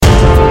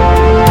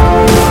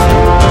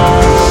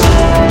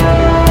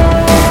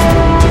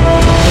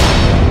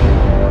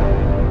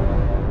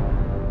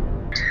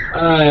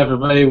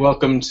everybody.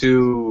 Welcome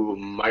to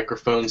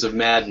Microphones of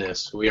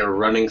Madness. We are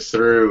running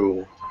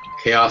through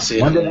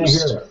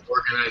Chaosium's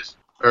organized.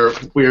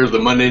 We are the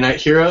Monday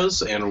Night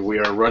Heroes, and we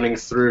are running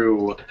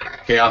through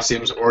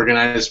Chaosium's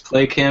organized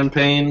play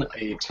campaign,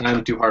 A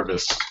Time to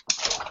Harvest.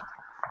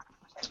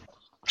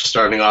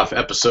 Starting off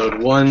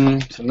episode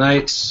 1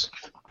 tonight.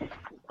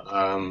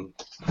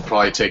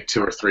 Probably take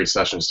 2 or 3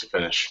 sessions to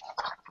finish.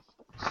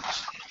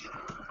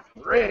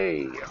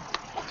 Hooray!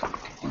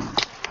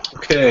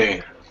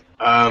 Okay.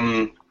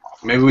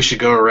 Maybe we should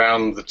go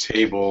around the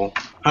table,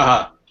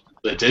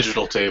 the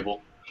digital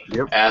table,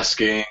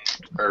 asking,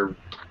 or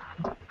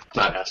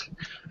not asking.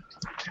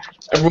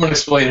 Everyone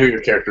explain who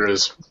your character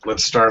is.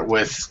 Let's start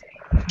with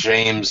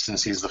James,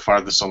 since he's the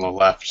farthest on the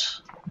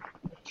left.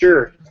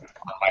 Sure.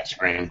 On my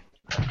screen.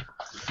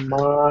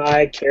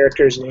 My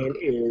character's name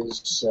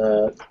is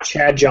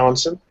Chad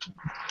Johnson.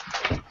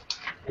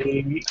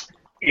 He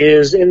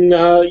is in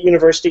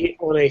university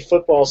on a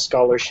football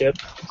scholarship.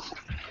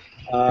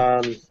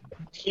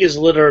 He is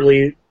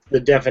literally the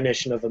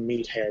definition of a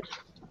meathead.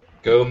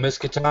 Go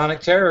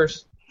Miskatonic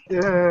Terrors.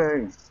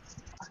 Yay!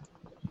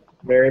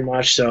 Very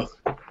much so.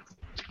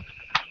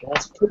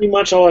 That's pretty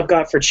much all I've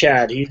got for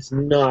Chad. He's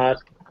not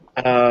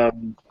a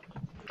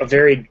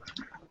very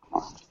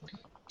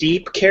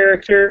deep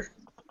character.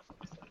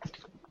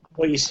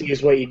 What you see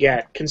is what you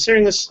get.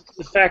 Considering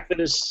the fact that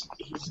he's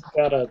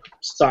got a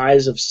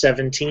size of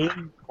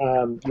 17,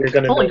 you're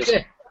going to notice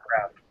him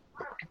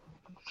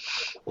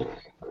around.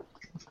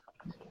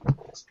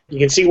 You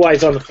can see why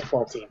he's on the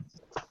football team.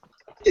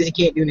 Because he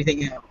can't do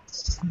anything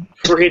else.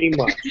 Pretty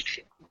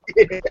much.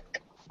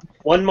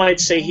 One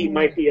might say he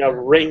might be a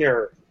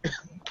ringer.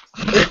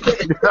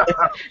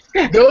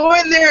 Go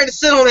in there and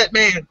sit on that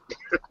man.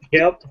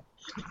 Yep.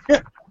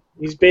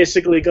 He's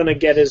basically going to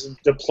get his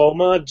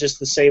diploma just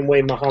the same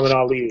way Muhammad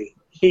Ali.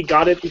 He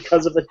got it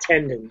because of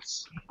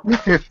attendance.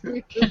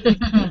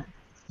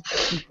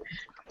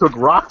 Took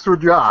rocks or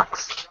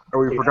jocks?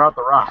 Or we forgot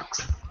the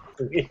rocks.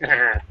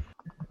 Yeah.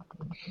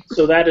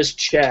 So that is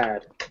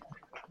Chad.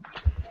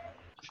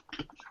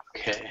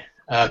 Okay.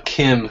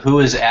 Kim, who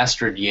is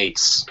Astrid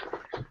Yates?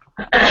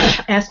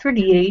 Astrid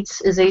Yates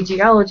is a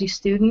geology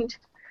student.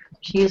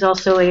 She is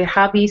also a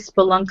hobby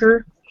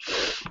spelunker.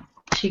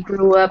 She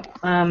grew up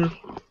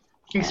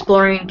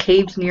exploring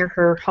caves near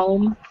her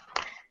home,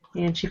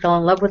 and she fell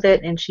in love with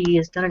it, and she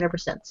has done it ever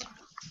since.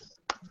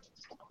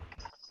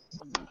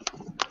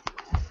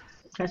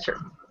 That's her.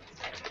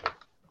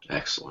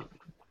 Excellent.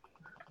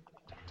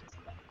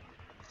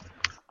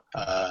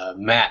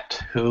 Matt,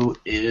 who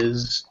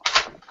is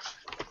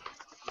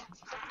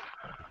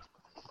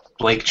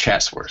Blake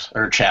Chatsworth,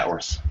 or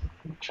Chatworth.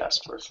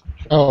 Chatsworth.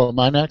 Oh, am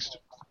I next?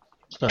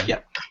 Sorry.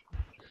 Yep.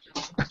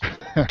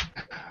 I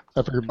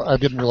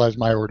didn't realize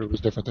my order was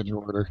different than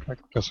your order. I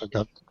guess I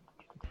got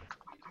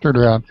turned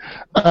around.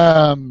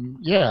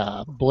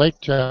 Yeah, Blake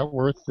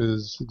Chatworth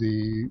is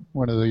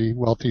one of the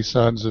wealthy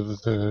sons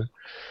of the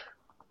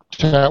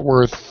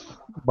Chatworth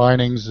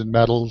Bindings and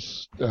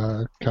Metals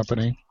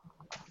company.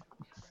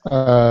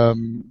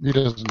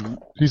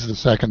 He's the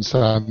second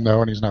son,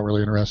 though, and he's not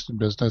really interested in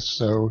business,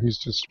 so he's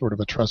just sort of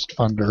a trust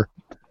funder.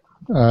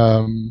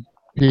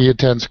 He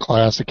attends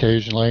class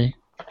occasionally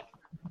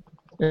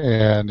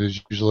and is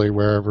usually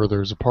wherever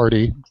there's a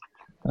party.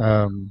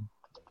 There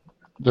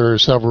are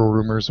several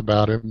rumors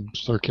about him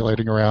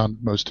circulating around.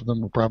 Most of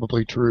them are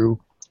probably true.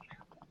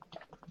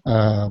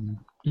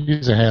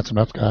 He's a handsome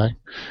enough guy.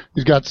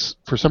 He's got,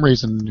 for some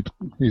reason,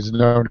 he's a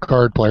known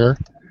card player,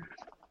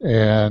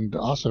 and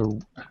also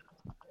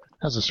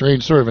has a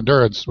strange sort of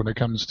endurance when it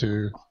comes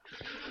to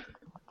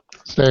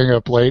staying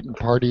up late and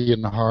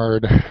partying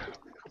hard.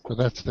 But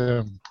that's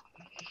them.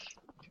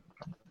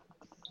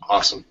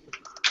 Awesome.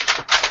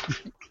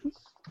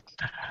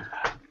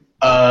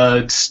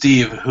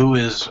 Steve, who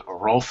is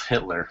Rolf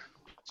Hitler?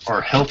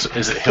 Or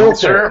is it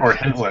Hilter or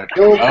Hitler?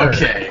 Hilter.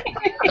 Okay.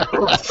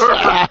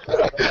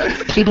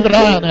 Keep an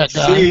eye on that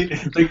guy. See,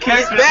 the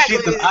character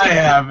sheet that I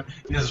have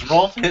is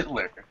Rolf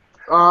Hitler.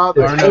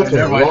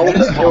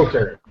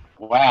 Hilter.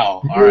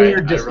 Wow. All You're right. I really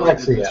did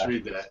dyslexia.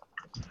 misread that.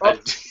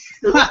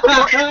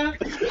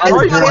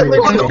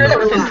 That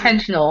was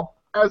intentional.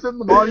 As in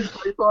the Monty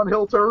Python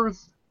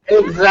Hilters?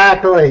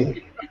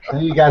 Exactly. So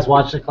you guys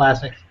watch the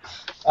classics.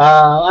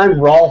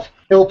 I'm Rolf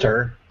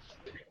Hilter.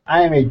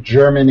 I am a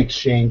German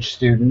exchange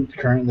student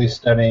currently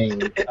studying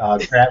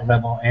grad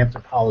level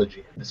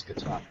anthropology at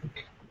Miskatonic.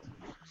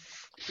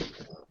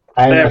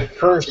 I am the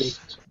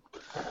first.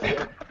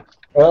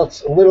 Well,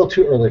 it's a little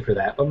too early for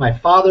that, but my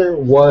father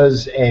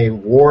was a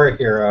war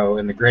hero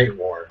in the Great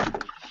War.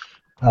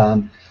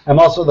 I'm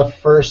also the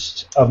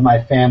first of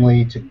my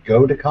family to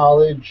go to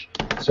college,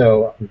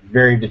 so I'm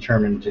very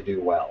determined to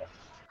do well.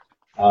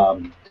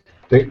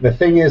 The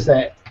thing is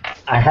that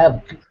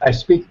I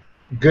speak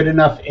good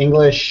enough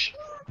English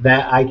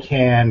that I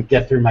can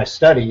get through my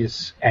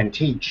studies and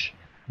teach,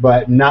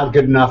 but not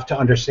good enough to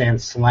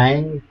understand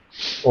slang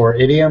or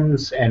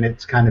idioms, and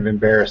it's kind of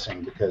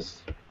embarrassing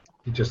because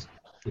he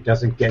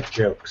doesn't get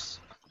jokes.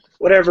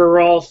 Whatever,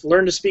 Rolf.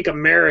 Learn to speak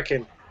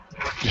American.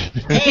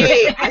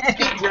 Hey, I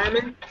speak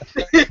German.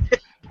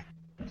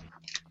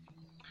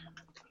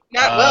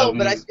 Not well,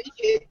 but I speak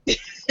it.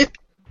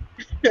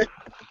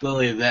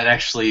 Lily, that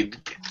actually,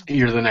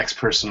 you're the next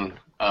person.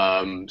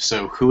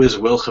 So who is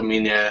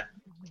Wilhelmina?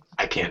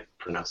 I can't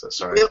pronounce that.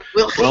 Sorry.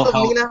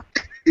 Wilhelmina.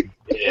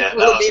 Yeah.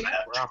 Wilhelmina.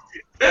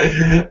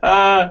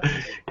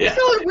 Yeah.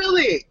 So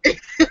really,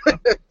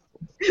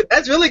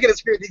 that's really gonna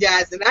screw you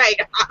guys tonight.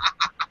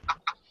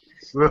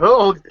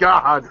 Oh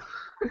God.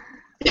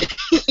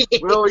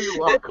 Willie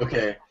Lockhart.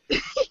 Okay.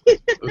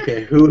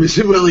 Okay. Who is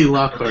Willie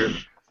Lockhart?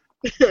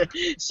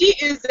 She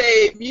is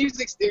a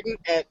music student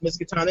at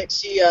Miskatonic.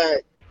 She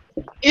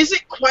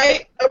isn't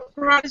quite a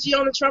prodigy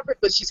on the trumpet,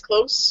 but she's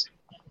close.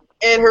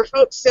 And her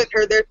folks sent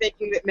her there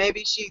thinking that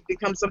maybe she'd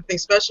become something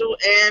special,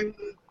 and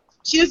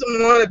she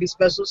doesn't want to be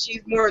special.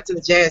 She's more into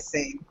the jazz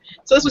scene.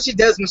 So that's what she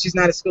does when she's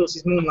not at school.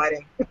 She's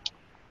moonlighting.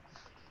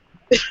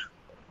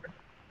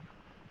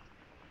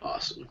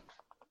 Awesome.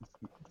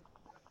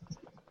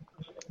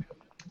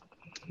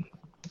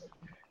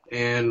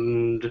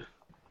 And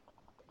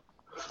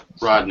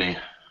Rodney,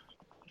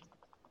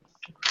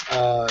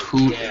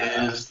 who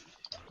is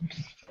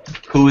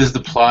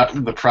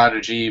the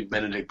prodigy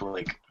Benedict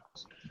Blake?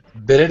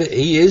 Benedict,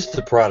 he is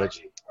the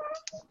prodigy.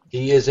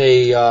 He is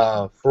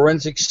a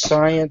forensic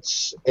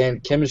science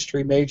and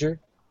chemistry major.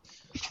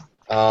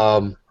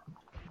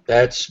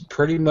 That's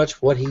pretty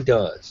much what he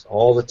does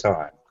all the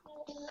time.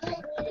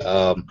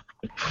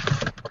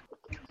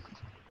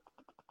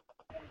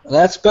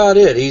 That's about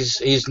it.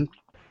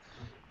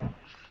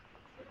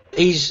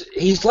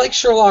 He's like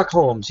Sherlock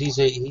Holmes. He's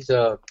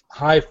a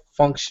high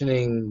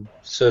functioning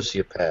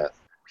sociopath.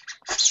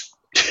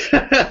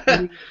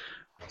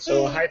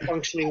 So a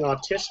high-functioning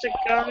autistic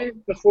guy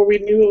before we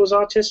knew it was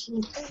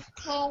autism?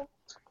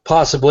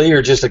 Possibly,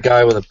 or just a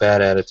guy with a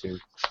bad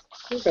attitude.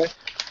 Okay.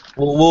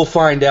 We'll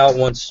find out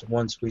once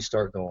we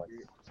start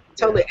going.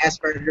 Totally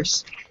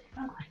Asperger's.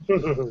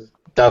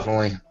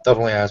 Definitely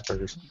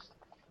Asperger's.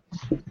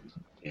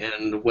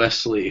 And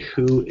Wesley,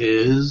 who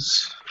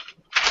is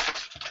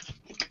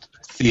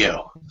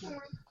Theo?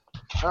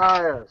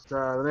 Yes.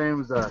 The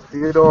name's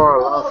Theodore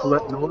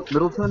LaFollette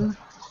Middleton.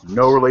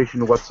 No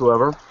relation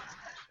whatsoever.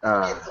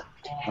 I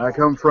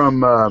come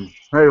from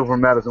hail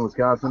from Madison,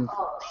 Wisconsin.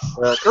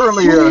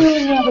 Currently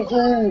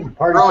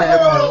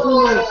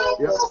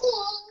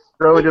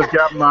just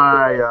got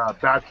my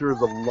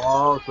bachelor's of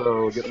law,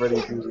 so getting ready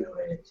to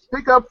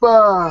pick up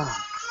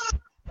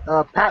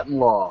patent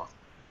law.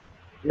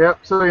 Yep.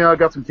 So I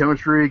got some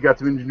chemistry, got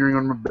some engineering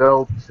on my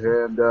belt,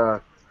 and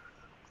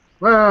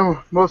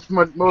well, most of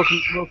my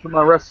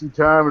resting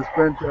time is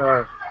spent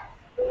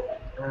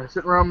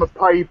sitting around my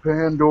pipe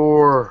and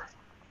or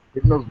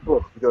getting those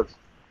books because,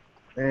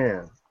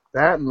 man,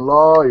 patent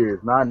law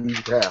is not an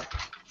easy task.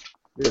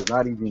 It is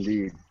not easy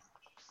indeed.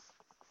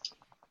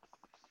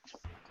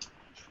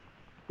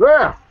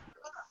 Yeah,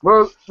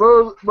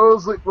 Mosley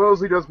does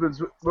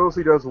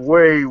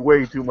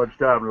way too much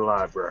time in the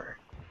library,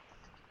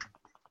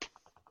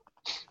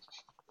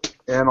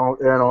 and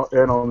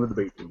on the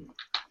debate team.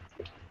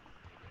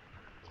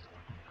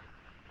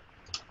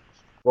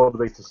 Well,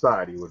 debate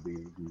society would be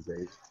these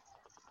days.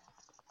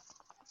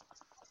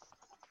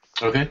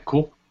 Okay,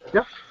 cool.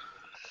 Yeah.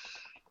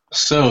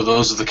 So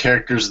those are the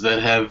characters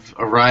that have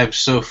arrived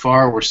so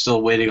far. We're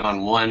still waiting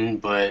on one,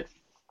 but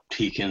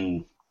he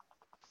can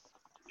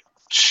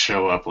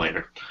show up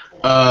later.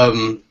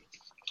 So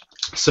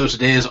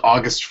today is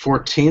August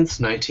 14th,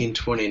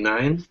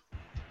 1929.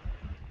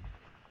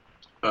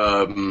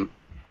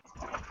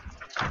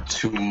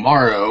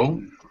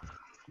 Tomorrow,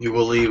 you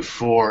will leave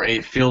for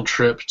a field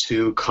trip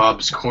to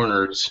Cobb's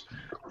Corners,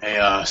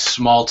 a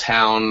small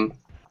town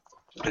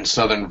in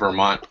southern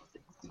Vermont.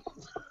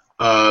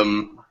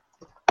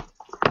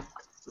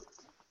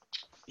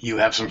 You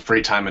have some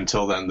free time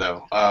until then,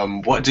 though.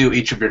 What do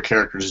each of your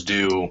characters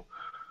do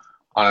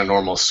on a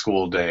normal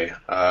school day,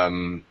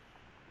 or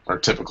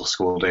typical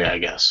school day, I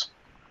guess?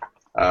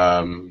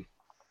 Yeah.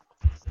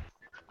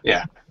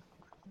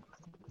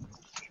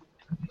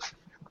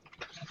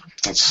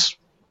 Let's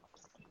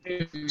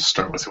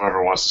start with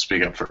whoever wants to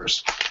speak up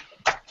first.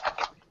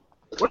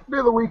 What day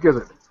of the week is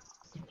it?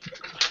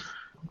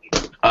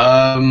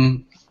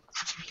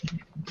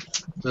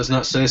 Does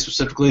not say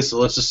specifically, so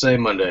let's just say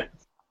Monday.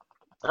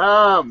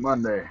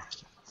 Monday.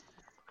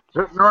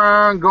 Sitting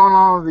around going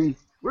on the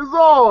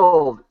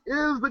resolved.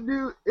 Are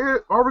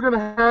we going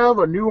to have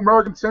a new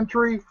American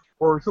century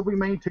or simply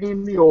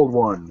maintain the old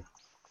one?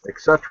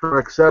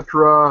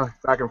 Etc.,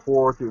 back and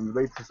forth in the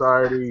debate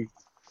society,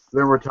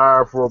 then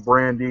retire for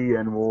brandy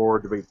and more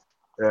debate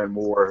and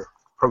more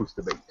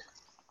post-debate.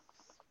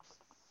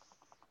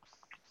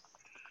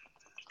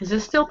 Is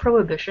this still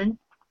prohibition?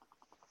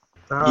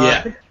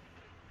 Yeah.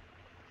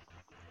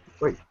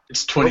 Wait.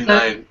 It's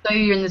 29. So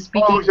you're in the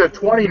speaking. Oh, you said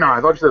 29.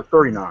 I thought you said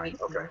 39.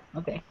 Okay.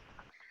 Okay.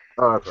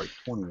 Oh, that's right.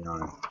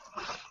 29.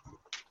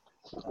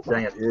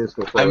 Dang it, it is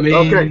still I mean,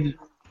 okay.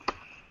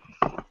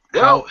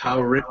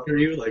 How rich are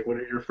you? Like, what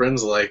are your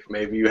friends like?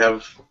 Maybe you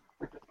have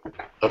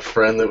a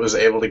friend that was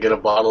able to get a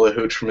bottle of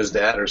hooch from his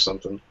dad or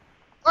something.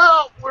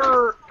 Well,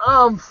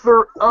 I'm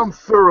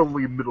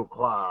thoroughly middle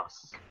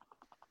class.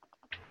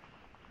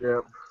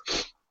 Yep.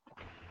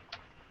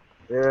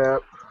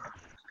 Yep.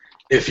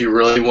 If you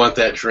really want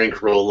that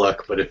drink, roll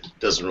luck, but it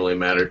doesn't really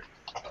matter.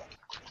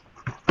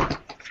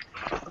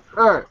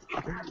 Alright.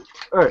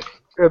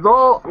 It's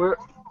all...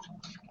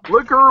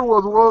 Liquor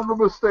was one of the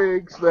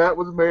mistakes that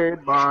was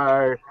made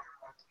by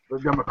the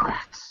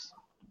Democrats.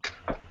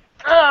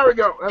 There we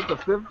go. That's a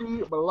 50.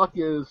 My luck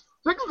is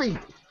 60.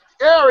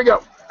 There we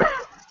go.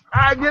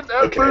 I get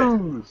that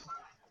booze.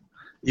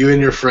 You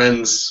and your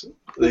friends,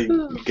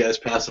 you guys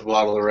pass a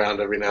bottle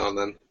around every now and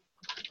then.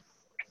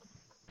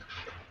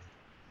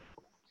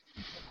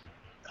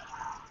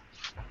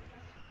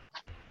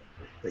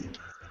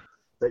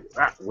 Take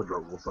that,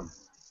 Woodrow Wilson.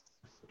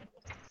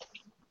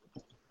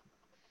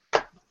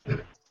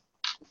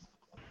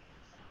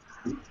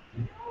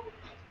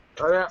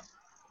 Oh yeah.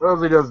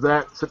 Rosie does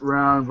that. Sit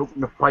around,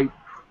 smoking a pipe.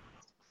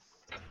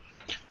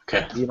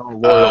 Okay. You know,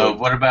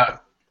 what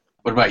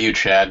about you,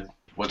 Chad?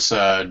 What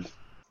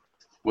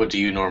do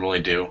you normally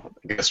do?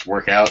 I guess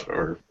work out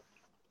or?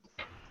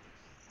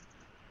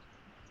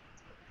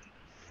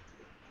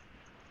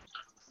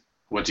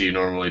 What do you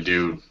normally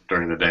do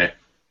during the day?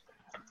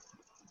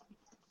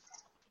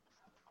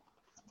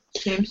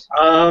 James?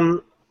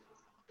 I'm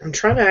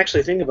trying to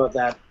actually think about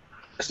that.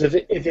 Because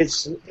if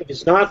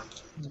it's not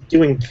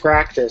doing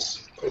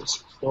practice,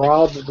 it's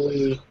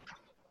probably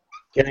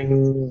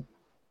getting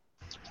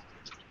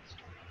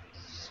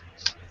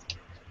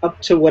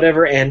up to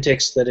whatever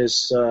antics that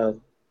his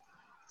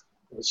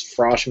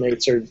frosh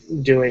mates are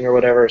doing or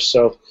whatever.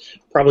 So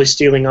probably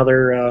stealing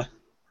other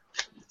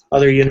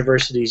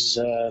universities'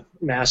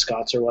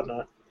 mascots or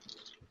whatnot.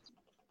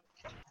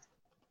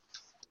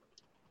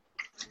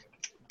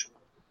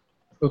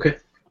 Okay.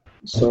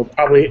 So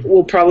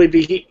we'll probably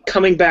be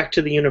coming back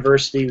to the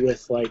university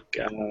with like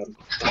I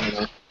don't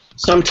know,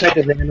 some type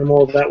of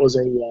animal that was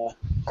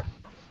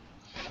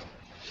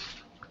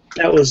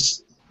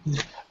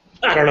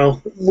I don't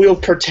know. We'll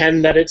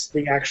pretend that it's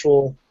the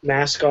actual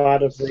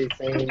mascot of the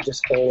thing and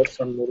just stole it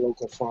from the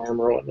local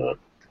farm or whatnot.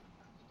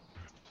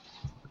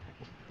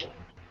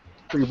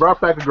 so you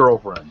brought back a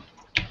girlfriend.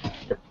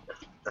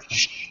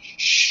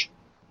 Shh.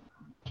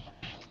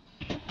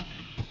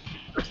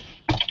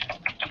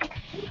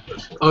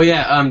 Oh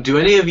yeah. Do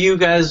any of you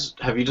guys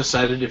have you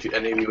decided if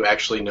any of you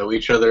actually know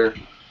each other,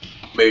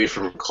 maybe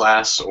from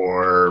class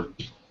or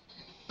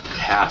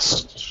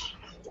past?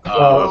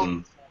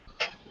 I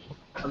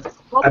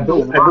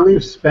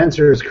believe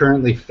Spencer is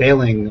currently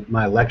failing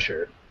my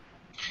lecture.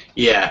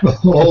 Yeah.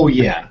 Oh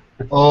yeah.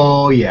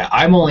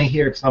 I'm only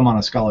here because I'm on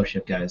a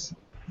scholarship, guys.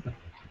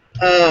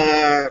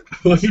 Well,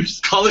 your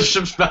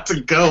scholarship's about to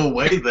go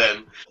away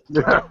then.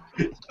 Yeah.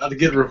 About to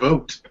get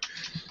revoked.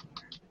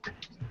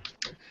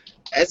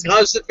 That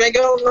scholarship ain't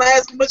gonna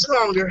last much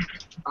longer.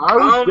 I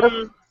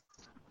would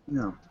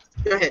Go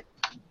ahead.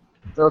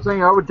 I was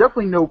saying I would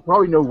definitely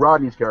probably know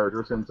Rodney's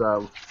character since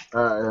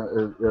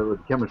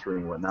with chemistry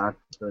and whatnot.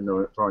 So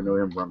I probably know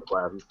him from the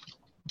classes.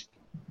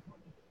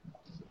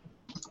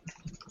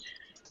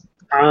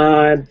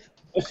 I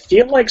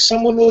feel like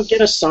someone will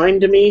get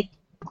assigned to me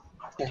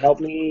to help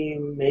me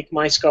make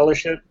my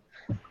scholarship.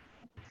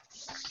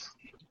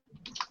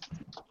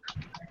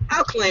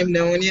 I'll claim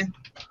knowing you.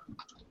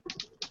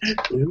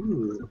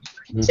 Ooh.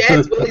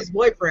 Chad's Willie's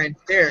boyfriend.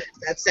 There.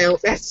 That's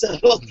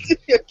settled.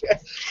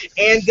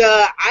 And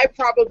I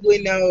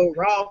probably know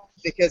Rolf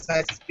because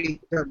I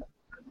speak German.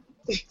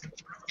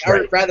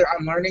 Or rather,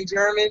 I'm learning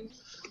German.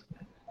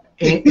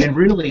 And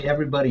really,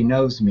 everybody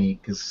knows me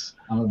because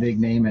I'm a big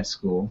name at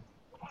school.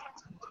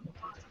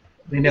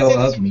 They know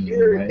of me,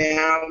 right?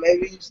 Now,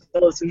 maybe you should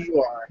tell us who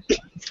you are.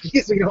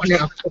 Because we don't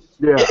know.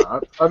 Yeah,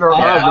 I know.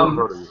 I've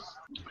heard of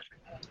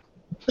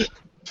you.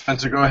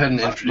 Spencer, go ahead and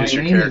introduce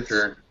your My name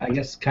character. is, I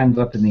guess, kind of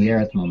up in the air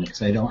at the moment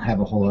because I don't have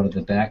a whole lot of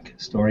the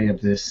backstory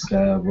of this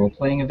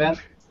role-playing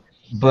event.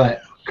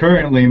 But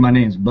currently, my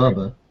name's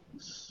Bubba,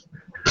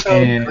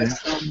 and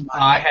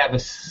I have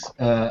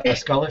a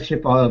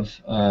scholarship of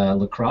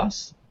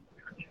lacrosse,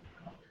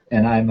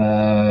 and I'm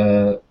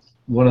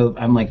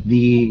like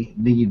the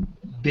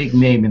big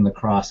name in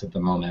lacrosse at the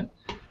moment,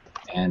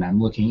 and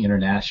I'm looking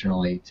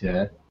internationally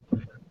to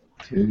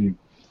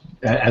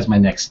as my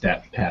next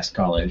step past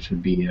college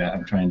would be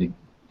I'm trying to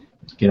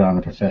get on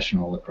a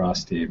professional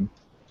lacrosse team.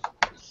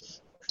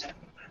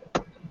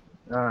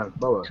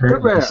 Bubba.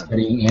 Currently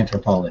studying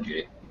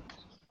anthropology.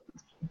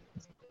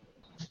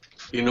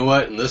 You know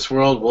what? In this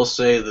world, we'll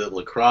say that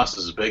lacrosse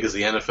is as big as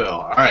the NFL.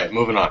 All right,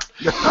 moving on.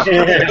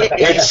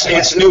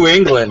 It's New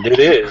England. It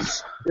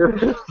is.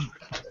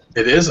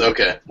 It is?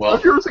 Okay. Well,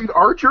 Have you ever seen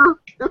Archer?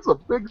 It's a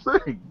big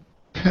thing.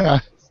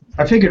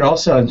 I figured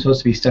also I'm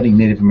supposed to be studying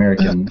Native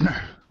American,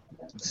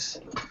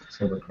 so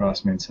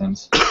lacrosse made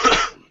sense.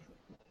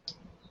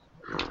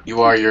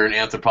 you're an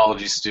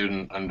anthropology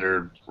student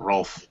under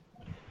Rolf.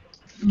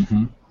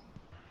 Mm-hmm.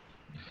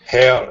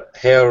 Herr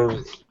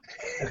Hilter.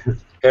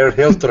 Herr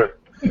Hilter.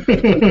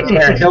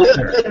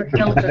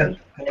 Hilton.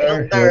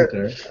 Herr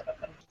Hilter.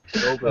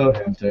 Oh,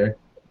 Hilter.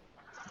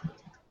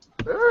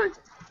 Hey.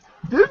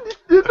 Did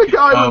the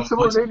guy with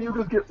similar what's- name you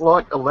just get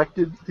like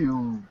elected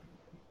to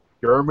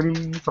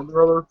Germany, something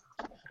or other?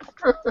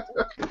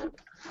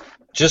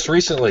 Just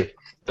recently.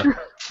 All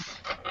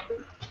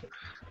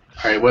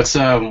right, what's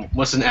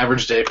an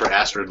average day for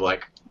Astrid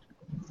like?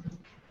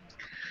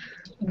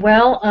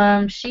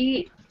 Well,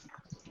 she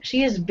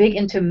is big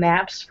into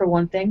maps for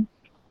one thing.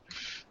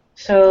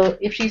 So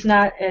if she's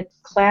not at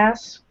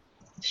class,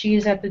 she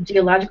is at the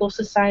Geological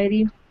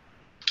Society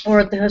or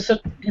at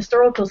the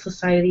Historical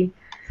Society,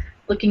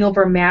 looking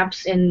over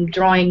maps and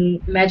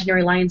drawing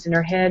imaginary lines in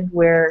her head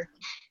where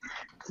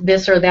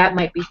this or that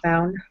might be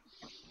found.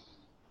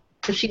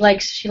 So she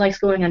likes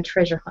going on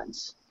treasure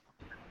hunts.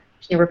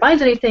 She never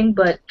finds anything,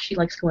 but she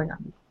likes going on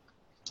them.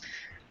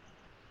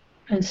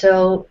 And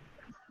so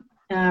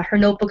her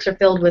notebooks are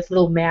filled with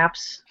little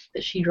maps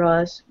that she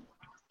draws.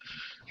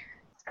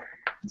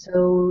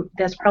 So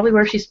that's probably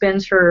where she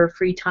spends her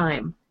free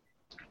time,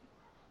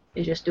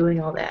 is just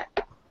doing all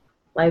that.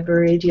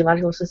 Library,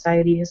 Geological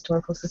Society,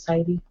 Historical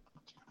Society,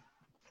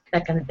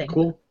 that kind of thing.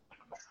 Cool.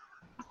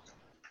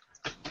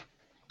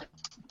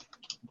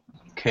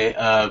 Okay,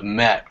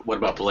 Matt, what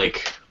about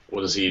Blake?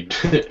 What does he?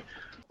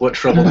 What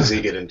trouble does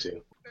he get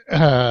into?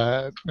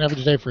 An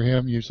average day for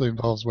him usually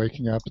involves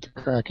waking up at the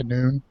crack of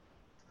noon.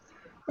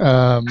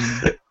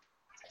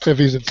 If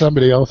he's at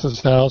somebody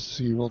else's house,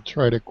 he will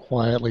try to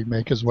quietly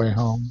make his way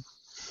home.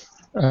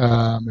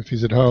 If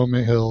he's at home,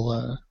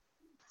 he'll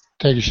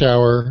take a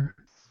shower,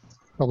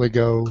 probably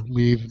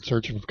leave in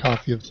search of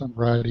coffee of some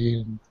variety,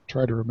 and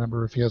try to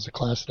remember if he has a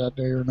class that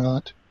day or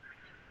not.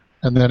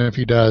 And then if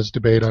he does,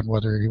 debate on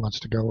whether he wants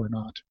to go or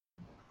not.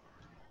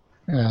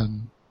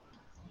 And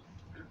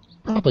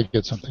probably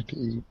get something to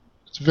eat.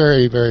 It's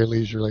very, very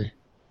leisurely.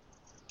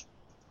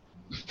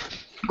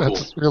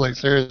 That's really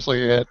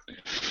seriously it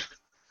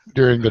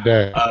during the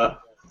day.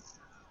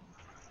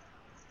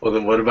 Well,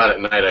 then what about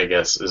at night, I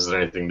guess? Is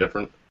there anything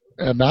different?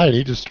 At night,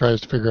 he just tries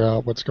to figure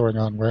out what's going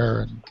on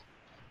where and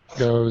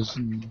goes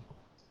and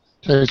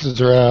chases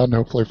around,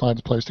 hopefully finds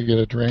a place to get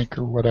a drink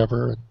or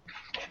whatever. And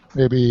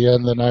maybe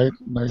end the night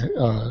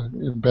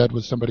in bed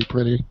with somebody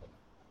pretty.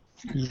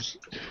 He's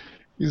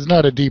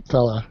not a deep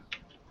fella.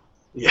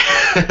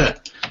 Yeah.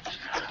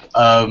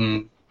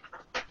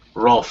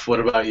 Rolf, what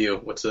about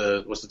you? What's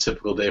a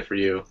typical day for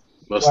you?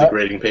 Mostly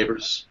grading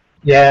papers?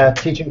 Yeah,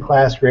 teaching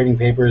class, grading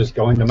papers,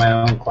 going to my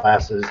own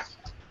classes.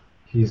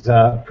 He's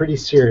pretty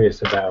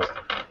serious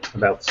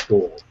about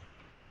school.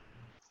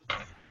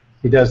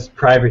 He does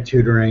private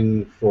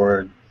tutoring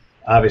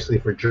obviously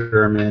for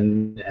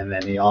German, and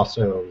then he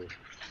also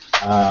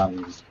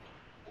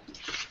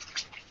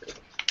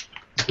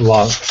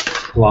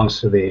belongs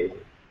to the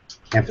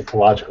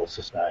Anthropological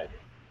Society.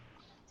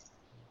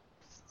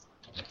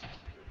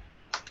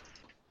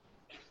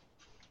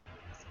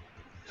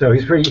 So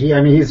he's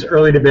he's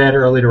early to bed,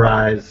 early to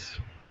rise.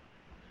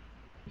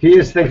 He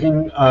is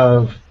thinking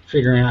of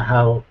figuring out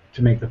how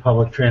to make the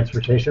public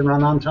transportation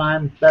run on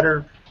time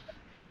better.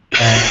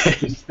 And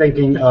he's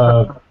thinking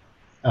of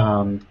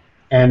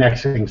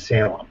annexing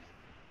Salem.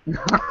 Does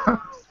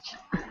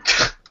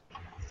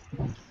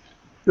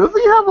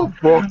he have a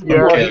book yet?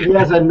 Well, he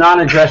has a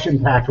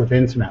non-aggression pact with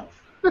Innsmouth.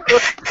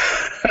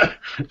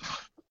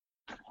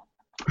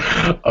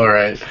 All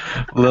right.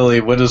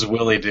 Lily, what does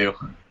Willie do?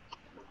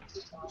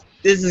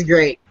 This is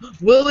great.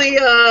 Willie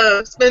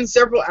spends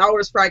several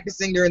hours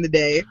practicing during the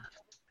day,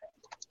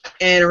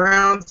 and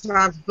around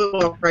time for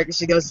football practice,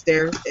 she goes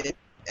there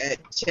at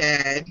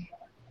Chad,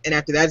 and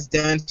after that's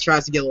done, she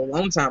tries to get a little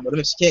alone time with him.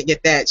 If she can't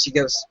get that, she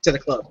goes to the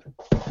club.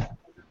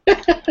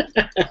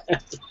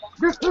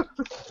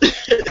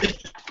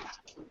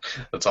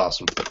 That's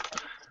awesome.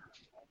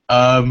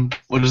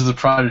 What does the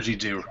Prodigy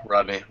do,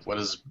 Rodney? What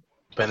does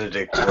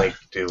Benedict Blake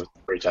do with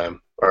free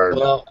time,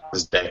 or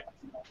his day?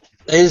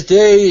 His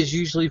day is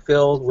usually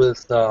filled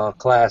with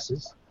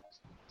classes.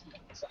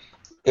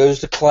 Goes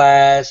to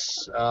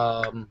class.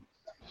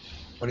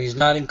 When he's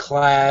not in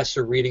class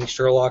or reading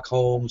Sherlock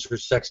Holmes or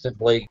Sexton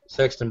Blake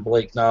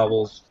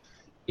novels,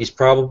 he's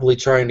probably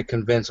trying to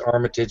convince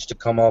Armitage to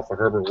come off of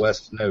Herbert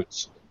West's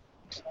notes.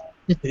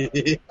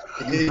 Does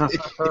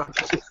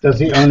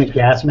he own a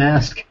gas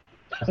mask?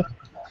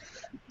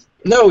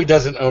 No, he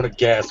doesn't own a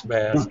gas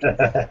mask.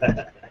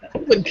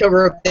 Wouldn't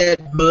cover up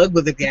that bug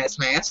with a gas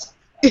mask.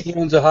 He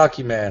owns a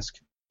hockey mask.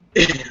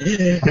 I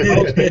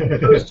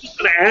was just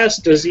going to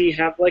ask, does he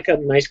have like a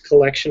nice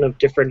collection of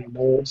different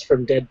molds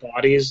from dead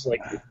bodies,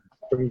 like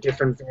from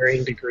different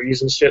varying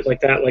degrees and shit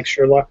like that, like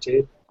Sherlock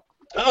too?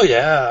 Oh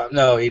yeah,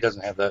 no, he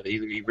doesn't have that.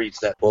 He reads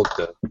that book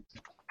though.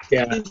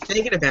 Yeah, He's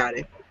thinking about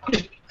it.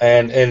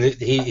 And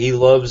he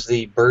loves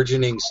the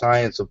burgeoning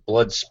science of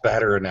blood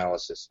spatter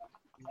analysis.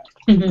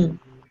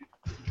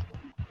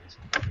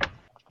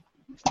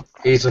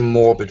 He's a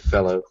morbid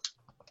fellow.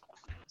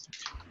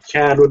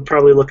 Chad would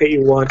probably look at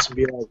you once and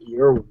be like,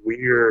 "You're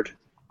weird."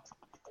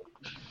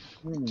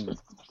 I wonder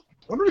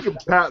if we could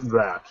patent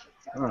that.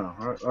 I don't know.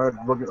 I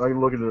can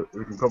look at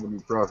the company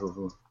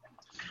processes.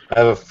 I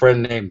have a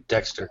friend named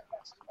Dexter.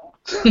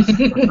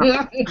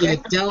 Yeah,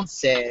 don't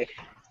say.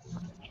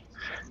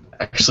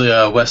 Actually,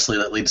 Wesley,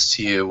 that leads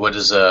to you. What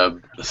does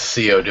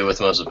Theo do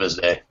with most of his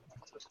day?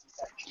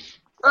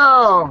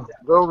 Besides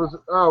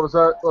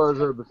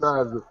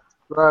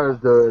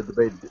the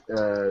debate,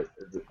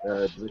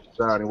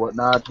 society and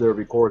whatnot, there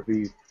would, of course,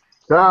 be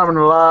time in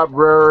the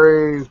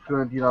library,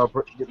 spent,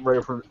 getting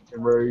ready for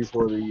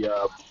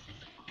the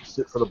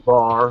sit for the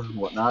bar and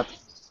whatnot,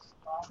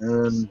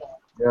 and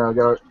I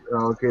got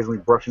occasionally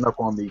brushing up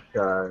on the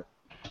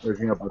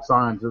the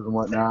sciences and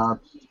whatnot,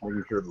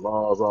 making sure the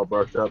law is all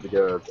brushed up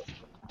because,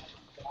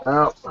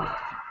 well,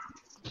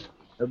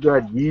 I've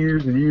got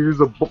years and years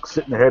of books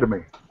sitting ahead of me.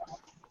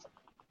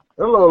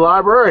 Hello,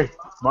 library.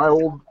 My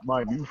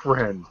new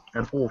friend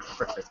and old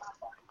friend.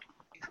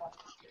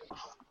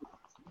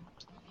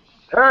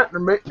 That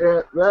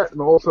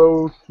and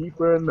also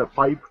keeping the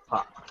pipe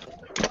hot.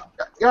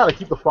 Gotta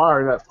keep the fire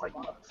in that pipe.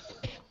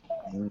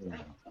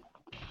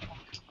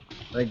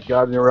 Thank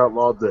God they never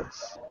outlawed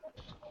this.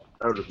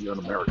 That would just be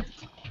un-American.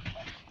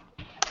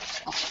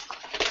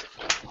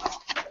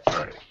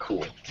 Alright,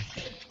 cool.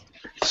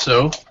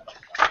 So,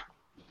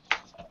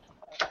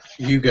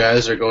 you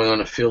guys are going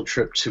on a field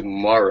trip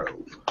tomorrow.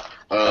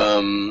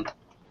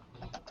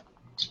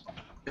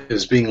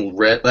 Is being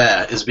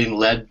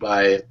led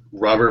by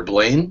Robert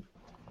Blaine,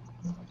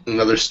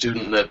 another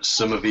student that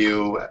some of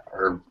you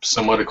are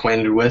somewhat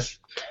acquainted with.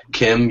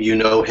 Kim, you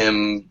know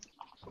him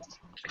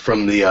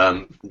from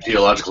the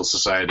Geological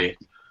Society.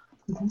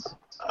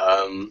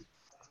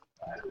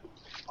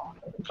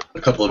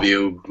 A couple of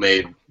you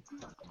may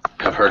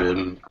have heard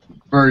him,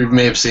 or you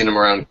may have seen him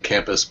around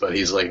campus, but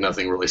he's like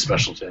nothing really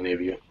special to any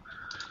of you.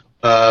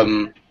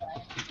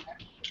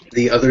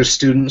 The other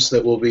students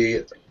that will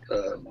be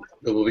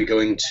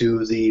going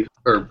to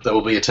that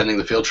will be attending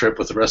the field trip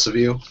with the rest of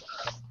you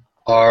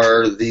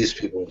are these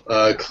people.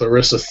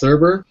 Clarissa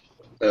Thurber.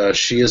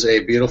 She is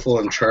a beautiful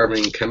and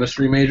charming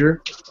chemistry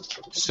major.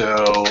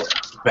 So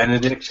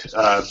Benedict,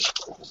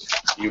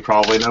 you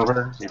probably know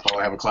her. You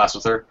probably have a class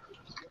with her.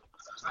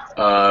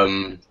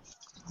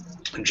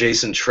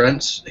 Jason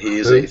Trent. He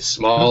is a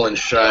small and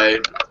shy.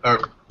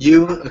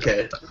 You?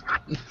 Okay.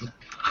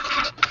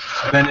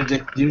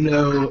 Benedict, you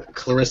know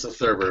Clarissa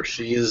Thurber.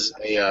 She is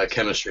a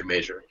chemistry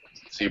major,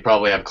 so you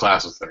probably have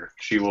class with her.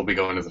 She will be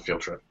going to the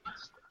field trip.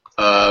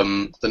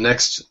 The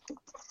next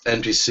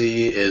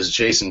NPC is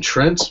Jason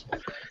Trent.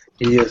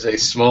 He is a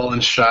small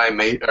and shy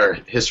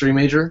history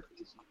major,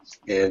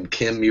 and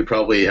Kim, you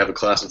probably have a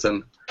class with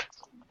him.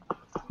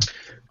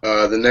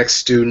 The next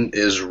student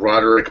is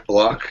Roderick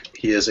Block.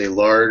 He is a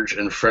large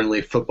and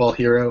friendly football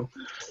hero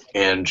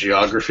and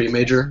geography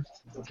major.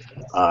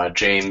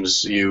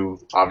 James, you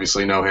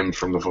obviously know him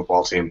from the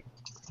football team.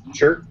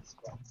 Sure.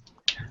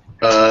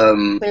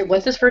 Wait,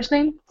 what's his first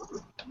name?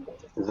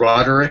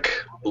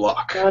 Roderick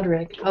Block.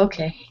 Roderick.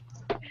 Okay.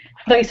 I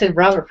thought you said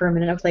Robert for a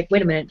minute. I was like,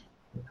 wait a minute.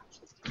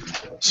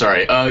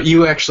 Sorry.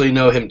 You actually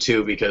know him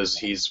too because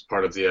he's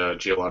part of the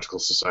Geological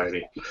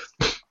Society.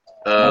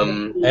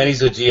 And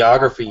he's a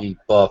geography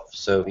buff,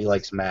 so he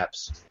likes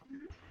maps.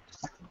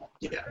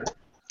 Yeah.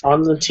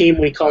 On the team,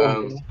 we call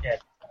him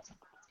Blockhead.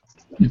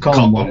 You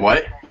call him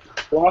what?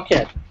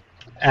 Blockhead.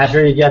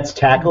 After he gets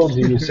tackled,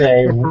 do you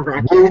say,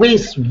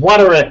 Luis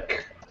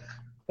Roderick?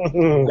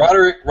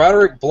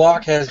 Roderick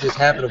Block has this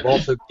habit of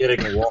also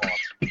getting lost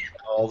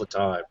all the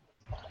time.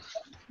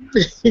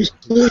 Take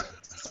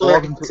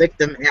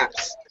them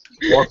apps.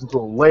 Walks into a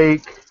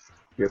lake,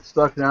 gets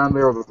stuck down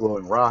there with a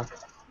glowing rock.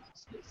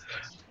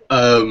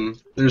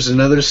 There's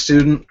another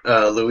student,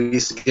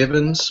 Luis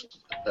Gibbons.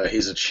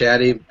 He's a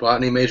chatty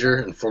botany major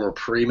and former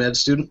pre-med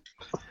student.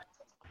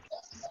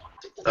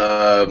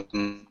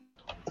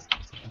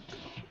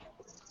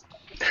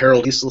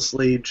 Harold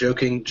uselessly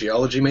joking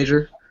geology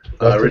major,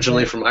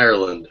 originally from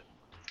Ireland.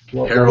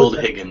 Harold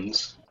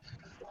Higgins.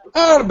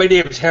 Oh, my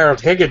name is Harold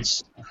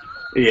Higgins.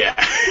 Yeah.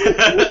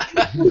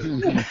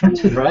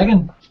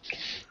 Dragon?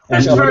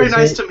 It's very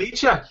nice to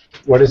meet you.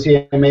 What is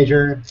he a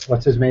major?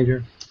 What's his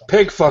major?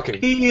 Pig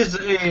fucking. He's a...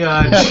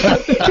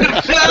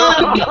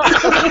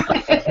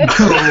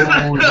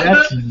 Oh,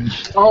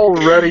 that's...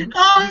 Already.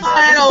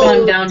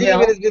 Gone downhill.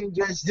 David has been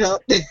dressed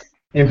up.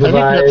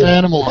 Improvised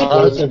animal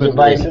husbandry.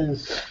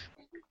 devices.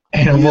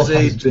 Animal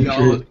He's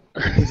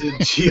a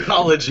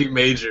geology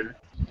major.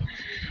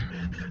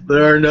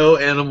 There are no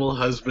animal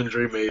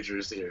husbandry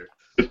majors here.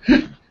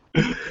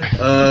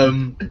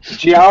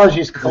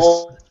 Geology is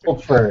called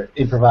for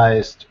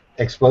improvised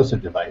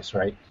explosive device,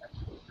 right?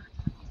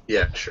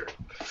 Yeah, sure.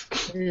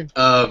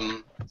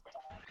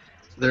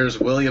 There's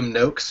William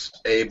Noakes,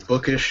 a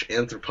bookish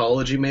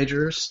anthropology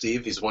major.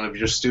 Steve, he's one of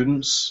your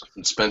students.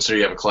 And Spencer,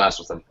 you have a class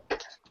with him.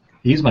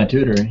 He's my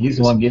tutor. He's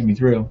the one getting me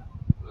through.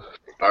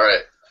 All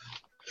right.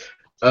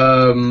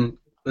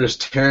 There's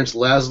Terrence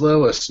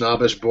Laszlo, a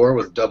snobbish bore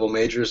with double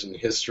majors in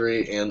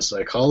history and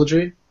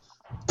psychology.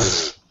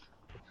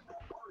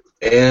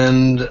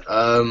 And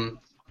you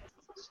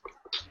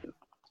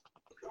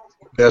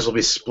guys will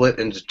be split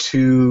into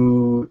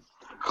 2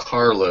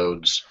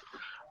 carloads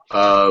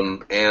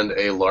and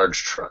a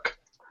large truck.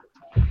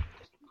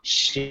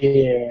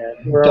 Shit,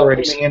 we're Don't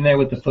already. put me in there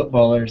with the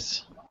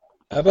footballers.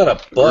 How about a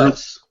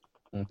bus?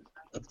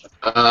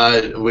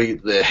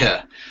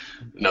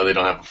 No, they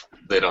don't have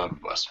a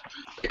bus.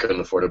 They couldn't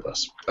afford a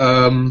bus.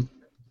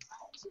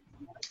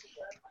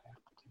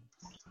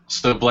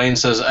 So Blaine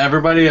says,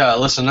 everybody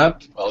listen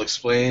up. I'll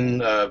explain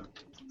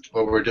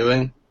what we're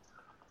doing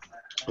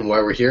and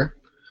why we're here.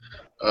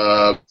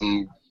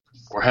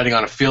 We're heading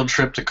on a field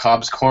trip to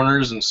Cobb's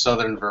Corners in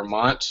southern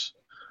Vermont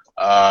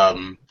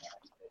to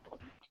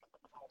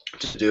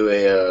do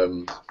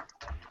a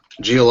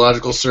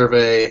geological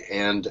survey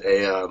and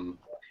a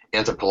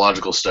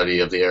anthropological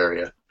study of the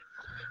area.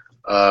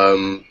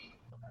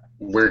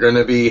 We're going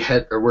to be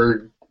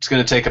it's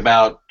going to take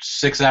about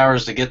 6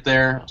 hours to get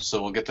there,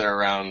 so we'll get there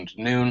around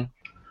noon.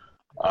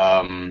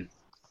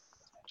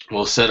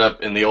 We'll set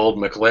up in the old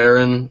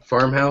McLaren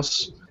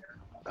farmhouse.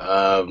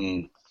 I'll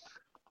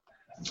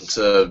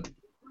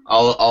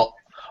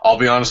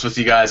be honest with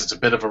you guys, it's a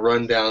bit of a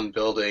rundown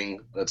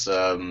building that's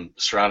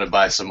surrounded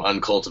by some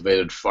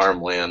uncultivated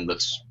farmland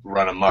that's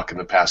run amok in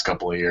the past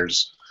couple of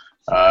years.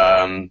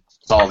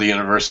 It's all the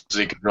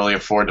university could really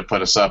afford to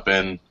put us up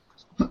in.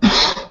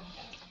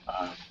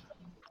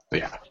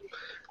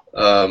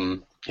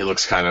 He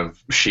looks kind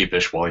of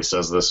sheepish while he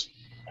says this.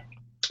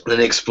 Then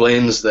he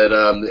explains that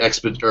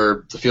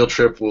the field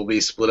trip will be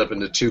split up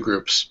into two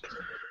groups.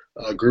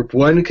 Group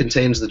 1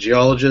 contains the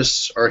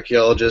geologists,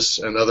 archaeologists,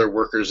 and other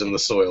workers in the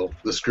soil.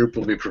 This group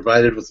will be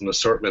provided with an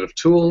assortment of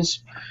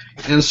tools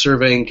and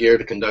surveying gear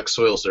to conduct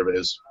soil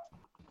surveys.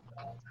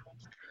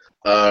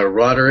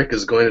 Roderick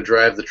is going to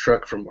drive the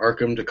truck from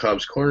Arkham to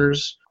Cobb's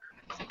Corners,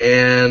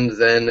 and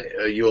then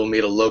you will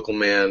meet a local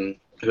man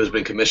who has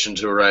been commissioned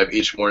to arrive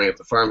each morning at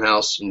the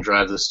farmhouse and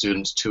drive the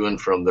students to and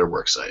from their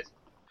worksite.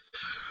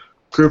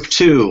 Group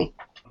 2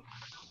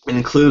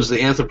 includes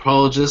the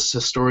anthropologists,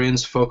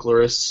 historians,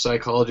 folklorists,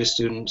 psychology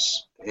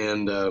students,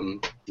 and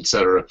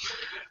etc.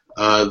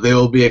 They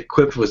will be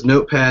equipped with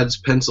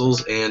notepads,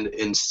 pencils, and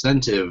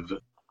incentive,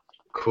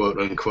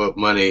 quote-unquote,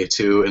 money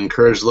to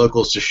encourage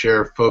locals to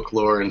share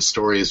folklore and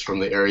stories from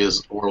the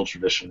area's oral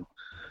tradition.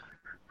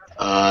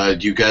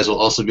 You guys will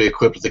also be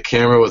equipped with a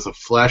camera with a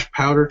flash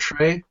powder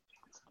tray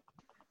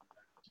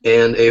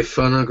and a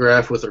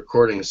phonograph with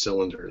recording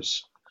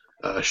cylinders,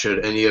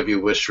 should any of you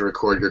wish to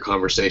record your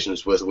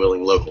conversations with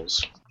willing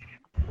locals.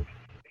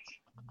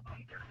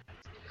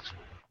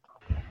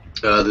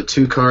 The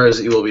two cars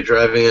that you will be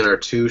driving in are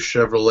two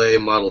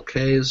Chevrolet Model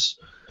Ks,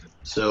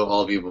 so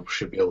all of you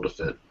should be able to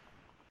fit.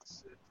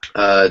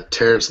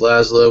 Terrence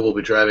Laszlo will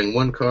be driving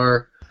one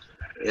car,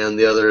 and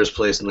the other is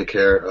placed in the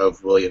care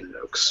of William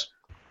Noakes.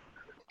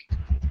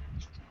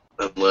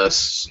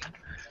 Unless,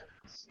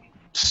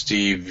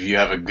 Steve, you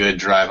have a good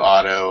drive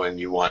auto and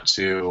you want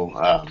to...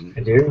 I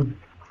do.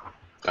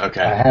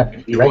 Okay. I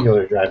have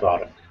regular drive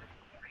auto.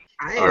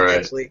 I Alright.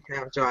 actually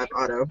have drive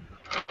auto.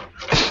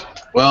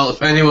 Well,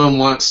 if anyone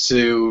wants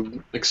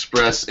to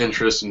express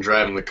interest in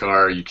driving the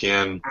car, you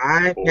can.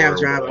 I have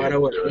drive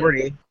auto at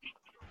 40.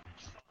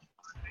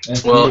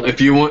 Well,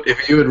 if you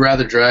would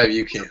rather drive,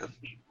 you can.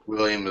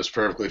 William is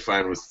perfectly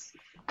fine with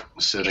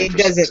sitting. It for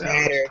doesn't 6 hours.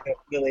 matter,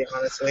 really,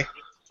 honestly.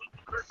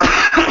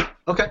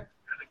 Okay.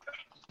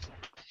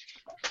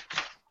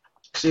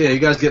 So yeah, you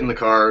guys get in the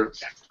car.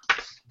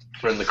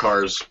 We're in the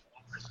cars.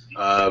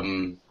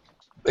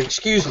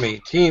 Excuse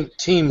me,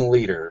 team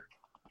leader.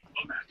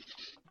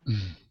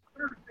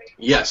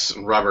 Yes,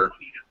 Robert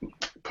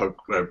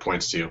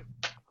points to you.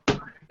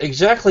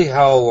 Exactly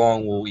how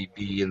long will we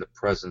be in the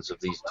presence of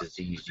these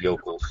diseased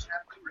yokels?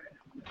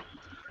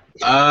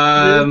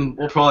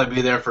 We'll probably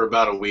be there for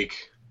about a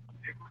week.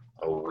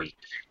 A week.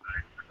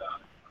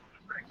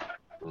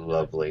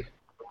 Lovely.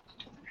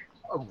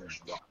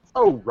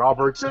 Oh,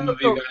 Robert, Some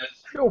of you guys.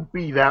 don't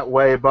be that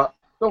way, but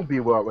don't be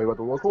that way with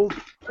the locals.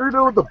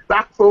 You're the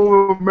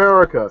backbone of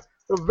America.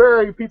 The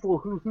very people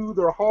who through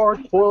their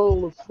hard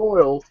toil of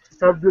soil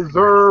have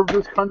deserved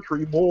this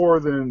country more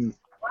than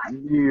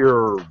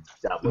your...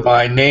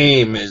 My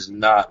name is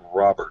not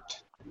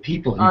Robert.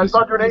 People. I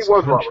thought your name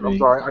was Robert. I'm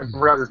sorry. I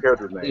forgot your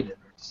character's name.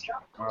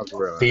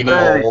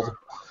 Phenold.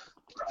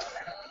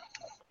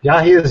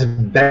 Yeah, he is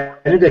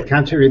Benedict.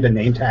 Can't read the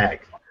name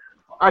tag.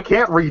 I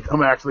can't read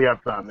them actually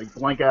at time. They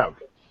blank out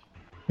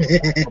on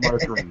my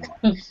screen.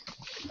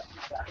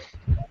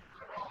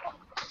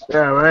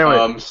 Yeah, but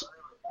anyway.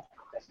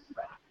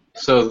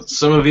 So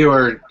some of you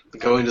are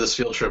going to this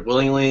field trip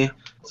willingly.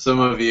 Some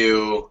of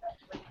you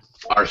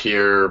are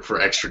here for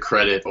extra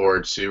credit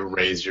or to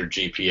raise your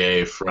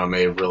GPA from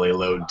a really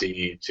low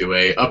D to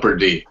a upper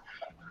D.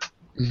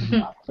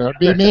 That would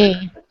be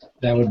me.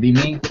 That would be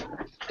me.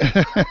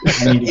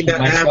 I need to keep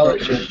my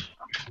scholarship.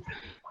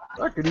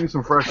 I could use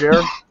some fresh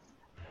air.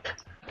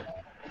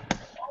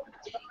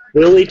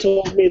 Willie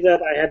told me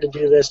that I had to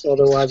do this,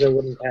 otherwise I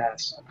wouldn't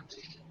pass.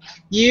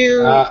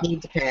 You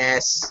need to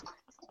pass.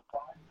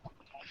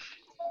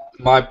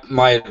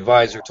 My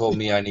advisor told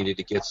me I needed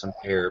to get some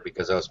air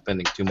because I was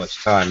spending too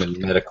much time in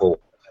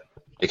medical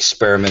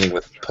experimenting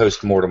with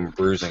post-mortem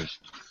bruising.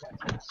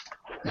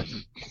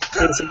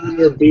 And so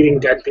you're beating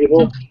dead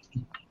people?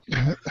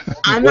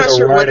 I'm With not a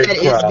sure what rider that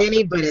is, crowd.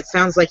 Vinny, but it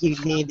sounds like you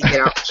need to get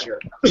out for sure.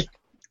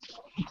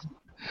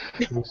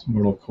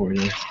 Post-mortal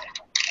coitus.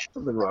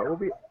 Something like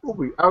we'll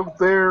be out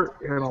there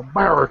in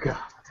America,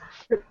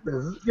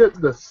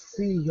 getting to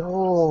see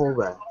all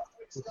that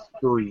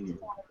history.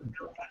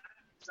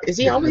 Is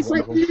he always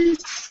like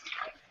this?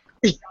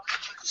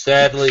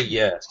 Sadly,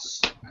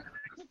 yes.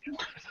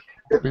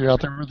 Be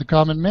out there with the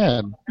common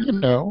man. You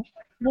know,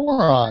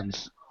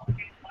 morons.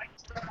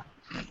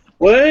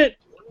 What?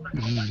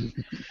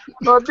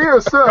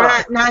 Dear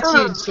sir, Not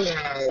you,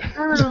 Chad.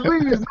 it is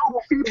these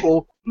noble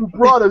people who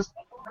brought us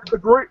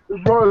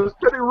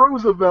Teddy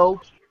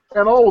Roosevelt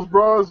and almost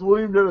brought us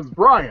William Jennings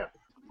Bryan.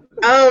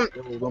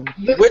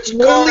 Which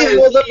Willie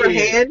holds up her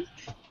hand.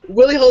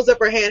 Willie holds up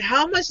her hand.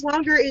 How much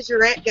longer is your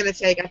rant gonna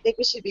take? I think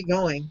we should be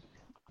going.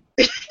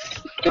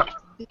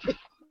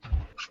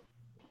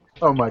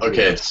 Oh my God.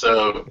 Okay,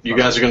 so you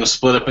guys are going to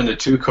split up into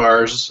 2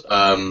 cars.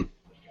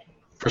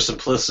 For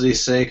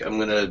simplicity's sake, I'm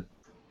going to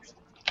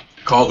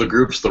call the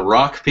groups the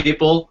Rock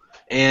People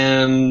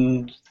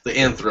and the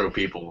Anthro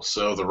People.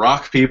 So the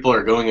Rock People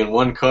are going in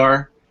 1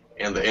 car,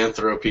 and the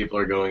Anthro People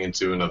are going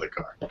into another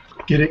car.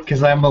 Get it?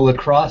 Because I'm a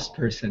lacrosse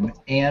person.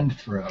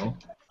 Anthro.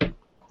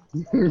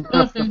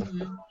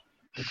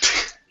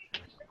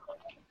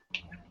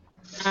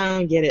 I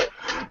don't get it.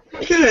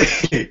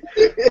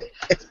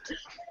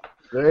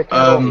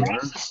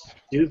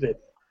 Stupid.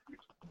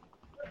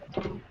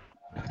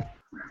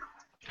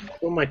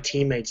 What my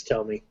teammates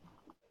tell me.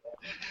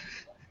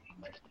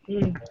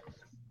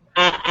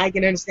 I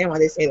can understand why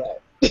they say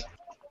that.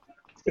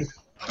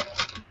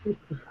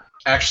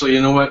 Actually,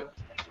 you know what?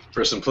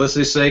 For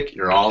simplicity's sake,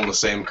 you're all in the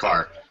same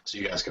car, so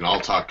you guys can all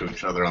talk to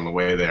each other on the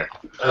way there.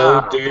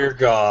 Oh, dear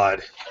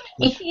God.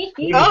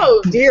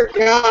 Oh, dear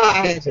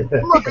God.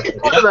 Look at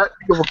that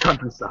beautiful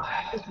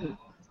countryside.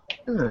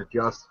 Isn't it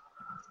just?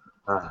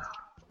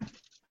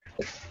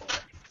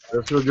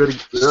 That's real good.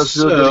 That's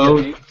real So,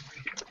 good.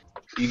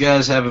 you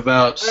guys have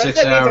about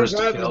 6 hours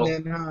to kill.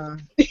 Then,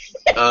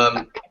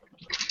 huh?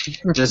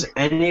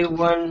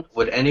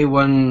 Would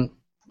anyone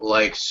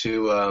like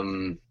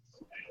to,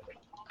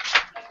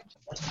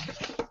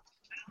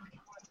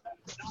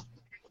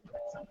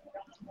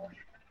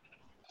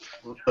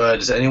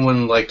 does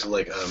anyone like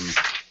to,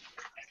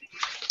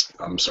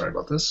 I'm sorry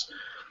about this.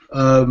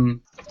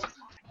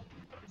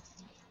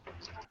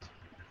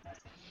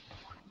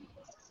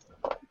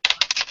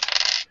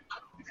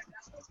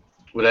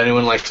 Would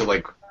anyone like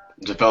to,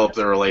 develop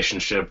their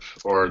relationship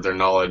or their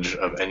knowledge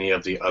of any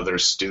of the other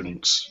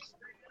students?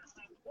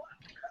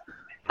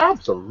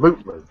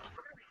 Absolutely.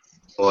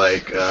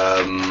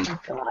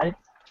 God.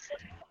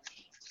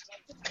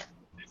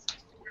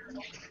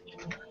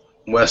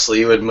 Wesley,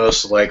 you would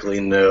most likely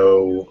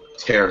know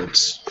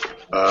Terrence.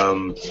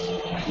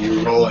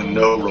 You roll a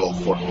no roll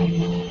for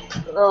me.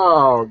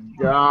 Oh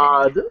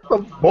God, it's a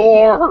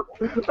bore.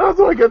 That's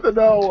what I get to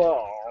know.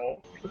 Oh.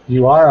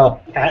 You are a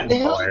patent The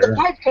hell did lawyer. the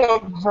pipe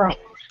come from?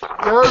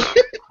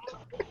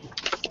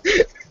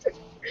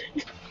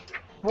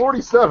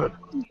 47.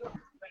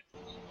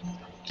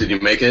 Did you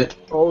make it?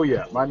 Oh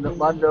yeah, my no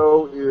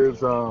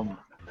is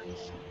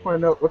my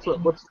no. What's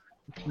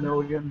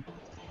no again?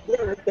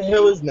 What the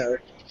hell is no?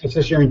 It's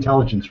just your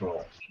intelligence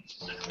roll.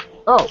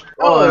 Oh,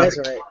 That's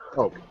right.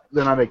 Oh,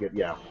 then I make it.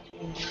 Yeah.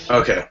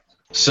 Okay.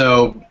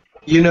 So,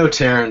 you know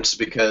Terrence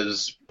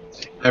because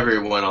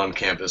everyone on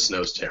campus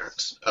knows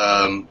Terrence.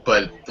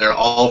 But they're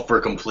all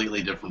for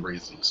completely different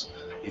reasons.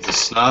 He's a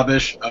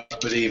snobbish,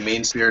 uppity,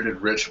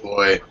 mean-spirited rich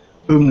boy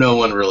whom no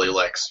one really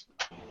likes.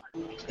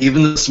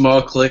 Even the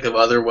small clique of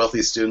other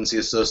wealthy students he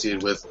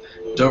associated with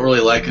don't really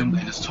like him,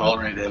 they just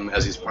tolerate him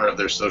as he's part of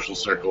their social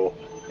circle,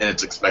 and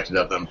it's expected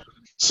of them.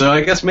 So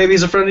I guess maybe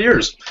he's a friend of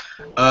yours.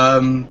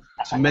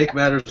 To make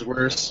matters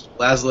worse,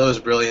 Laszlo is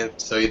brilliant,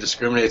 so he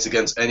discriminates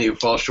against any who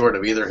fall short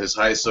of either his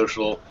high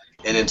social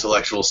and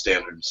intellectual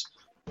standards.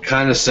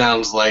 Kind of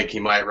sounds like he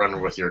might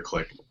run with your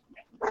clique.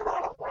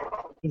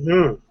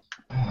 Mm-hmm.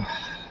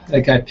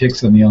 That guy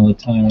picks on me all the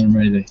time. I'm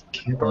ready to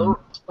kill him.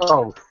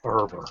 Oh,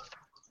 Ferber.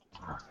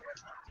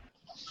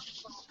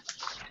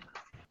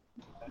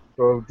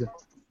 So,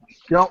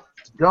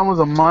 dumb was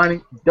a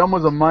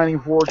mining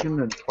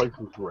fortune, and twice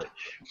was rich.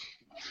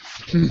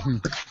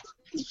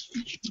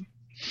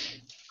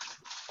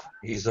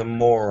 He's a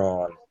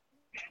moron.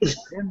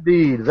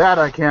 Indeed, that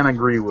I can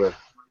agree with.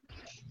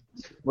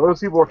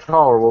 Most people are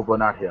tolerable, but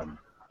not him.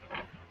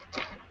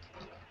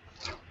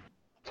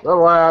 But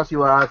alas,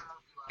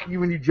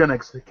 even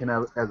eugenics has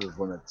its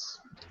limits.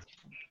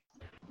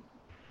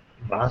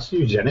 Boss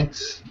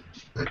eugenics?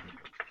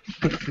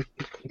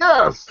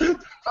 Yes! I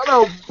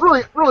know,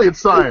 brilliant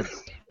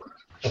science.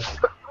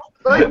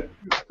 Thank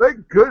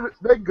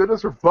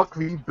goodness for Buck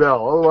v.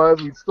 Bell.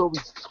 Otherwise,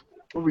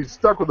 we'd be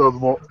stuck with those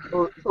more.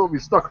 Still be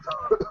stuck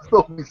with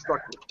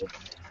them.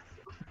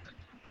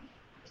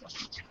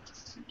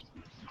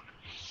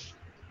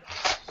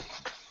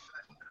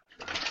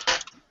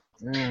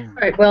 All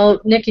right. Well,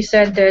 Nick, you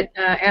said that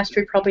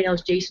Astrid probably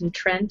knows Jason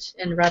Trent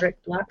and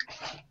Roderick Block.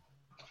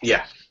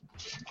 Yeah.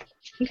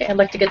 Okay, I'd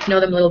like to get to know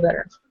them a little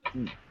better.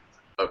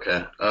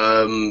 Okay.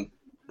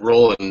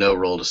 Roll and no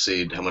roll to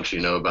see how much you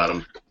know about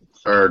him.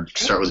 Or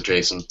start with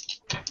Jason.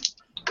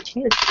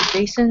 Okay, it's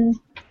Jason.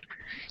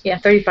 Yeah,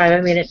 35.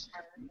 I made it.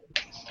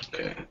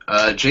 Okay.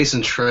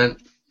 Jason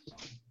Trent.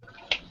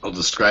 I'll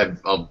describe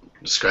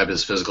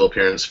his physical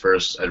appearance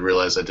first. I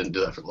realized I didn't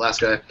do that for the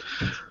last guy.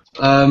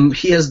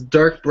 He has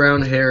dark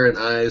brown hair and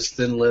eyes,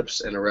 thin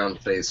lips, and a round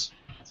face.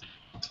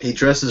 He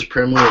dresses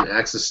primly and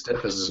acts as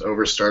stiff as his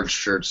overstarched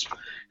shirts.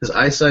 His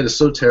eyesight is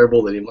so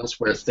terrible that he must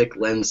wear thick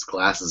lensed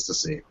glasses to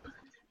see.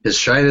 His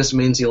shyness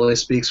means he only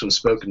speaks when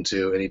spoken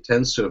to, and he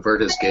tends to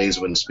avert his gaze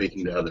when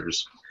speaking to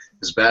others.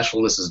 His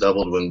bashfulness is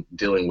doubled when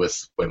dealing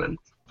with women.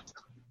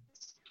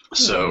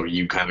 So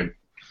you kind of,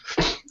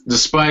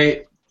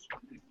 despite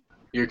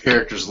your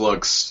character's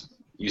looks,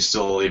 you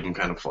still leave him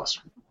kind of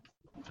flustered.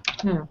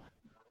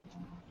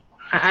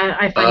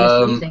 I find this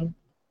amusing.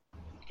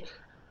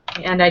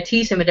 And I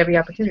tease him at every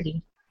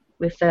opportunity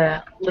with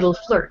little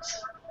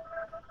flirts.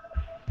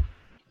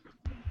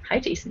 Hi,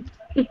 Jason.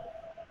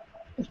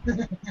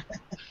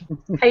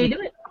 How you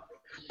doing?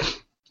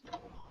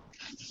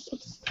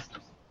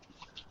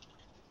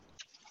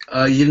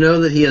 You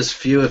know that he has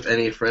few, if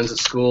any, friends at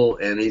school,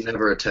 and he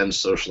never attends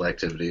social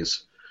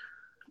activities.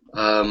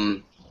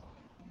 You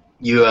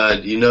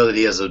know that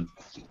he has a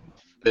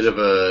bit of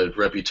a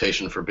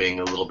reputation for being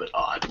a little bit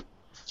odd.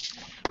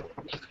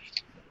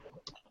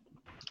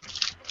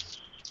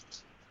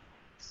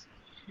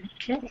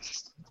 Okay.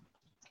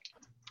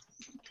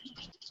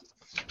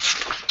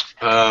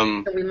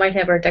 So we might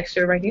have our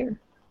Dexter right here.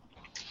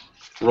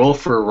 Roll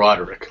for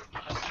Roderick.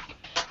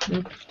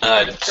 Same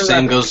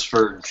Roderick. goes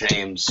for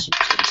James,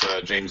 since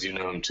James, you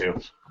know him too.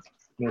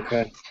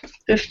 Okay.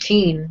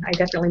 15. I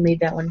definitely made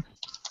that one.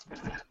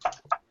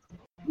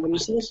 What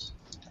is this?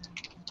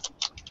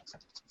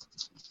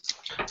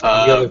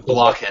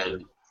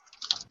 Blockhead.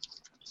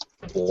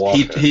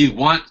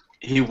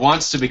 He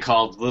wants to be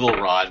called Little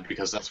Rod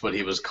because that's what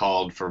he was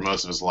called for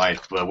most of his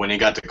life. But when he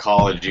got to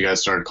college, you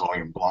guys started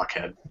calling him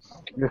Blockhead.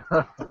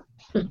 I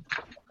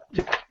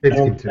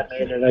got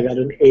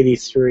an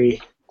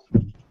 83.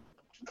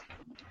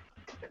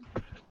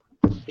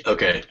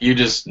 Okay, you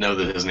just know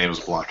that his name is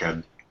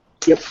Blockhead.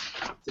 Yep.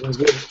 Sounds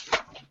good.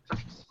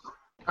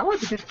 I want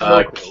to get to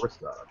know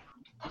Clarissa.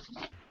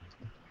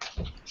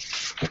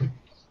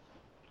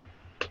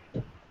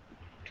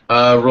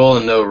 Roll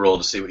and no roll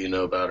to see what you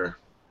know about her.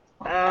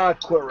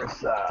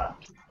 Clarissa.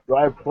 Do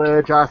I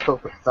pledge I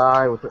supposed to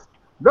sigh with it?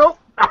 Nope.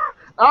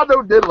 I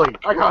know diddly.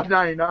 I got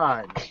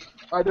 99.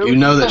 You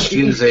know that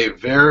she is a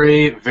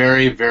very,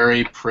 very,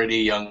 very pretty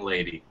young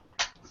lady.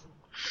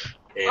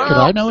 And Could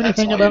I know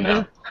anything about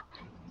her?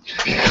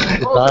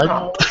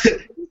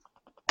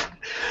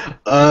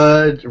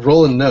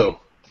 Roll and no.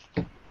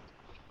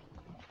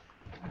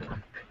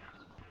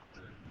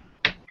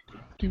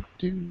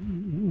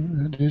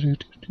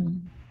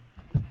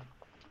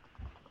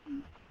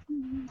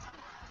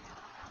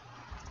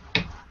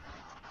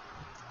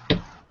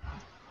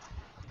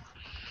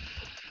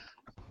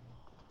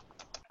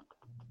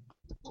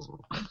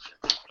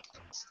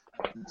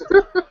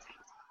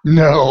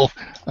 No,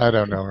 I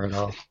don't know her at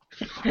all.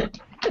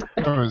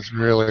 I was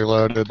really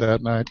loaded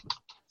that night.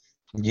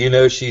 You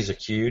know she's a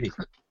cutie.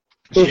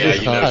 Yeah,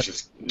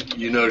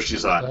 you know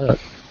she's hot.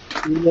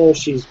 You know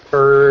she's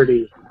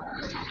pretty.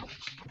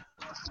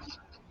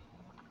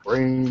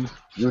 Brains,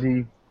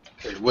 beauty.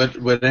 Okay,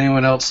 would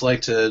anyone else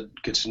like to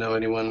get to know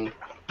anyone?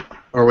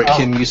 Or wait,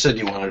 Kim, you said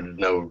you wanted to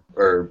know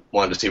or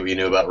wanted to see what you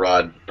knew about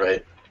Rod,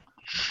 right?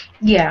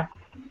 Yeah.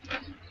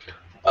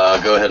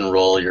 Go ahead and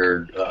roll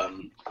your.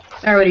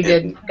 I already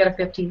did. Got a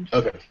 15.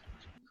 Okay.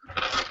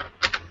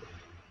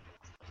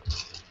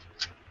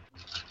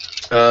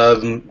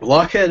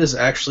 Blockhead is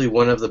actually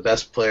one of the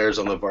best players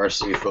on the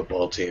varsity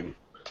football team.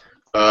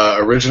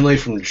 Originally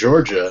from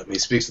Georgia, he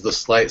speaks with a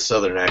slight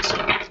southern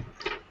accent.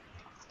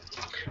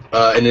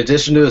 In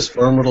addition to his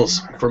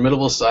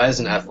formidable size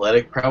and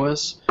athletic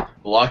prowess,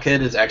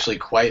 Blockhead is actually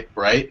quite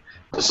bright,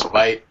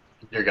 despite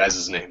your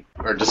guys' name,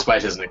 or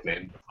despite his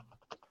nickname.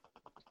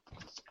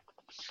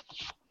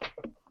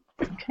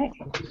 Okay.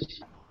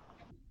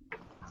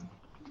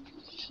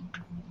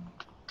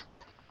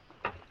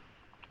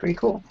 Pretty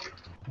cool.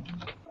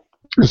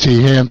 Is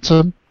he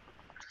handsome?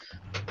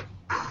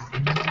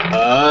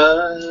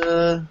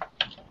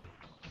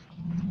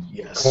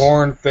 Yes.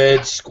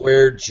 Corn-fed,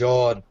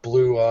 square-jawed,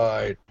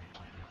 blue-eyed.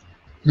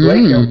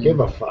 Blake don't give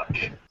a fuck.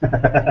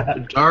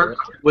 Dark,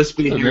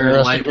 wispy hair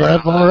and light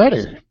brown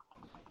already.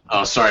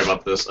 Oh, sorry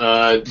about this.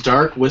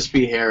 Dark,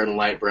 wispy hair and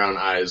light brown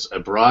eyes, a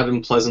broad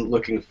and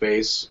pleasant-looking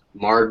face,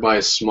 marred by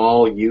a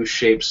small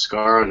U-shaped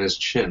scar on his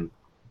chin.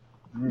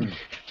 And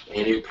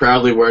he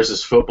proudly wears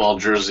his football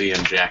jersey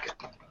and jacket.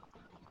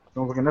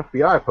 Sounds like an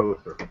FBI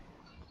poster.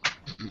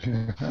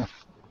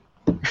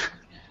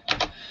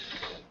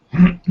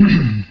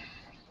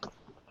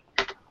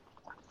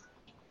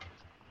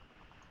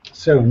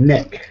 So,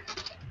 Nick,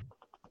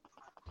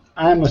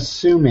 I'm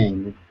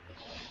assuming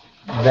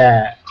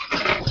that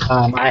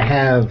I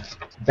have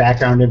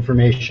background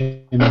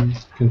information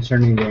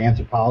concerning the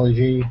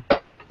anthropology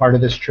part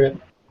of this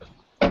trip.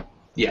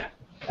 Yeah.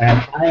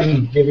 And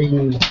I'm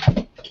giving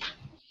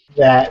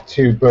that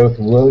to both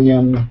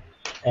William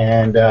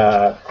and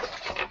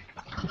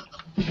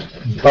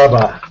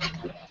Bubba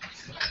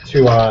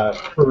to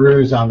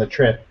peruse on the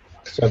trip,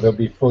 so they'll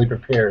be fully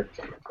prepared.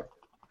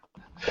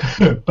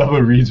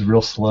 Bubba reads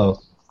real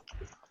slow.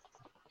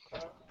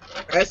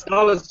 That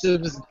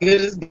scholarship is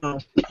good as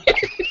gone.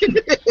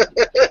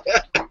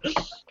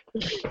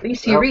 At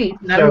least you read.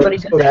 Not everybody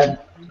does.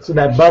 So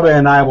that Bubba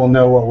and I will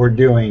know what we're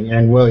doing,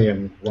 and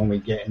William, when we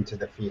get into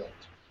the field.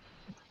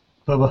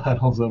 Bubba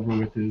huddles over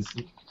with his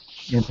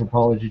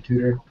anthropology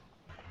tutor,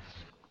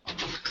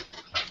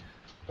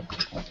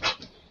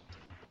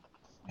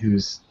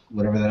 who's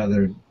whatever that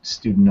other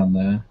student on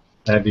the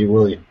That'd be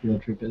William.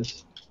 field trip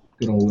is.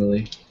 Good old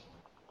Willie.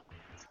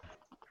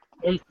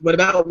 What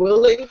about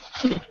Willie?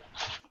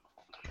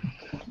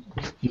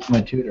 He's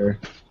my tutor.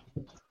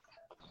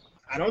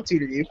 I don't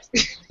tutor you.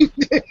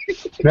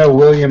 No,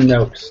 William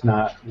Noakes,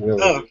 not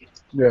Willie. Oh.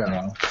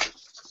 Yeah.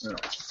 No.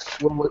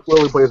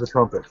 Willie plays the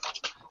trumpet.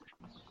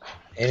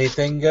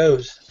 Anything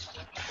goes.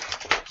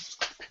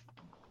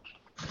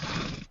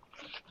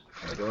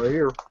 Right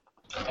here.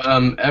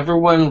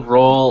 Everyone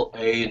roll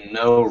a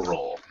no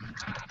roll.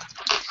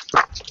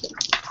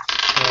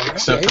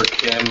 Except for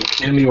Kim.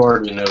 Kim, you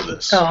already know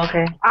this. Oh,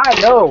 okay.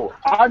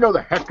 I know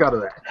the heck out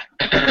of that.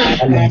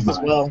 I passed as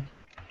well.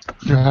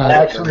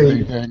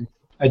 Actually,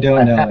 I don't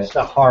I know passed it.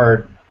 a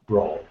hard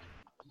roll.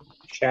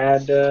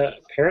 Chad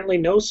apparently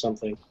knows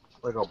something.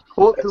 Like a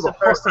bullet to It's the the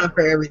first heart. time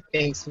for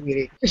everything,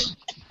 sweetie.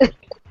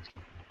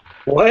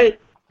 What?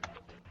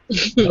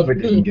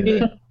 Bubba didn't get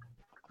it.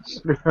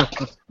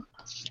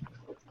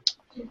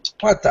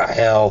 What the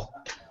hell?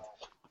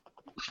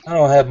 I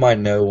don't have my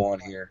no on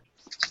here.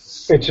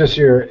 It's just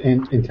your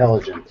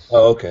intelligence.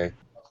 Oh, okay.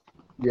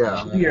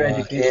 Yeah. Your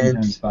education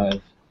and- times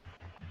 5.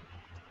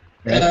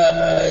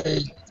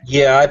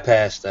 Yeah, I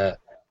passed that.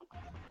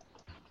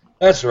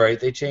 That's right.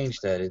 They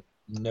changed that.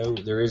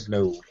 There is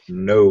no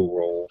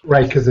roll.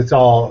 Right, because it's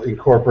all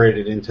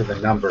incorporated into the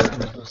number.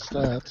 The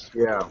stats.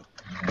 Yeah.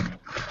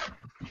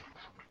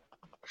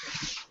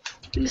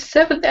 This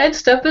 7th ed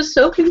stuff is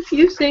so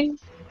confusing.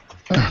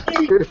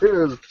 It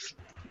is.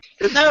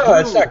 No,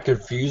 it's not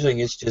confusing.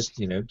 It's just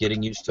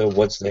getting used to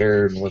what's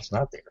there and what's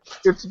not there.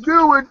 It's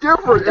new and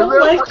different. I don't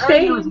and like therefore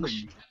angers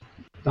change. me.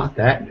 Not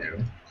that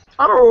new.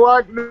 I don't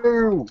like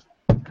new.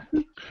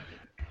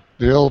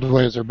 The old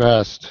ways are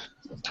best.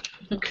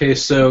 Okay,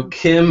 so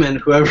Kim and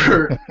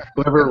whoever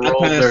I rolled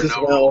passed their as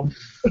no well.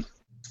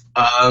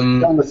 roll.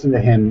 Don't listen to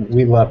him.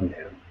 We love new.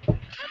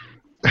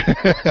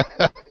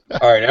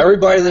 All right,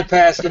 everybody that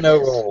passed the no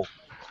roll.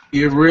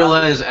 You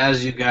realize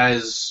as you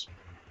guys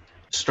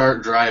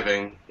start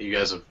driving, you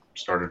guys have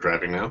started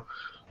driving now,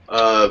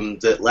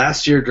 that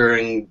last year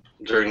during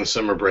the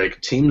summer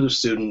break, teams of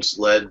students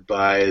led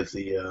by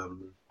the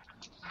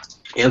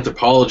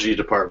anthropology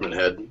department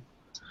head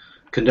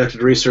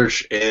conducted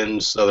research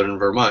in southern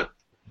Vermont.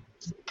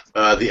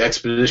 The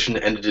expedition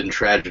ended in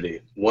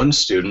tragedy. One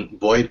student,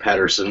 Boyd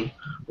Patterson,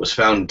 was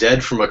found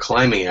dead from a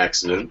climbing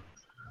accident,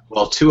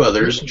 while two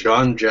others,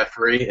 John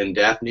Jeffrey and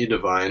Daphne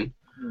Devine,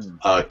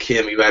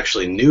 Kim, you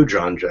actually knew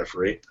John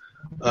Jeffrey,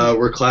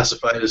 were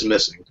classified as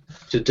missing.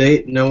 To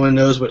date, no one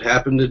knows what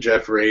happened to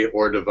Jeffrey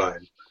or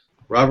Devine.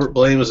 Robert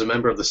Blaine was a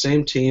member of the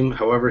same team,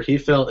 however, he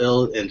fell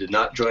ill and did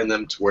not join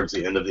them towards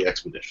the end of the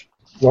expedition.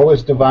 What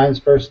was Divine's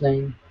first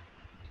name?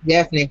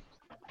 Daphne.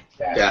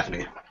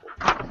 Daphne.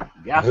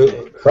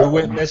 Who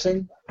went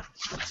missing?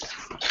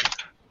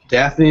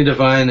 Daphne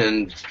Devine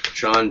and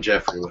John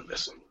Jeffrey went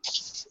missing.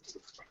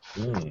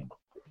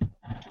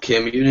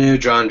 Kim, you knew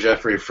John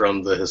Jeffrey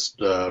from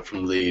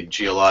the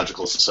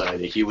Geological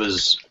Society. He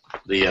was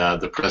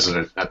the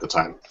president at the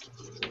time.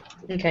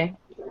 Okay.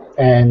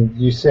 And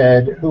you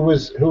said who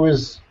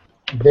was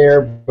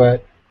there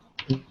but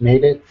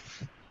made it?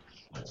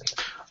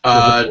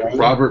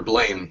 Robert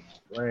Blaine.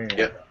 Blaine.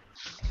 Yep.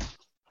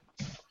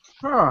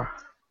 Huh.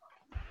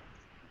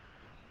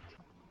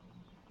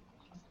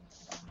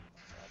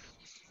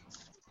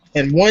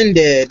 And one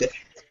dead.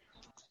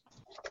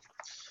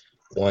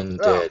 One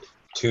Oh. dead,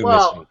 two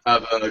Well- missing.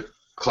 Of a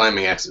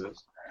climbing accident.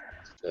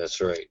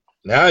 That's right.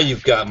 Now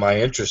you've got my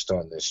interest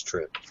on this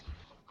trip.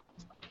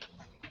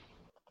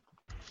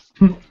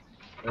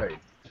 Hey,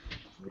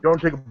 you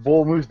don't take a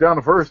bull moose down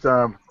the first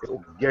time,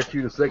 it'll get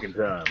you the second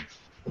time.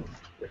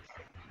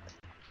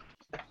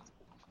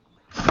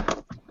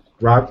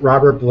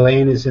 Robert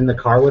Blaine is in the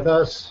car with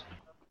us.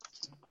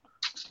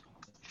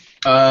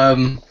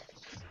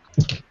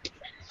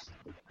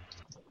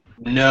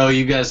 No,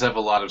 you guys have a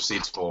lot of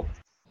seats full.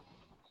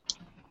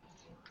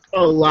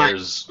 A lot.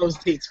 There's- Those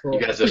seats full.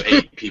 You guys have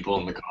 8 people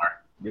in the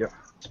car. Yep.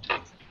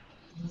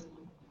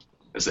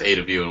 There's 8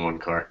 of you in one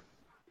car.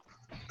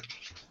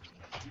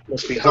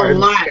 Must be A hard.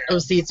 lot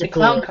of seats The are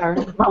clown full. car.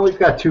 Well, we've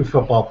got 2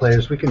 football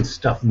players. We can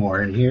stuff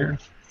more in here.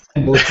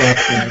 Both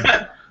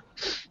lacrosse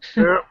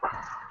Yep.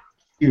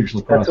 huge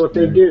lacrosse That's what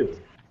they player. do.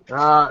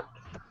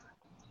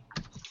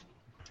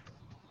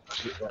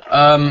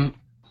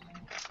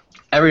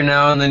 Every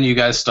now and then you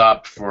guys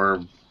stop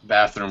for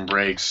bathroom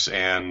breaks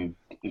and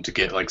to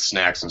get like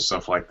snacks and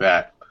stuff like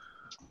that.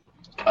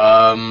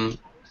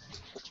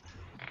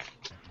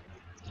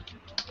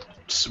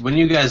 When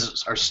you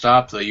guys are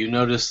stopped, though, you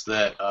notice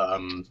that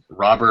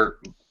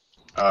Robert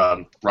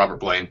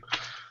Blaine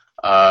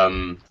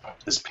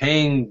is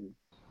paying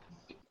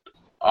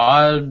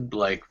an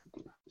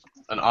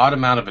odd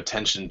amount of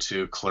attention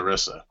to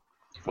Clarissa.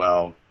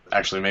 Well,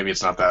 actually, maybe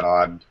it's not that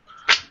odd,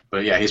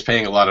 but yeah, he's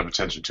paying a lot of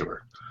attention to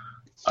her.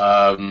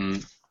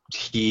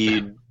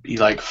 He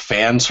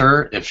fans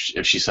her if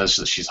she says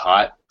that she's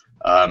hot.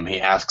 He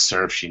asks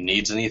her if she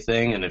needs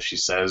anything, and if she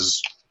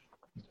says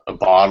a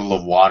bottle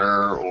of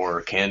water or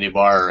a candy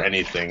bar or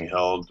anything,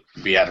 he'll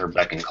be at her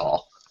beck and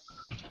call.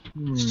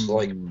 It's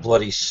like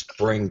bloody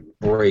spring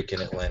break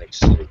in Atlantic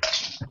City.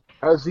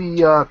 Has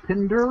he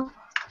pinned her?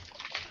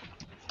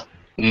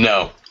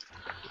 No.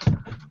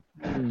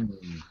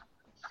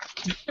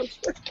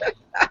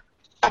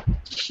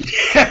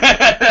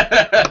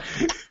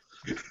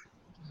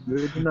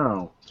 Good to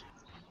know.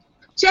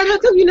 Chad, how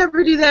come you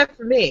never do that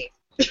for me?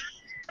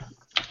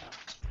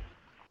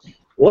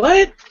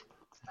 What?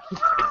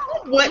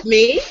 What,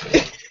 me?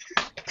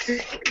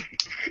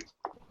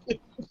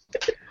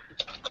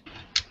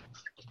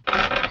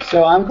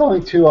 So I'm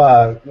going to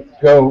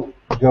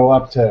go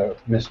up to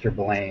Mr.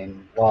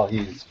 Blaine while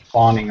he's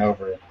fawning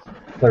over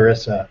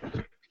Clarissa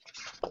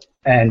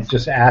and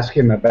just ask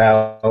him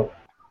about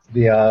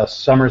the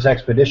Summers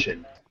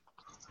expedition.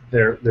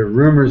 There are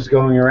rumors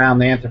going around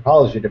the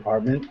anthropology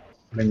department,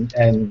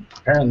 and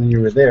apparently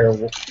you were there.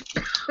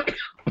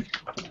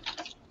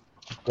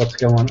 What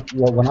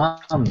went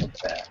on with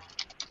that?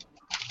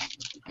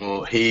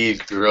 Well, he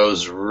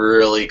grows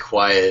really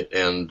quiet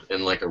and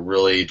in like a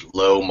really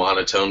low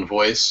monotone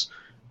voice.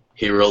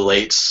 He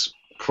relates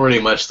pretty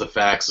much the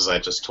facts as I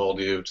just told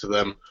them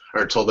to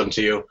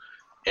you,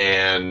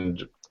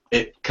 and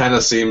it kind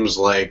of seems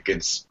like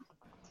it's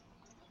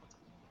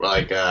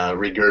like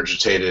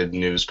regurgitated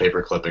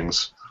newspaper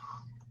clippings.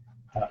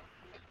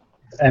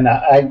 And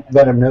I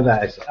let him know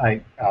that.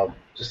 I'll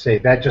just say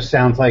that just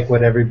sounds like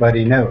what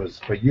everybody knows,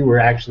 but you were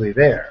actually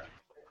there.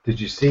 Did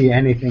you see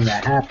anything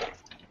that happened?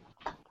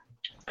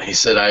 He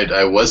said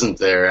I wasn't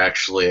there,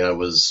 actually. I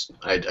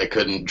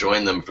couldn't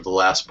join them for the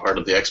last part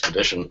of the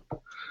expedition.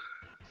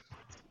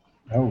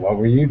 Oh, what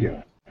were you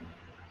doing?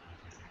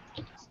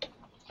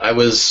 I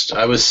was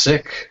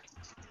sick.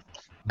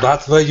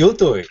 What were you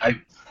doing?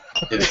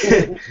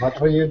 What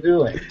were you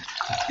doing?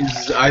 He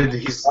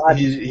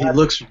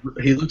looks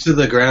at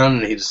the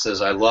ground and he just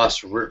says, I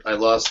lost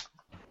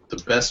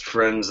the best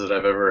friends that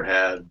I've ever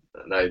had,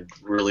 and I'm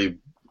really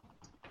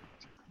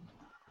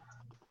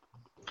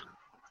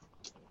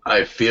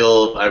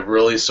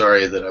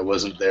sorry that I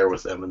wasn't there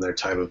with them in their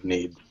time of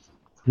need.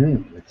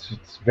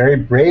 It's very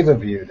brave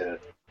of you to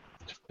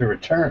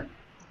return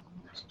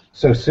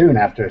so soon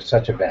after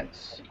such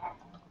events.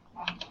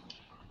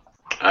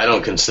 I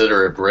don't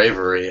consider it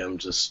bravery. I'm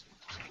just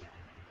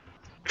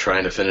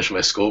trying to finish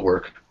my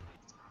schoolwork.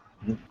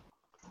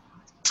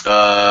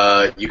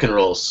 You can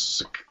roll a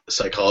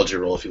psychology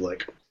roll if you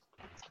like.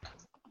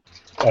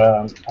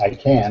 I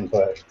can,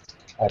 but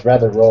I'd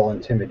rather roll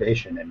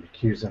intimidation and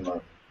accuse him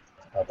of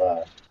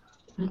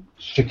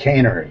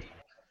chicanery.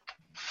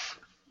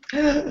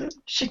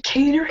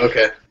 Chicanery?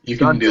 Okay, you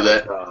can do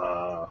that.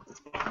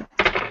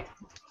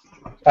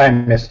 I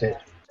missed it.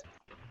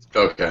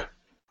 Okay.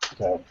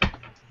 So.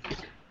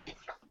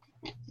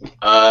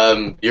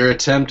 Your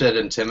attempt at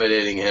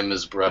intimidating him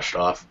is brushed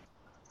off.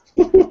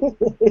 As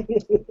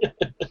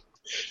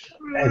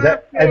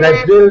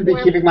I will be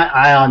keeping my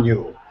eye on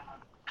you.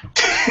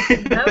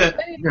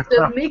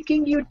 They're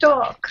making you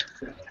talk.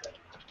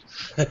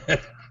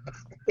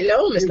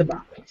 Hello, Mr.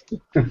 Bob.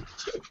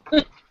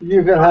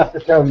 You will have to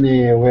tell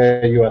me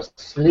where you are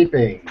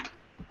sleeping,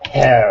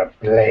 Herr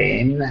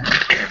Blaine.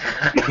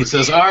 He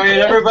says, all right,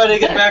 everybody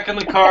get back in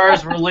the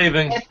cars. We're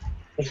leaving.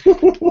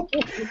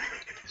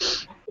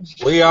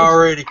 We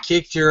already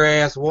kicked your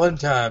ass one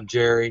time,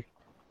 Jerry.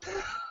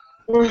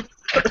 I'm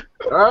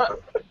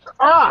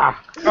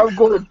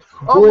gonna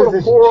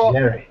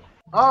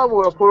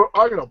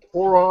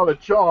pour on a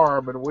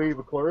charm and wave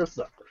a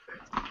Clarissa.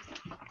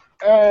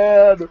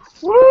 And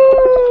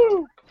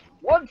woo!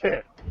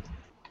 110.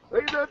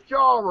 Make that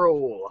jaw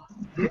roll.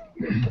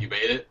 You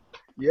made it?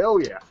 Yeah, oh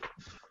yeah.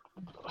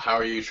 How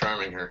are you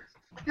charming her?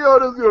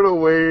 Just gonna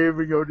wave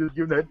and just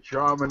give that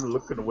charming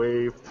look and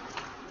wave.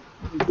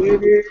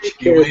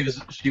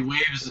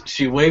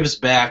 She waves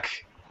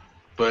back,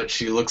 but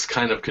she looks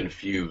kind of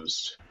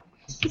confused.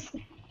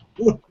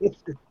 Don't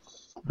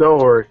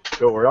worry.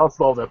 I'll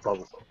solve that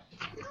problem.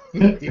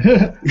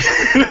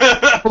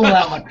 Pull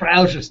out my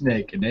trouser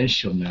snake, and then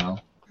she'll know.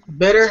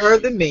 Better her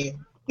than me.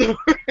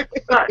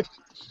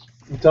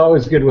 It's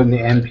always good when the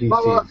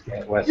NPCs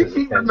get Wes's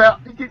attention.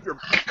 You keep your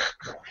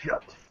mouth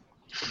shut.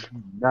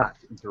 Do not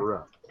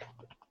interrupt.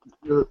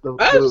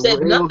 I've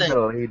said nothing.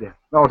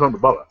 No, it's on the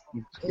Bubba.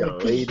 You gotta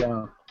lay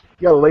down.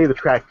 You gotta lay the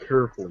track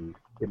carefully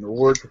in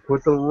order to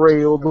put the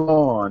rails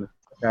on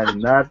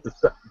and not the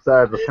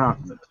side of the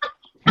continent.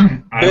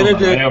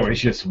 I always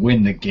just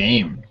win the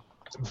game.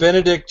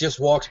 Benedict just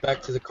walks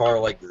back to the car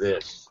like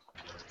this.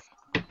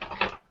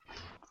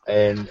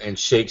 and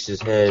shakes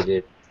his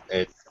head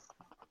at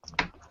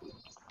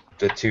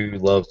the two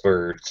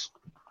lovebirds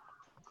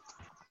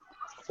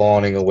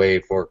fawning away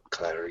for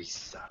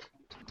Clarissa.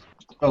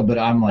 Oh, but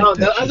I'm like. Oh,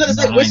 no, I was gonna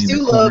say which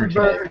two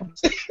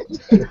lovebirds.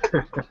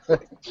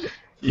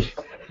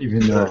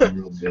 Even though I'm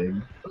real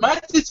big. My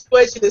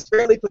situation is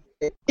fairly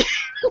pathetic.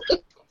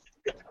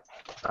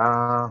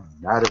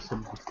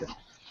 Madison.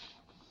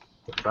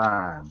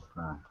 Fine.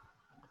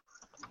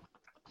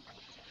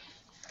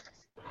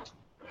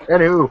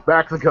 Anywho,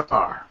 back to the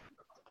car.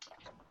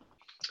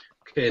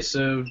 Okay,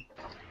 so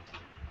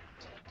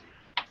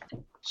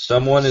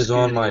someone is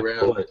on my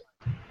foot.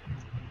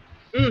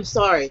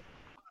 Sorry.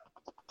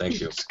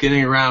 Thank you. It's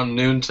getting around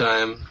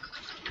noontime,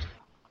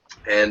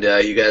 and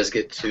you guys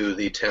get to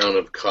the town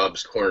of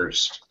Cobb's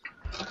Corners.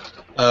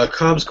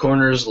 Cobb's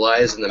Corners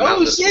lies in the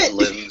mountainous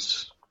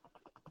woodlands.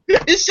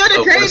 It's shut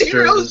it crazy.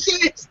 Heroes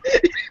kids.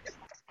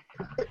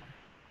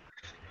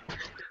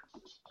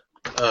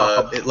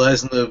 It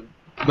lies in the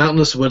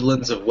mountainous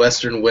woodlands of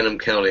western Wenham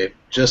County,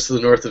 just to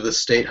the north of the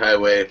state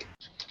highway,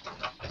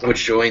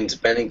 which joins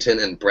Bennington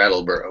and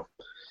Brattleboro.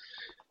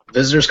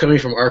 Visitors coming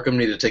from Arkham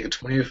need to take a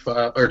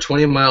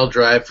 20-mile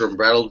drive from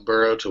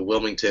Brattleboro to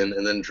Wilmington,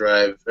 and then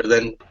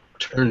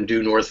turn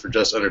due north for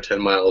just under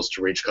 10 miles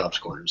to reach Cobb's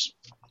Corners.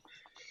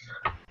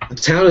 The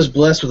town is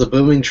blessed with a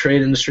booming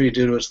trade industry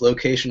due to its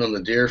location on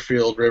the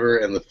Deerfield River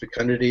and the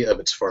fecundity of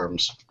its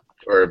farms.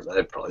 Or,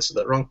 I probably said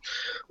that wrong.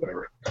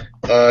 Whatever.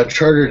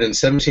 Chartered in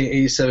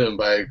 1787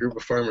 by a group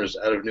of farmers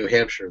out of New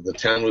Hampshire, the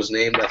town was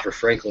named after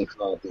Franklin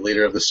Cobb, the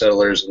leader of the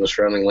settlers, and the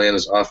surrounding land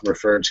is often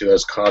referred to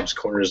as Cobb's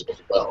Corners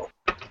as well.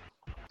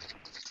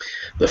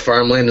 The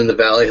farmland in the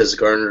valley has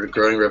garnered a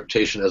growing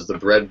reputation as the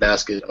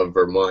breadbasket of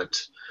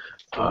Vermont,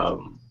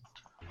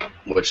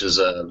 which is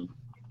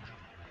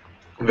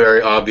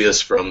very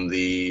obvious from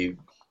the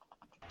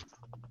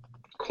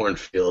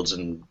cornfields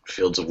and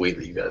fields of wheat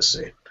that you guys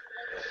see.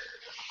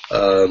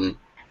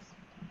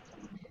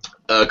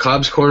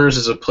 Cobb's Corners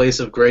is a place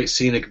of great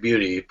scenic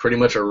beauty, pretty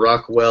much a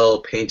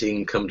Rockwell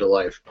painting come to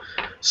life.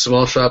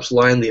 Small shops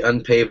line the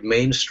unpaved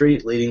main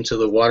street leading to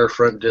the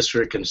waterfront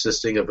district,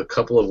 consisting of a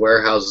couple of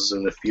warehouses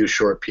and a few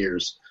short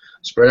piers.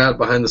 Spread out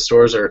behind the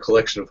stores are a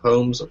collection of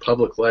homes, a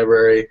public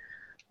library,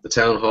 the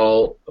town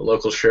hall, a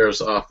local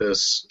sheriff's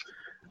office,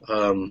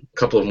 a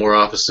couple of more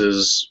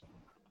offices,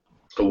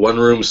 a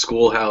one-room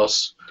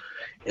schoolhouse,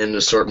 and an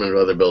assortment of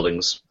other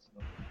buildings.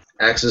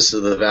 Access to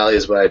the valley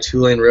is by a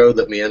 2-lane road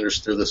that meanders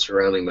through the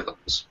surrounding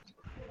mountains.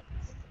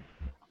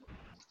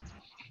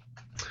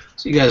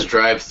 So you guys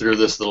drive through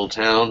this little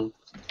town.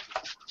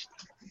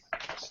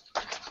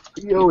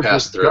 Theo is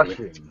just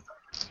gushing.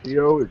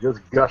 Theo is just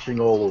gushing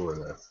all over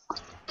this.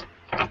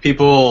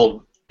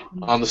 People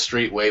on the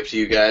street wave to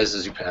you guys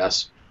as you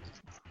pass.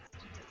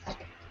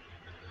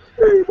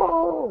 Hey,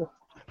 ball!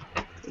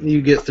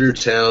 You get through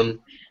town,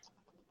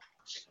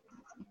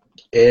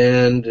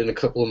 and in a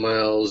couple of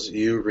miles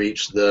you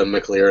reach the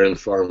McLaren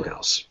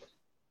farmhouse,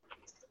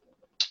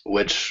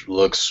 which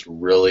looks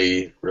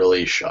really,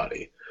 really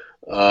shoddy.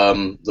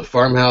 The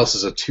farmhouse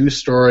is a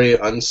 2-story,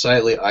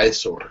 unsightly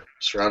eyesore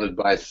surrounded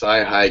by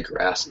thigh-high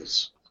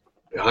grasses.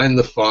 Behind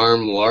the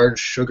farm, large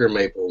sugar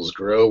maples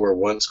grow where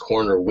once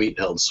corn or wheat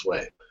held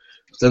sway.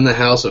 Within the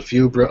house, a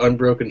few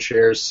unbroken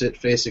chairs sit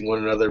facing one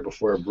another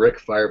before a brick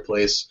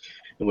fireplace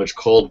in which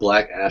cold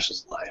black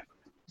ashes lie.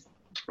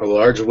 A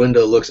large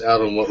window looks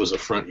out on what was a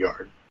front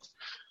yard.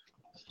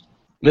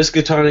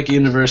 Miskatonic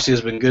University has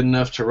been good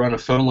enough to run a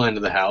phone line to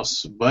the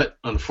house, but,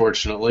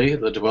 unfortunately,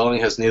 the dwelling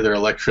has neither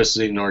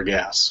electricity nor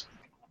gas.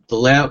 The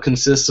layout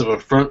consists of a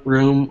front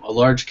room, a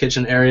large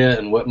kitchen area,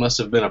 and what must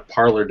have been a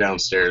parlor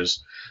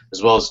downstairs,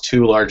 as well as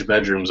 2 large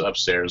bedrooms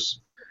upstairs.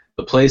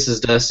 The place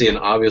is dusty and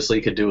obviously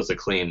could do with a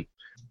clean.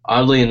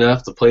 Oddly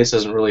enough, the place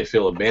doesn't really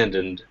feel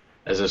abandoned,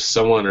 as if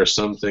someone or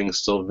something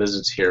still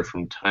visits here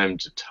from time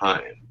to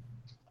time.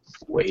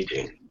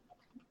 Waiting.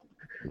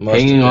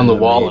 Hanging on the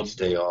wall.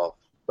 Day off.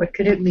 What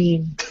could it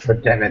mean? For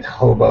damn it,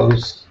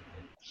 hobos.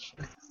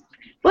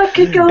 What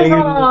could go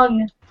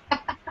wrong?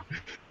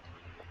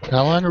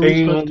 How long are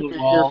we supposed to be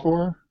here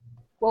for?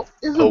 Well,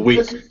 A week.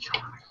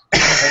 I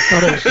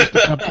thought it was just a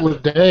couple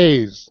of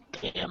days.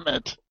 Damn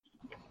it.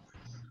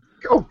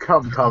 Oh,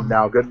 come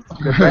now, good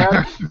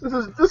man.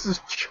 This is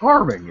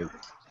charming.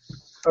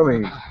 I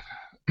mean,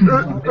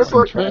 it's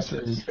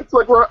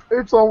like we're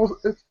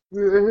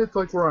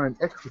on an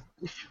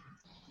expedition.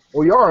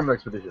 Well, you are on an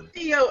expedition.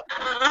 Theo,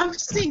 I've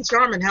seen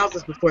charming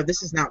houses before.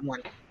 This is not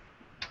one.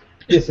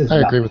 I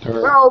agree with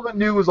her. Well, the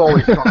new is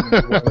always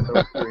charming.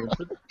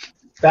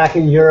 Back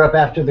in Europe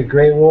after the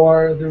Great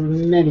War, there were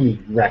many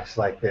wrecks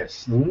like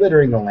this,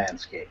 littering the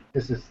landscape.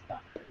 This is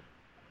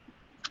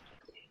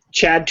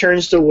Chad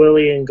turns to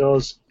Willie and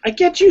goes, "I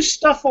get you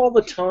stuff all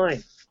the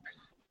time."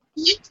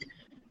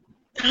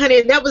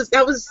 Honey, that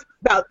was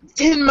about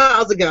 10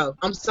 miles ago.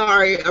 I'm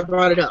sorry I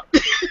brought it up.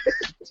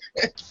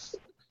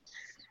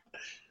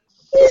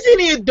 Isn't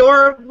he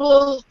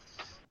adorable?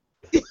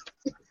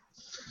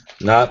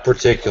 Not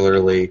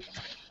particularly.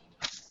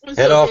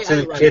 Head off to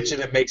the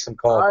kitchen and make some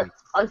coffee.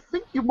 I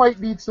think you might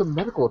need some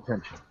medical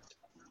attention.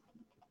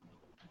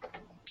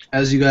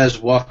 As you guys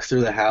walk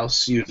through the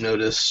house, you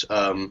notice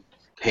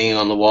hanging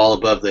on the wall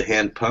above the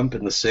hand pump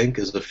in the sink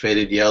is a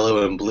faded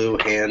yellow and blue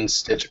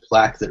hand-stitched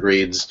plaque that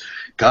reads,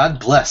 "God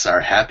bless our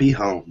happy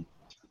home."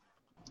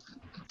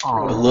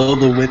 Below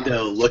the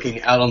window,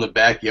 looking out on the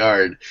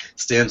backyard,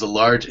 stands a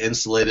large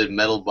insulated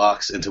metal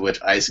box into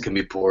which ice can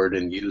be poured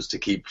and used to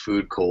keep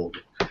food cold.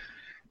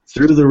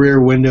 Through the rear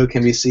window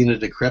can be seen a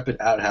decrepit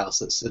outhouse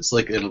that sits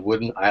like a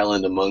wooden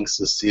island amongst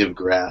a sea of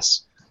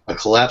grass, a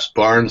collapsed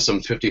barn some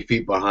 50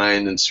 feet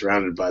behind and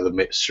surrounded by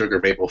the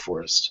sugar maple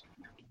forest.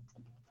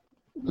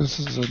 This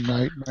is a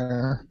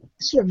nightmare.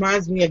 This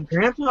reminds me of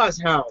Grandpa's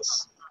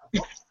house.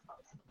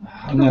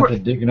 I'm going to have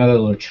to dig another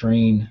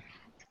latrine.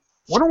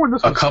 Wonder when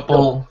this A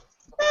couple...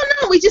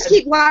 No, we just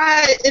keep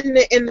lying in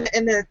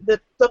the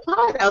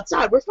pod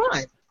outside. We're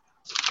fine.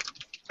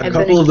 A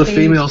couple of the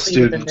female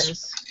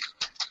students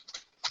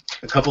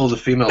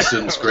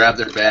grab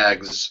their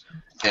bags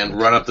and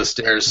run up the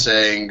stairs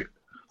saying,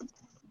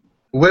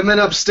 "Women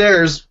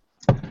upstairs."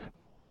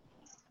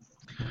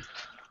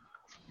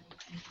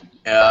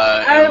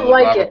 I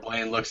like Robert it.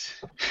 Blaine looks.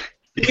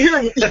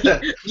 You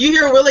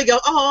hear Willie go,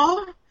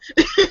 "Aw."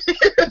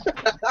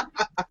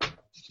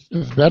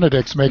 If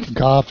Benedict's making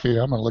coffee,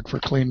 I'm gonna look for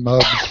clean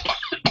mugs.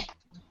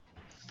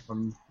 I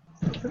think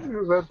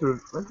we have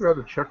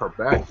to check our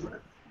bags.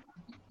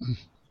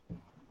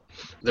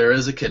 There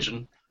is a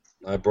kitchen.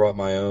 I brought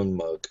my own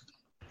mug.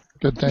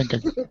 Good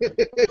thinking.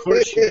 Of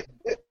course you.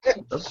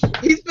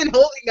 He's been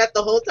holding that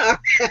the whole time.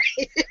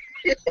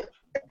 I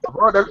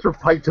brought extra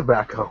pipe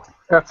tobacco.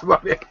 That's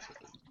about it.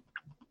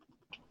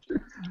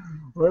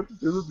 What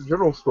is at the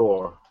general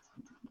store?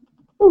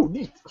 Oh,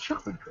 neat. A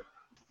shopping trip.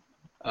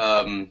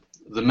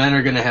 The men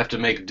are going to have to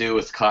make do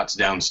with cots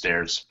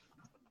downstairs.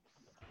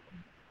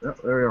 Yeah,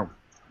 there you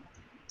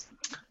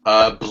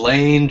go.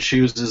 Blaine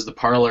chooses the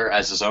parlor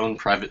as his own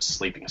private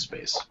sleeping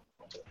space.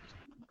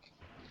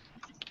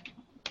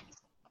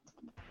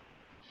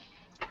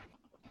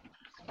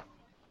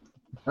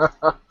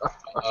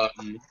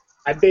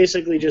 I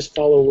basically just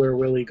follow where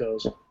Willie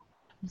goes.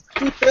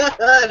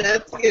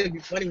 That's gonna be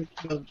funny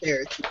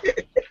upstairs.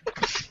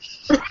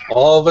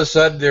 All of a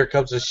sudden, there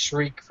comes a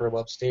shriek from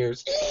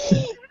upstairs.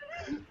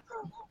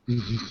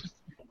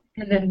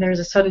 And then there's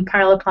a sudden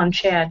pile up on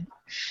Chad.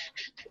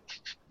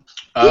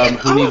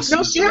 Who needs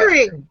no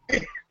sharing.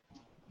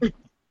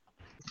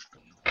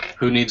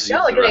 Who needs to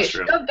use the Delegate,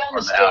 restroom? go down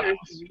Or the the outhouse?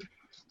 stairs.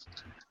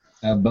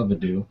 Bubba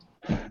do.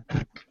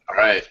 All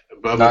right,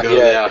 Bubba, Not go to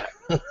the yet. out.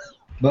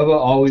 Bubba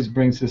always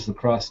brings his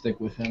lacrosse stick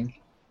with him.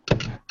 Is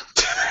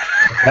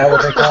that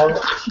what they call it?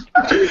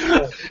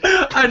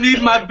 I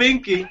need my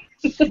binky.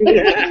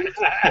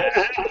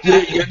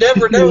 You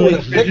never know when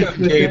a pickup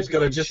game's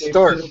going to just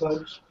start.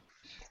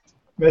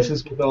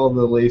 Messes with all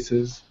the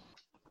laces.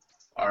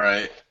 All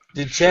right.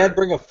 Did Chad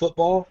bring a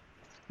football?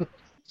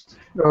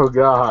 Oh,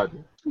 God.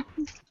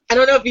 I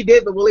don't know if he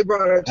did, but Willie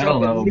brought her a I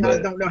don't trumpet. know, You guys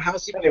but- don't know how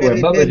she Anyway,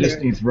 fit Bubba in just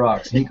there. needs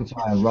rocks. He can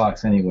find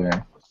rocks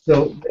anywhere.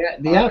 So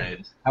the All outhouse,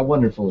 right. how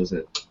wonderful is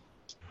it?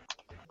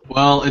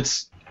 Well,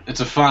 it's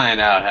a fine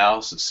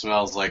outhouse. It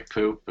smells like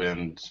poop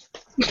and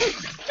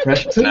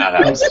Fresh an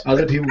outhouse.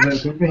 Other people been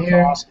pooping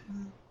here.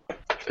 that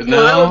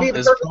no, would be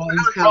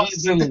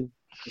the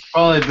it's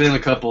probably been a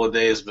couple of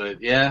days, but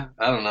yeah,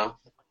 I don't know.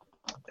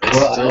 It's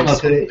Well, I don't know if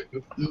still-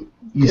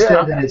 you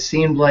said that it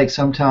seemed like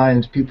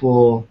sometimes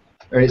people,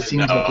 or it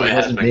seems No, like it it hasn't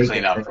wasn't been vacant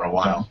cleaned out for a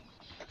while.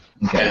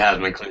 It Okay.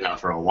 hasn't been cleaned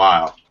out for a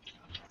while.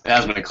 It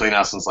hasn't been cleaned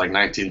out since like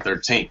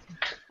 1913.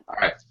 All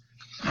right.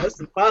 That's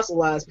some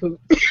fossilized poop.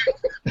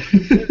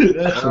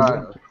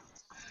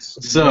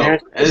 So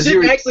It as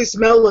shouldn't you actually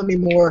smell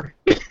anymore.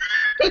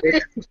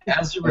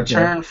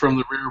 return from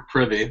the rear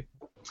privy,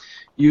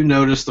 you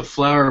notice a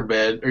flower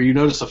bed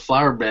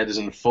is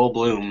in full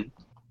bloom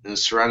and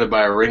is surrounded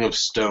by a ring of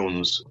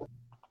stones.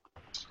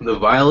 The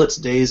violets,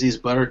 daisies,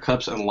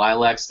 buttercups, and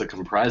lilacs that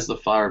comprise the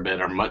flower bed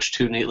are much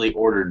too neatly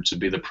ordered to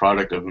be the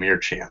product of mere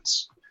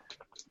chance.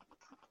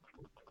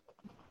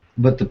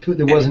 But the poop,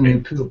 there wasn't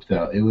new poop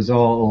though. It was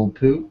all old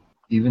poop,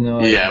 even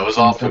though Yeah, it was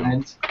all poop.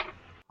 signs.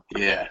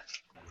 Yeah.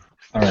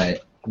 All right.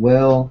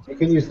 Well, You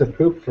can use the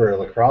poop for a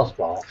lacrosse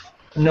ball.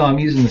 no, I'm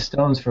using the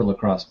stones for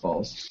lacrosse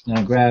balls.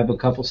 Now grab a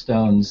couple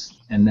stones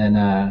and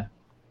then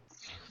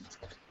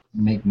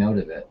make note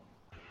of it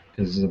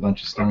because there's a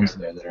bunch of stones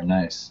there that are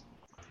nice.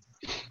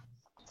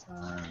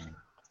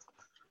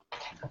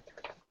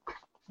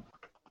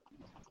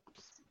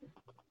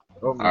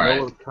 Oh, the right.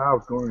 yellow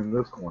cow's going in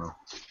this corner.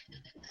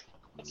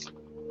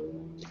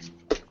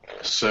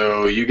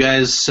 So you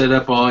guys set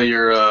up all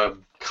your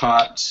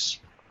cots.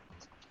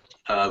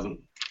 The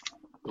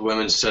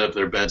women set up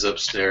their beds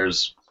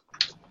upstairs.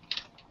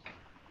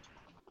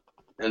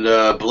 And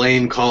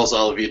Blaine calls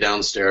all of you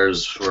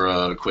downstairs for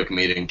a quick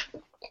meeting.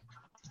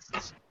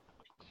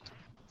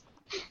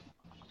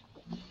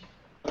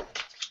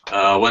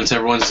 Once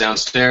everyone's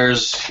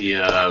downstairs, he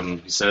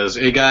says,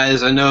 "Hey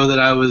guys, I know that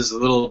I was a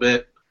little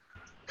bit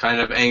kind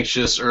of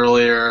anxious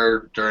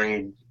earlier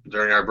during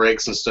our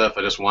breaks and stuff.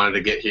 I just wanted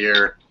to get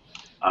here.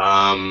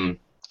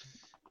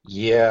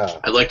 Yeah.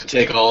 I'd like to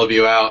take all of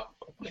you out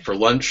for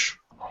lunch.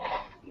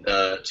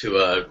 to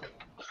a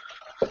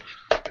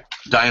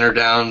diner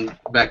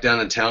back down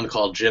in town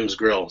called Jim's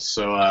Grill.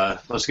 So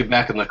let's get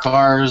back in the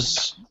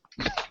cars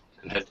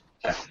and head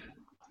back.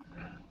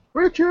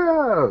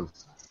 Richard!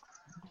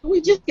 We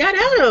just got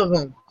out of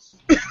them.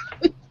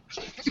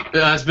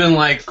 Yeah, it's been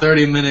like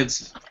 30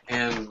 minutes,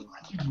 and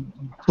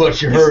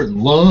But you heard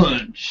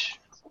lunch.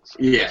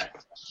 yeah,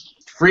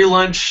 free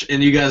lunch,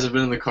 and you guys have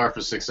been in the car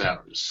for 6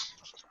 hours.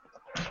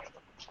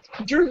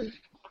 True.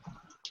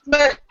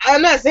 But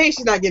I'm not saying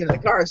she's not getting in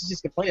the car. She's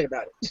just complaining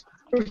about it.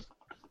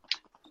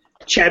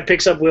 Chad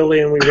picks up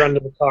Willie and we run to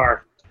the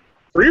car.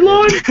 Free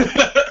lunch?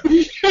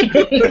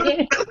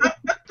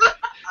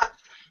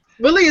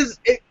 Willie is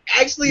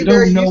actually You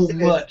very don't know used to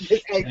much,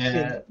 this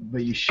action.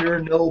 but you sure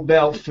know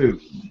about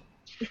food.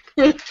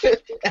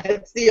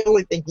 That's the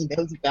only thing he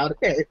knows about,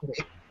 apparently.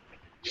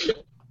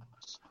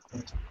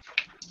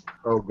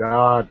 Oh,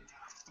 God.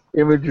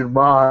 Image in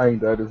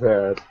mind I just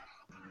had.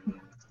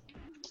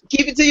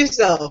 Keep it to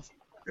yourself.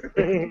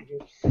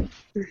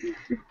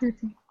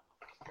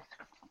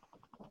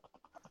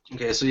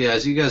 Okay, so yeah,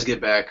 as you guys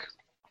get back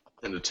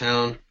into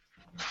town,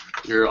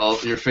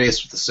 you're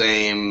faced with the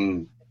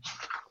same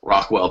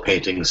Rockwell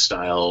painting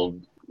style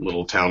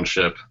little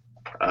township.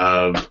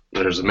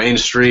 There's a main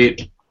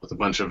street with a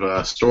bunch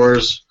of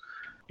stores.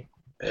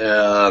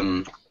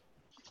 You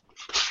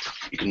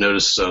can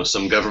notice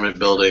some government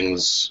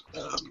buildings,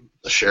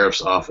 the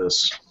sheriff's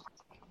office.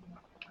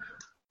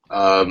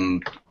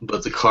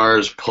 But the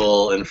cars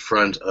pull in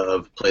front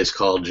of a place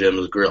called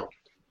Jim's Grill.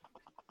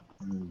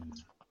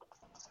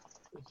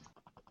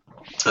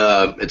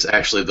 It's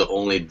actually the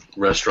only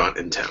restaurant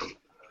in town.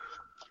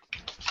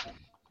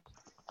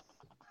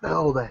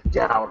 Oh, that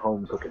down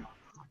home cooking.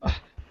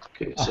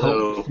 Okay, I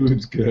so hope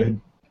food's good.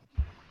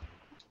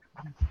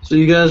 So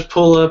you guys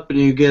pull up and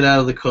you get out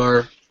of the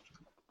car,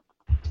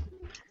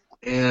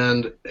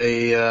 and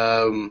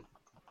a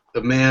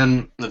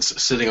man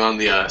that's sitting on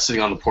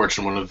the porch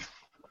in one of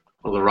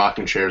the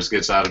rocking chairs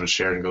gets out of his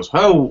chair and goes,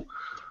 "Oh,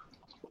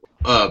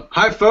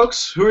 hi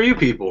folks, who are you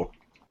people?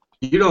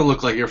 You don't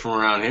look like you're from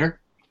around here."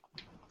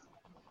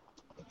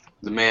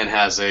 The man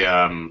has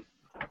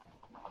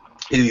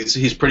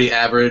he's pretty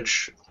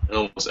average in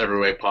almost every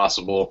way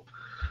possible.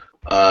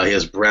 He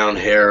has brown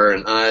hair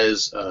and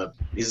eyes.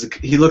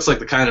 He looks like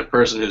the kind of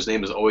person whose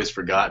name is always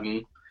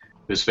forgotten,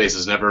 whose face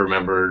is never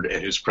remembered,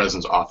 and whose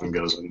presence often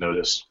goes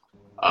unnoticed.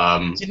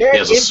 Generic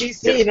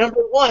NPC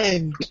number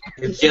one.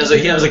 He has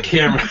a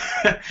camera.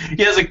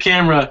 He has a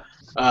camera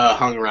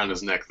hung around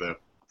his neck, though.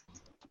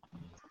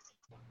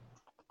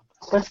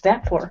 What's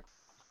that for?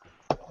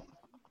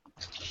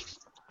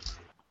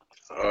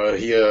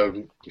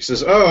 He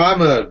says, "Oh,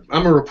 I'm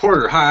a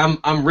reporter. Hi,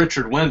 I'm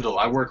Richard Wendell.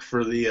 I work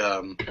for the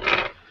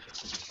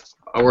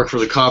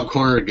Cobb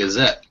Corner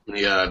Gazette." And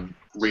he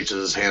reaches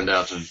his hand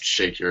out to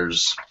shake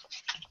yours.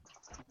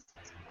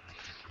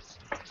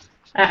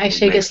 I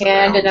shake his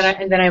hand,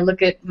 and then I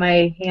look at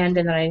my hand,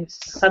 and then I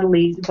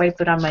subtly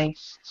wipe it on my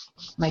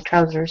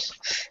trousers.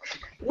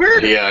 We're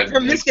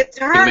from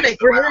Miskatonic.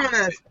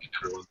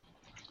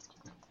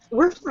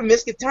 We're from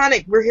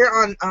Miskatonic. We're here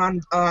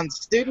on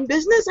student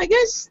business, I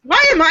guess.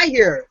 Why am I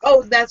here?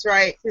 Oh, that's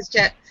right.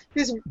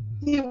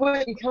 He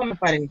wouldn't come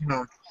if I didn't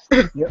come.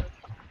 Yep.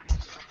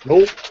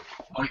 Nope.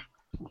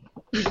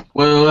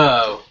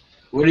 Well,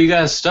 what are you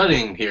guys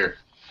studying here,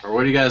 or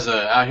what are you guys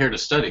out here to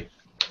study?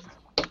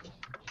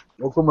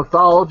 Local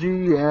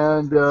mythology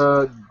and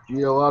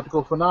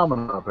geological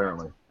phenomena,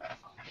 apparently.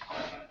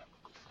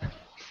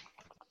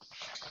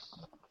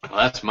 Well,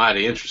 that's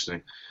mighty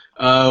interesting.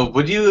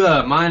 Would you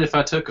mind if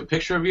I took a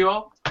picture of you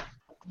all?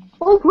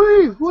 Oh,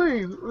 please.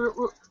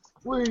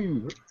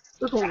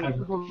 This one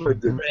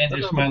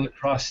Brandish my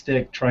lacrosse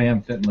stick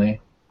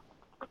triumphantly.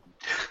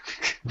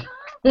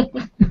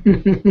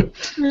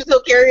 You're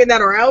still carrying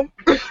that around?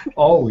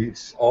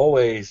 Always.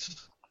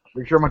 Always.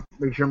 Make sure my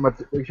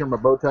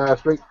bow tie is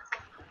straight.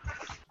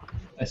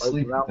 I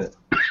sleep with it.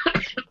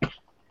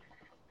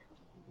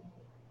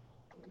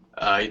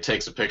 He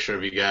takes a picture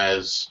of you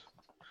guys.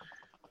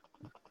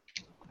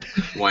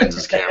 Winds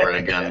his camera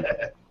again.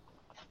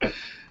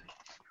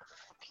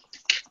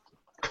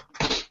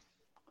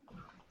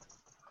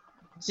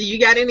 So you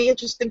got any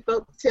interesting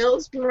folk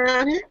tales from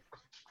around here?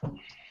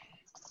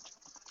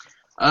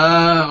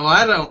 Well,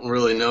 I don't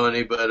really know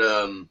any, but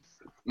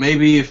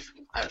maybe if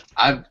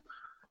I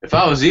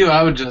was you,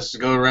 I would just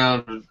go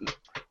around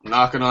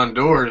knocking on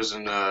doors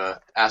and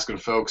asking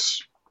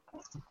folks.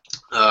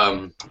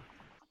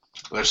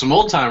 There's some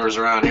old timers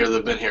around here that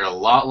have been here a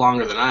lot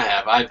longer than I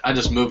have. I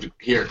just moved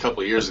here a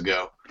couple of years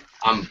ago.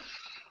 I'm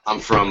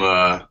from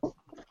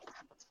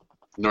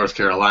North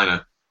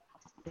Carolina.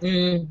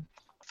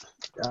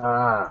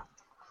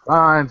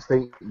 Fine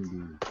state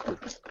indeed.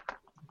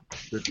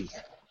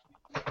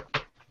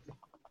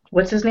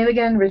 What's his name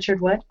again? Richard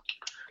what?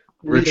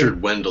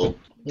 Richard Wendell.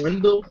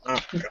 Wendell? Oh,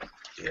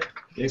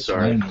 Yeah.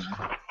 Sorry.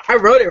 I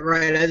wrote it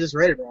right. I just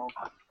read it wrong.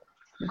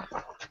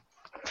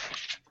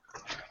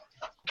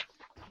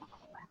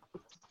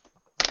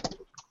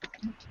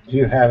 Do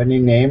you have any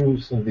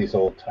names of these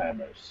old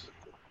timers?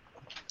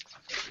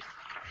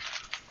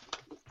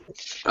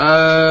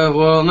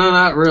 Well, no,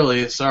 not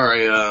really.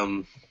 Sorry.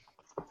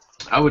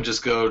 I would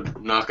just go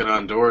knocking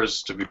on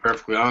doors. To be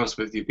perfectly honest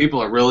with you,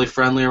 people are really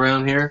friendly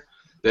around here.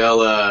 They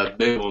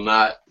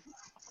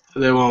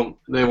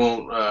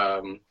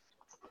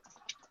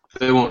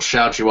won't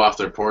shout you off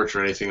their porch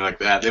or anything like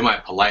that. They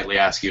might politely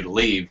ask you to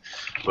leave,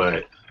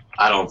 but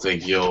I don't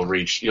think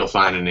you'll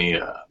find any,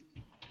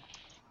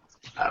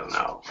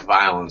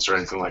 violence or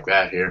anything like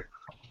that here.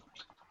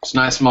 It's a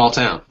nice small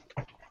town.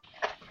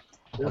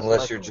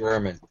 Unless you're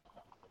German.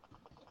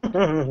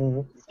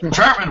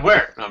 German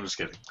where? No, I'm just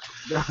kidding.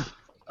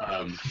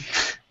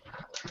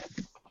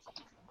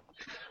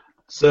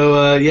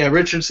 Yeah,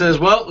 Richard says,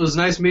 well, it was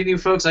nice meeting you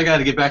folks. I got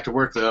to get back to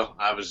work, though.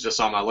 I was just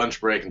on my lunch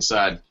break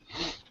inside.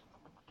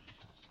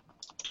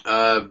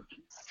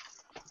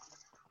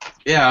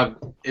 Yeah,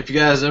 if you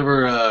guys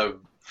ever,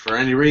 for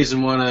any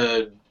reason, want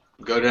to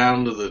go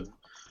down to the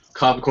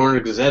Cobb Corner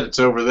Gazette, it's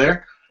over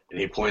there. And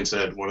he points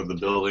at one of the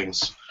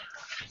buildings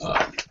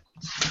on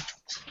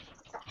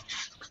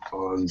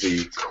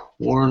the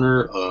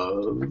corner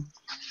of...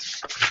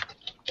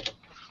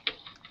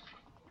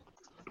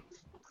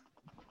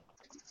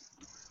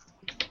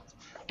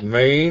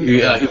 Main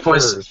he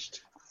points...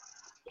 first.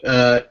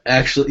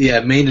 Actually, yeah,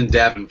 Main and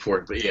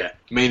Davenport, but yeah,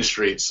 Main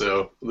Street,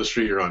 so the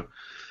street you're on.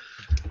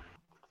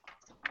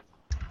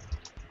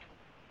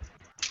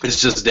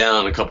 It's just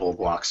down a couple of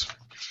blocks.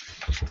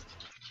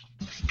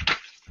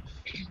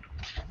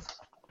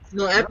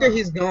 No, after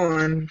he's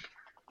gone,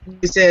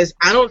 he says,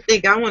 I don't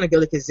think I want to go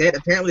to Gazette.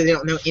 Apparently they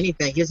don't know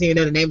anything. He doesn't even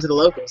know the names of the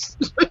locals.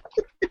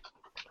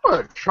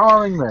 What a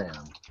charming man.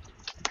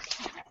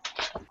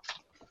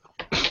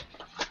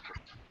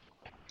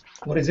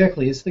 What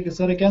exactly is the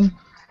Gazette again?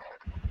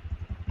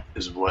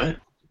 Is what?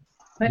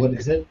 What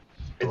is it?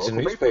 It's a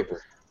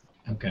newspaper.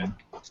 Okay.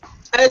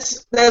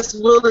 That's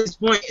Willie's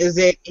point, is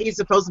that he's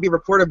supposed to be a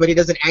reporter, but he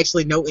doesn't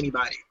actually know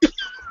anybody.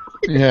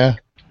 Yeah.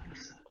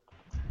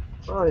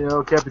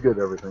 Well, Captain Good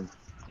at everything.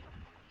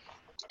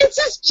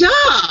 It's his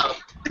job.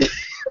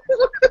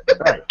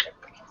 Hey,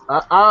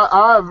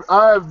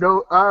 I've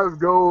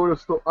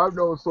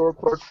known store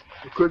clerks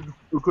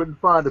who couldn't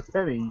find a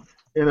penny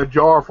in a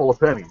jar full of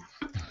pennies.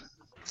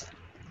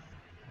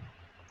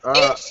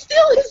 It's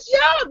still his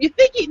job. You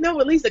think he'd know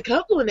at least a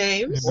couple of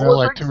names? You know,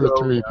 like two or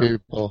three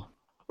people.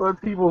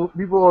 But people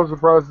are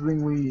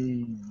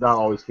surprisingly not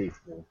always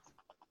capable.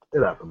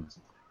 It happens.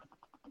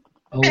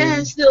 Oh,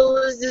 And still,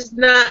 this does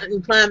not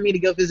incline me to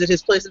go visit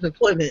his place of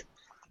employment.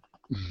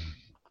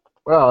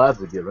 Well,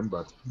 that's a given,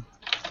 but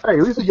hey,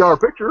 at least you got our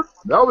picture.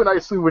 That'll be a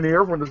nice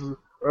souvenir when this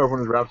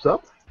wraps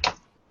up.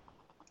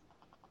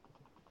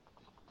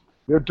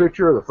 Good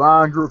picture of the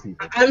fine group of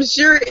people. I'm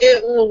sure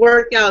it will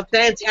work out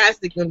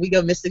fantastic when we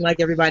go missing like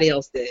everybody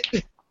else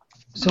did.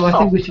 so I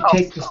think we should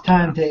take this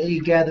time to A,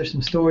 gather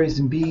some stories,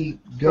 and B,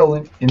 go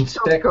and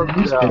inspect the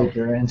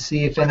newspaper and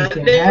see if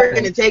anything They're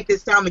going happens. to take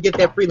this time to get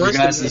that free lunch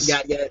that we guys'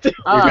 haven't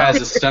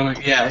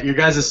got yet. Your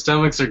guys'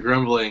 stomachs are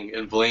grumbling,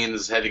 and Blaine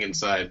is heading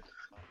inside.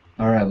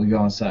 All right, we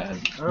go inside.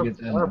 I'm ready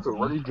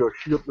to go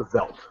shoot up the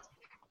veldt.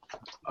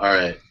 All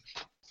right.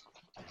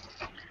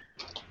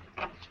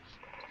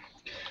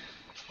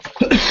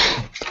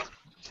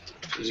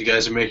 As you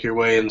guys make your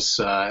way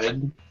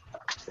inside,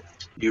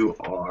 you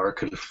are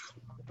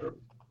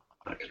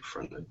not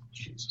confronted.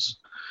 Jesus.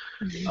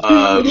 He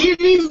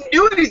didn't even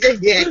do anything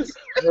yet.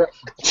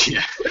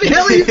 Yeah. What the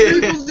hell are you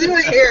people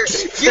doing here?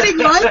 Getting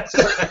lunch?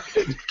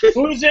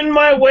 Who's in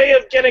my way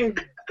of getting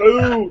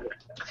food?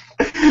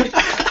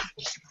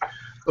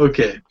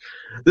 Okay.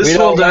 This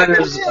small diner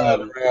is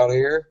around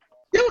here.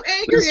 Don't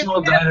anger This him.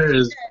 small diner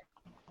is.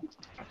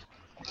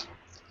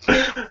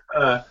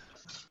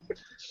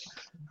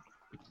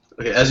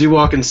 Okay, as you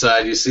walk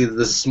inside, you see that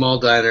this small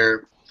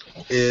diner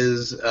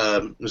is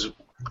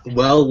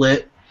well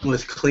lit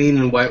with clean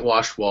and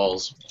whitewashed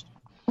walls,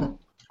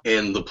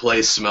 and the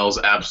place smells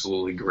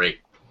absolutely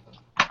great.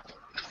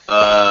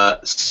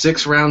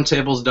 6 round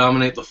tables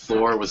dominate the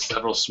floor with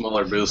several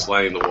smaller booths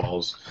lining the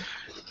walls.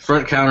 The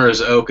front counter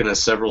is oak and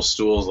has several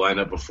stools lined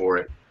up before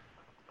it.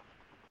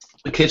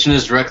 The kitchen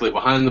is directly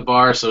behind the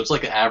bar, so it's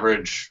like an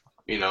average,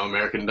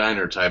 American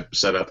diner type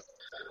setup.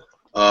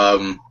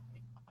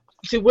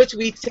 To which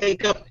we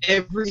take up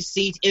every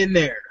seat in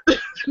there.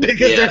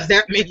 Because there's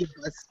that many of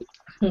us.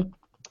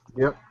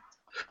 Yep.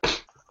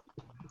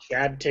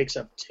 Chad takes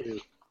up 2.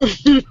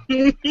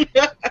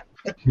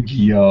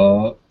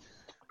 Yeah.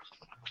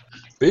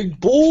 Big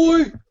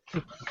boy.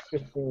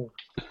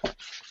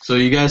 So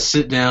you guys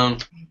sit down,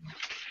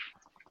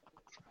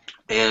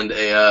 and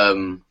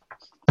a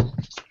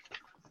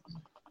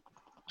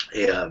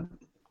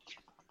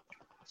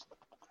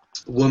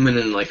woman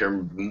in like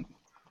her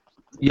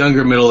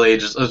younger middle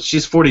ages.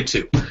 She's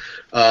 42.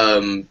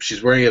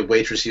 She's wearing a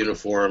waitress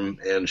uniform,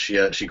 and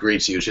she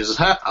greets you. She says,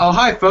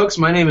 "Hi, folks.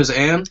 My name is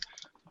Anne.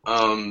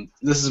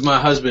 This is my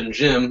husband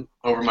Jim."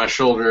 Over my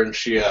shoulder, and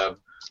she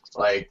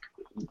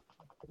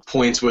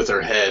points with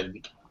her head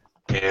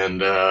and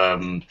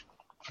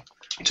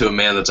to a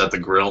man that's at the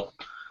grill.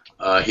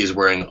 He's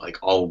wearing like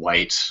all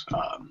white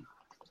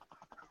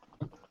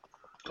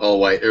all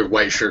white, or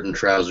white shirt and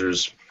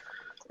trousers,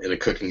 and a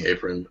cooking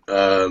apron.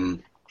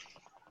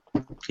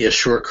 He has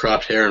short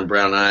cropped hair and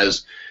brown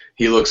eyes.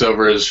 He looks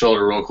over his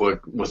shoulder real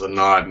quick with a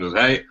nod and goes,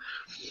 "Hey."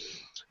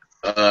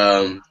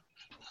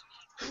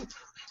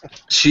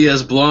 She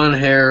has blonde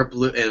hair,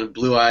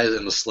 blue eyes,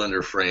 and a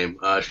slender frame.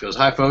 She goes,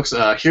 "Hi, folks.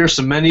 Here's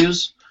some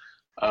menus.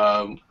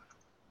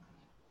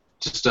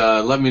 Just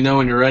let me know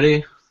when you're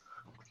ready,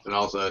 and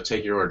I'll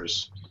take your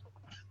orders."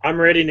 I'm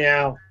ready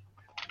now.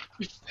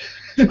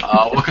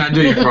 What can I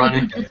do, you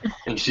Ronnie?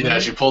 And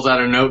she pulls out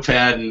her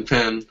notepad and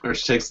pen, or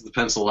she takes the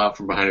pencil out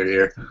from behind her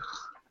ear.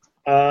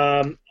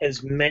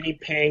 As many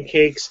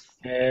pancakes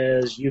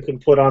as you can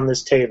put on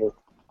this table.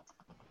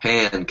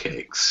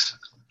 Pancakes.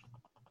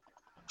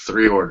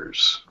 3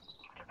 orders.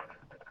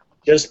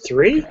 Just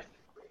 3?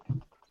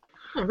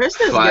 The rest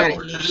doesn't 5 gotta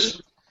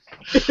orders.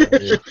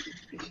 eat.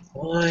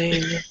 Fine.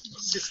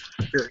 It's just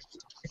weird.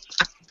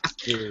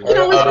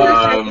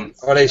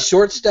 Are they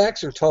short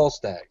stacks or tall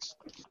stacks?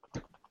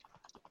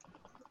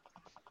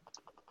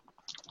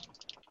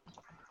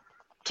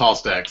 Tall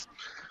stacks.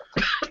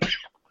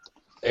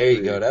 There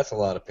you go. That's a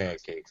lot of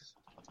pancakes.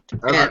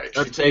 All right.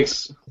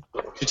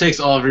 She takes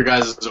all of your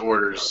guys'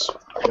 orders.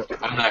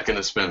 I'm not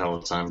gonna spend all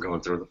the time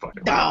going through the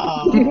fucking.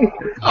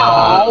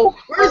 Oh,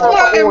 where's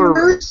my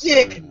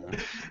merchant?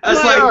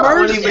 That's My like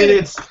 20 merchant.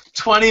 minutes.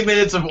 20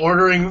 minutes of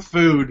ordering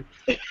food.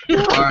 All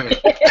right.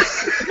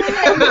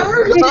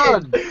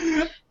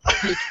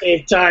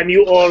 Save time,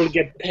 you all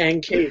get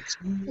pancakes.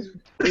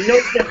 No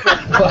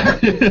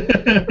different.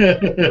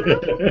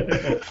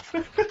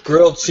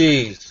 Grilled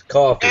cheese,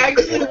 coffee.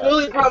 Actually,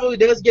 Willie probably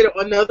does get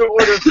another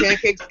order of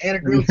pancakes and a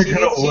grilled cheese.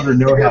 Order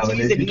no Grilled how it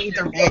cheese is. and he needs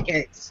her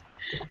pancakes.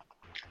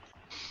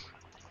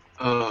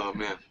 Oh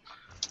man.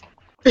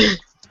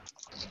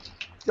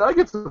 Gotta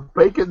get some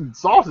bacon and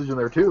sausage in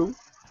there too.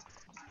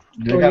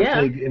 They got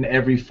pig in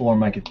every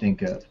form I could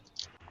think of.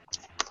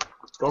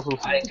 Also some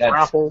I got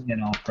raffle.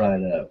 and all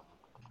fried up.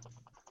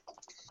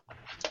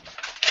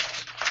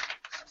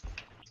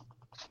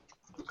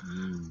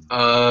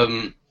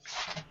 Um.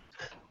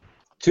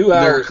 2 There are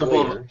a hours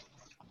couple later.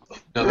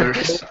 There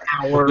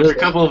are a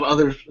couple of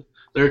other.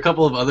 There are a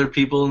couple of other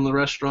people in the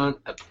restaurant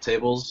at the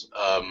tables.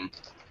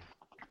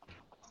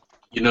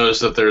 You notice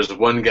that there's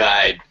one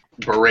guy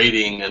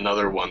berating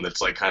another one that's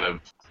like kind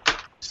of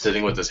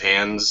sitting with his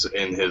hands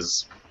in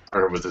his,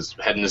 or with his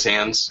head in his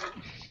hands.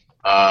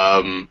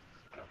 The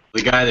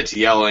guy that's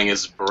yelling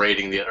is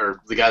berating the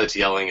guy that's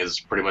yelling is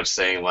pretty much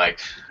saying like,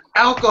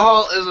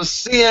 "Alcohol is a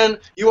sin.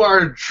 You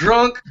are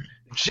drunk,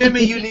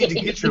 Jimmy. You need to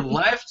get your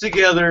life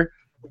together."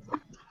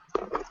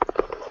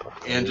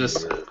 And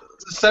just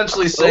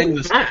essentially saying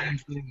the same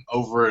thing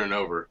over and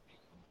over.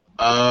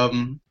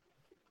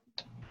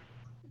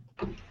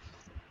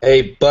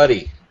 Hey,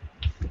 buddy.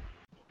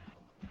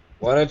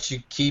 Why don't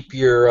you keep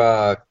your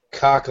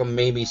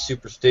cockamamie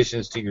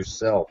superstitions to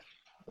yourself?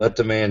 Let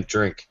the man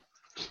drink.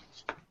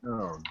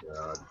 Oh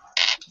God.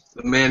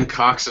 The man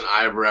cocks an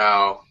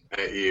eyebrow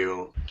at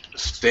you,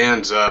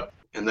 stands up,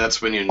 and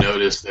that's when you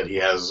notice that he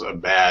has a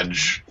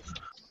badge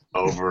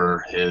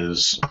over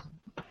his.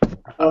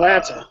 Oh,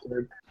 that's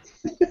awkward.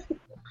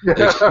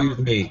 Excuse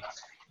me.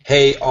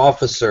 Hey,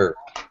 officer.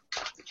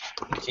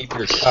 Keep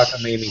your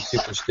cockamamie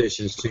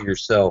superstitions to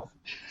yourself.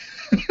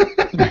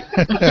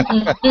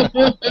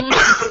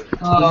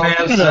 The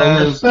man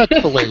says,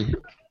 Respectfully.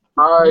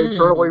 I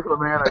turn away from the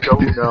man I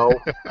don't know.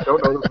 I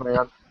don't know this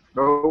man.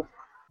 Nope.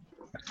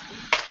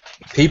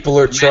 People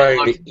are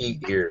trying to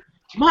eat here.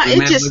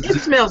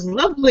 It smells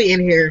lovely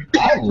in here.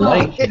 I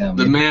like him.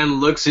 the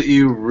man looks at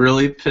you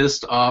really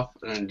pissed off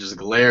and just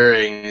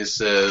glaring. He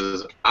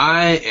says,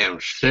 "I am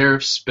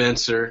Sheriff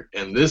Spencer,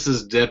 and this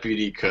is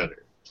Deputy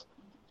Cutter.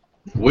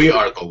 We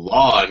are the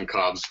law in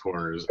Cobb's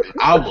Corners, and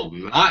I will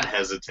not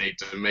hesitate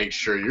to make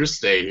sure your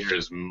stay here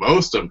is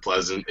most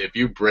unpleasant if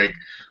you break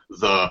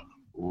the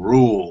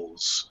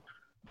rules."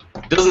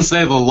 He doesn't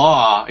say the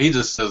law, he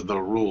just says the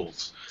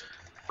rules.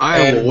 I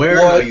am And aware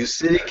what- how you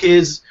city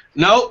kids...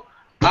 Nope,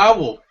 I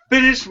will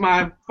finish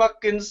my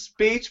fucking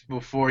speech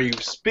before you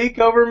speak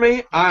over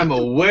me. I'm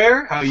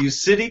aware how you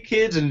city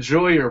kids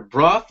enjoy your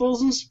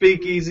brothels and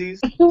speakeasies,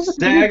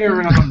 stag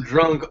around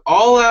drunk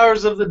all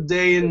hours of the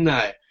day and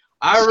night.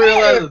 I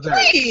realize that there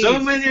are so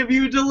many of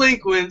you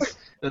delinquents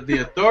that the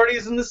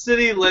authorities in the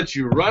city let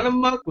you run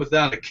amok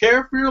without a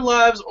care for your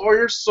lives or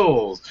your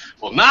souls.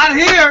 Well, not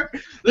here!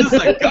 This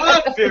is a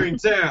God-fearing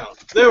town.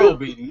 There will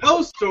be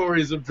no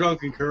stories of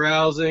drunken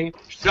carousing,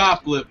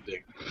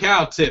 shoplifting,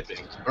 cow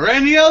tipping, or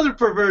any other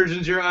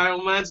perversions your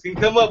idle minds can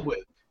come up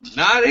with.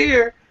 Not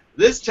here.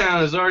 This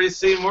town has already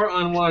seen more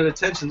unwanted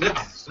attention than it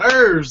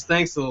deserves,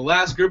 thanks to the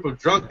last group of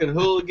drunken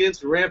hooligans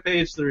who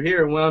rampaged through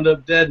here and wound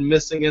up dead and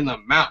missing in the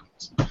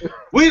mountains.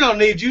 We don't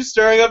need you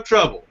stirring up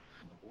trouble.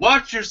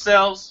 Watch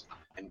yourselves,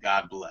 and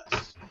God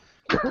bless.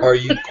 Are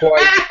you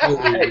quite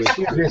cool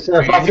Excuse me, with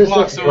sir. He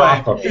walks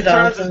away.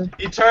 Brothel.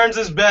 He turns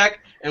his back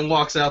and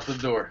walks out the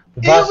door.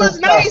 It was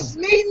nice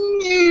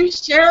meeting you,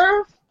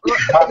 Sheriff.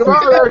 Come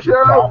on there,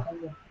 Sheriff.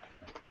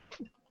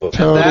 At that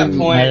Total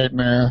point,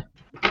 nightmare.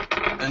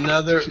 and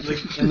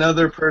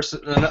another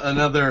person,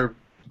 another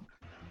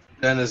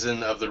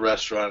denizen of the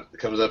restaurant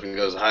comes up and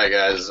goes, "Hi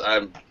guys,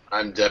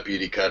 I'm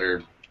Deputy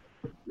Cutter.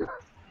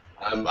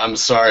 I'm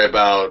sorry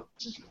about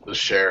the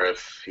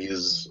sheriff.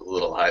 He's a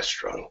little high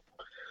strung."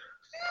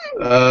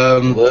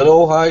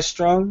 Little high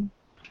strung?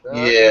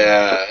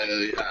 Yeah,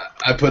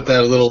 I put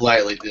that a little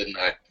lightly, didn't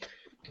I?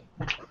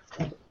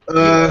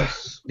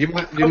 Yes. Do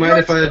you mind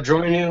if I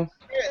join you?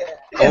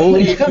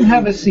 Only Please come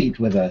have a seat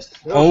with us.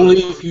 Only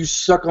if you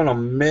suck on a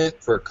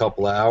mint for a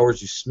couple of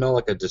hours, you smell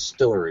like a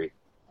distillery.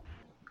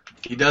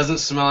 He doesn't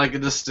smell like a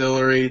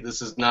distillery.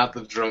 This is not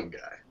the drunk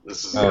guy.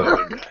 This is the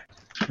other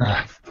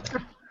guy.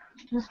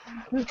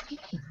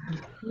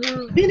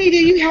 Benny, do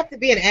you have to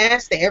be an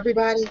ass to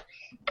everybody?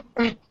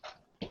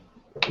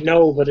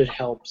 No, but it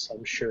helps,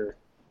 I'm sure.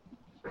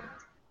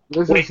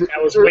 This Wait, is,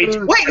 that was way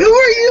too. Wait, who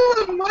are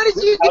you? Why did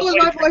you do with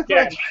my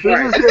boyfriend?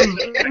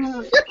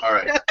 All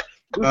right.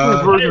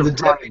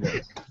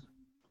 the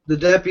The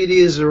deputy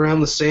is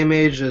around the same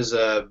age as.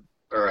 All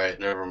right,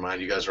 never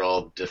mind. You guys are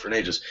all different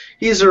ages.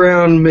 He's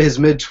around his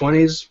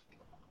mid-20s.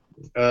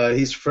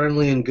 He's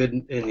friendly and good,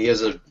 and he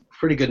has a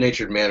pretty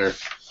good-natured manner.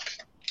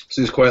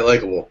 So he's quite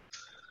likable.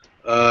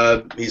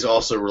 He's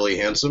also really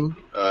handsome,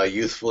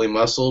 youthfully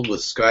muscled,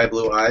 with sky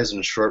blue eyes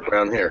and short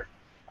brown hair.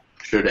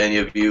 Should any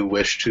of you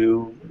wish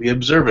to be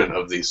observant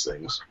of these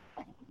things?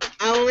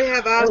 I only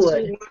have eyes for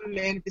one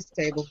man at this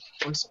table.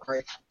 I'm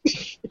sorry.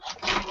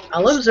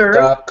 I'll observe.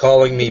 Stop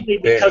calling me Maybe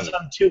because Benny.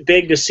 I'm too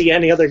big to see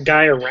any other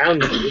guy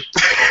around me.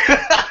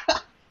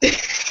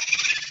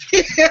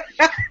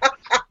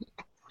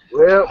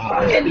 Well,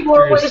 Any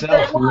more ways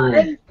yourself, than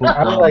one?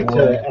 I would like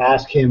to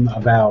ask him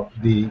about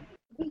the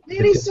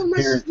Benny's so much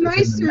disappearances in the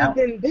nicer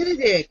mountain. than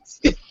Benedict.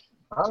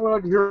 I would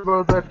like to hear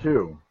about that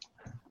too.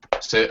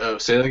 Say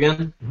that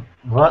again?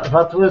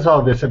 What was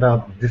all this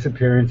about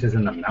disappearances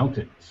in the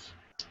mountains?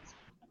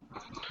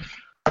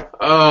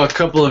 Oh, a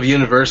couple of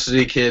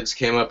university kids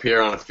came up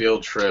here on a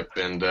field trip,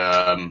 and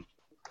I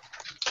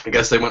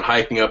guess they went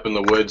hiking up in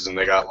the woods and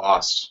they got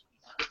lost.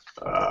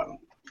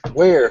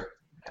 Where?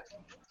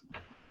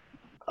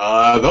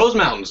 Those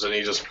mountains, and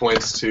he just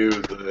points to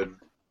the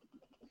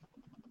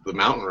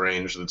mountain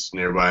range that's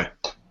nearby.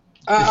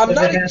 I'm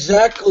not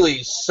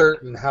exactly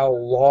certain how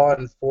law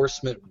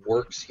enforcement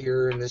works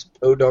here in this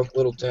podunk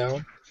little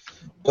town,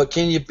 but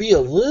can you be a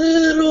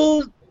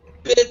little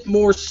bit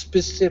more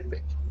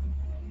specific?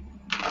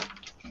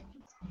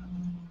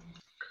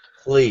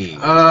 Please.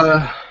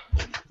 I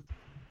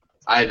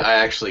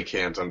actually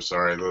can't. I'm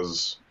sorry.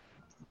 Those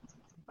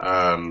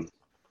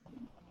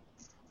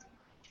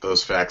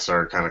facts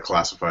are kind of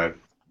classified.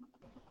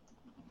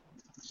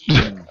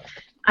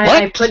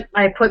 I put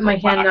my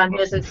hand on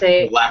his and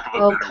say, Lack of a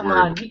 "Oh, better come word.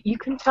 on, you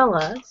can tell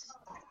us."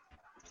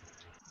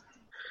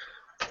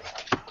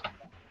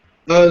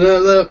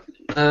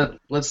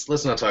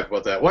 Let's not talk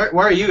about that. Why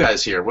are you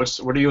guys here? What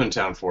are you in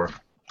town for?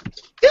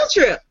 Field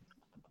trip.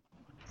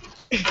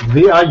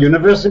 We are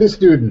university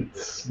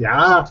students.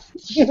 Yeah.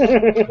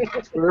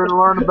 We're to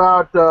learn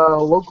about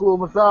local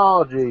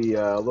mythology,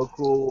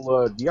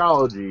 local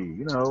geology.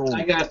 You know.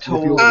 I got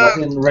told I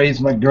didn't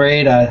raise my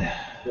grade. I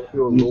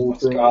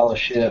lose my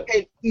scholarship.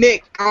 Hey,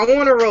 Nick, I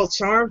want to roll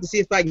charm to see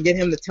if I can get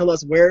him to tell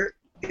us where,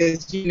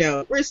 because,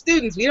 we're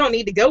students. We don't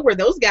need to go where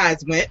those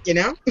guys went, We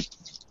don't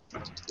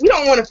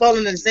want to fall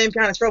into the same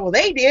kind of trouble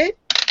they did.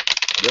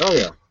 Oh,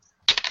 yeah.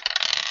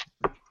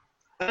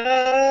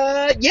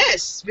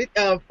 Yes.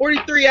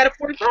 43 out of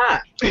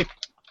 45.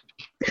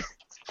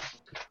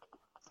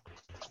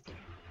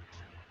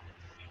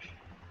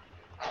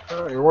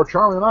 You're more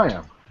charming than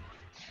I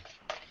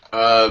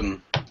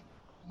am.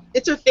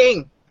 It's a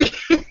thing.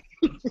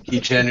 He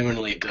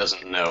genuinely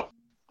doesn't know.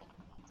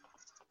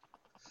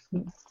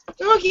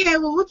 Okay,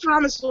 well, we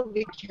promise we'll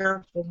be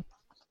careful.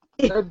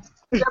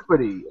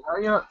 Deputy,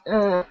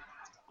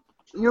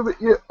 you've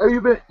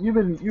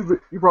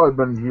probably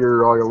been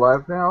here all your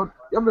life now.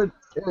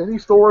 Any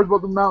stories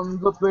about the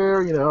mountains up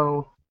there?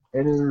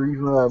 Any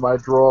reason that I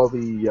might draw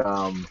the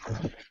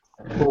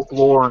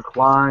folklore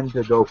inclined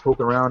to go poke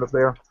around up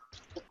there?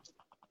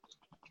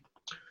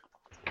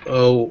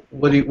 Oh,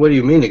 what do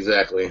you mean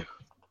exactly?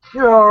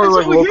 That's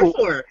what we're here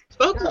for.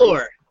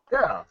 Folklore.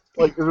 Yeah.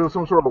 Like, is there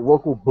some sort of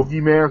local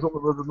boogeyman or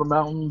something about the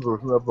mountains, or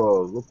some of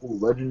local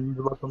legends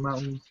about the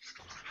mountains?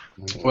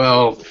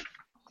 Well,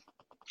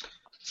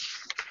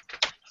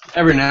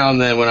 every now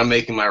and then when I'm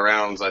making my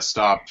rounds, I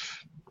stop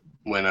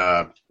when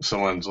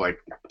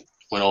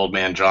when Old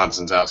Man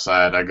Johnson's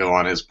outside. I go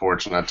on his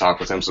porch and I talk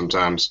with him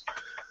sometimes.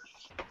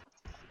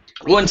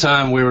 One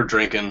time we were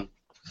drinking.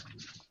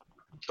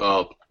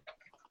 Oh,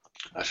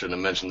 I shouldn't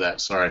have mentioned that.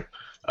 Sorry.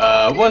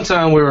 One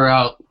time we were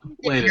out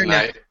late at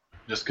night,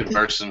 just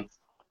conversing.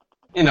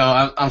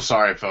 I'm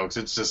sorry, folks.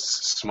 It's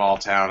just small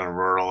town and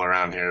rural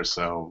around here,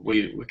 so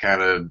we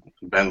kind of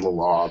bend the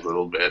law a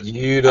little bit.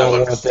 You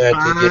don't want that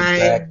to get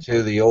back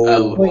to the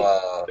old...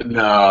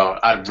 no,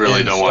 I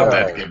really don't want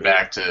that to get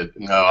back to...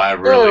 No, I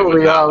really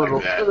would not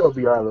like that. It'll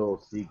be our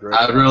little secret.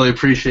 I'd really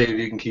appreciate if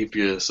you can keep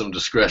some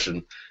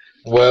discretion.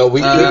 Well,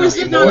 we What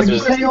did you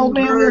say, old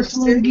man,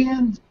 wrestling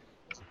again?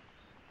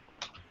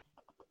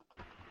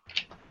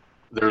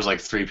 There was like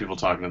 3 people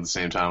talking at the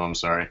same time. I'm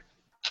sorry.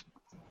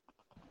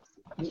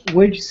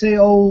 Where'd you say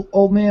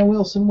old man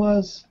Wilson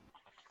was?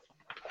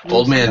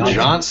 Old man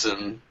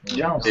Johnson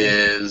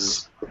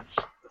is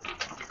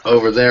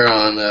over there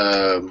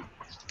on.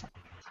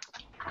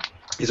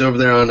 He's over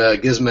there on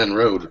Gizmen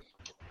Road,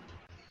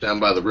 down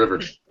by the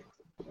river.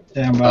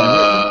 Down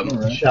by the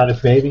river. Shot his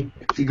baby.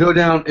 If you go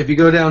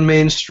down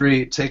Main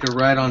Street, take a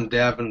right on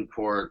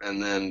Davenport,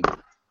 and then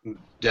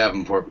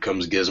Davenport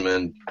becomes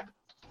Gizmen.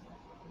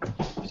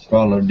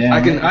 Follow down.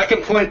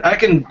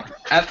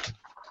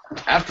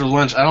 After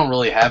lunch, I don't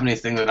really have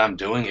anything that I'm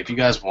doing. If you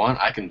guys want,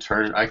 I can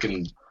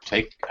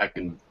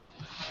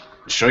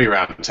show you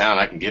around town.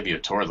 I can give you a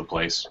tour of the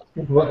place.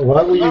 What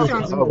were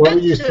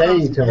you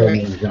saying to Old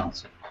Man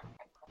Johnson?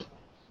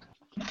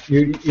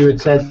 You had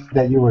said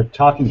that you were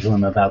talking to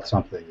him about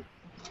something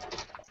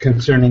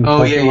concerning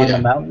on the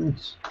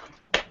mountains.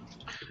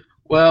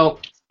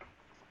 Well,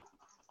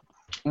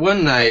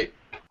 one night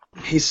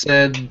he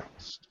said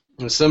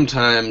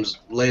sometimes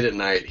late at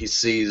night he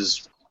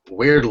sees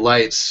weird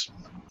lights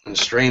and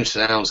strange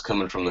sounds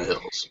coming from the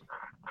hills.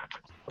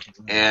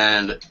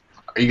 And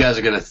you guys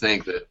are going to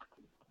think that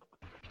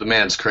the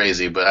man's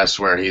crazy, but I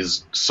swear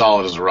he's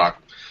solid as a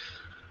rock.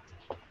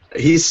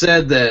 He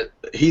said that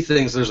he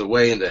thinks there's a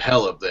way into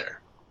hell up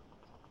there.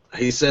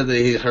 He said that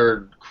he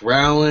heard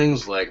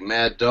growlings like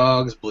mad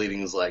dogs,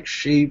 bleatings like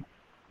sheep,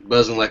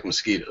 buzzing like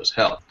mosquitoes.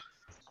 Hell.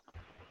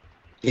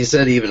 He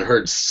said he even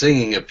heard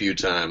singing a few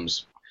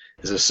times,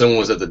 as if someone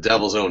was at the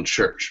devil's own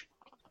church.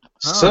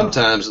 Oh.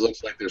 Sometimes it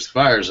looks like there's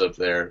fires up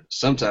there.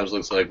 Sometimes it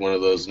looks like one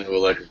of those new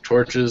electric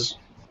torches,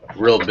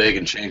 real big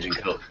and changing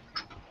color.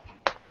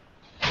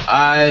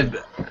 I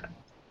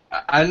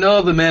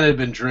know the man had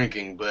been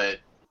drinking, but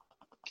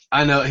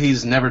I know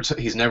he's never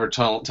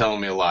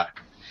telling me a lie.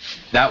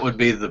 That would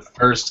be the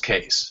first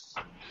case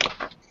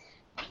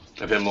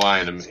of him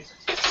lying to me.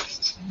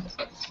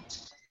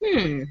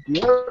 Do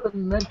you ever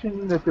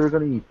mention that there's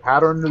any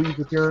pattern to these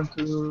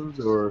appearances,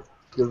 or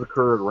does it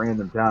occur at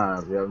random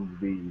times? They happen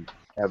to be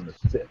having a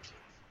fit.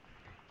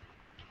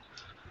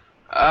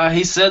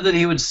 He said that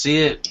he would see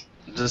it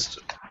just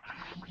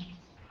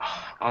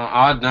on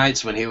odd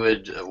nights when he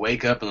would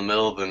wake up in the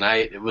middle of the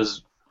night. There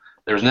was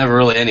never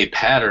really any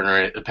pattern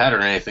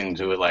or anything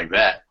to it like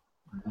that.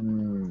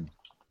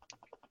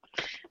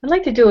 I'd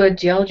like to do a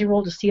geology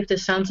roll to see if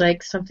this sounds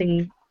like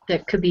something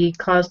that could be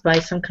caused by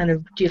some kind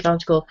of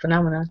geological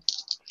phenomena.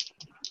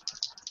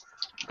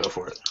 Go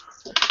for it.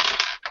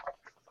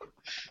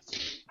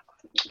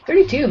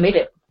 32, made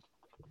it.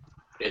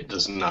 It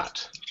does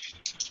not.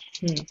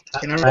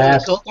 Can I roll a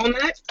cult on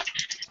that?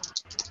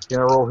 Can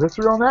I roll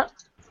history on that?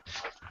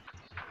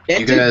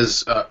 You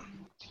guys,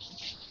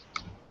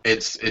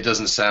 it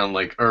doesn't sound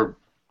like. Or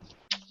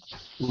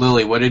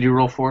Lily, what did you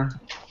roll for?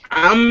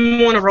 I'm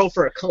going to roll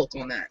for a cult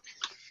on that.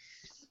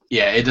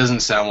 Yeah, it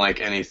doesn't sound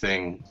like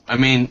anything. I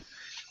mean,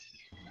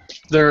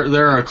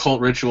 there are occult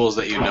rituals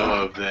that you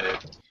know of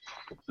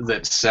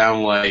that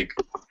sound like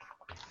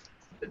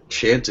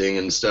chanting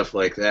and stuff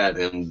like that,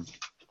 and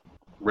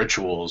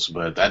rituals,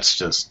 but that's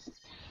just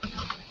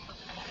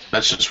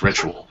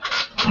ritual.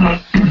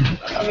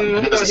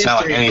 It doesn't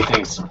sound like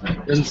anything.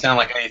 It doesn't sound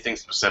like anything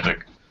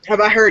specific. Have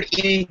I heard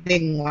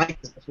anything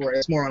like this before?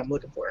 That's more what I'm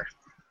looking for.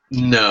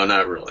 No,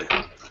 not really.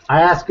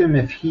 I asked him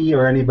if he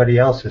or anybody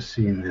else has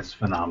seen this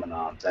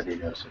phenomenon that he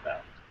knows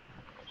about.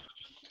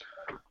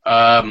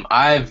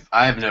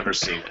 I've never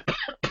seen it.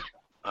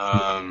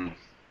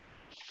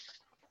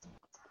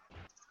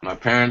 My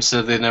parents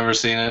said they'd never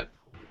seen it.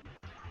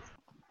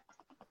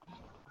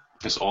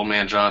 This Old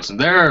Man Johnson.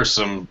 There are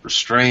some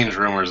strange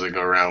rumors that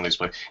go around these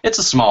places. It's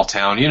a small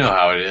town. You know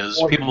how it is.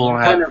 Well, people don't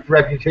what kind of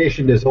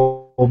reputation does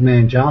Old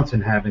Man Johnson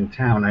have in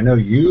town? I know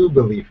you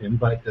believe him,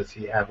 but does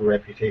he have a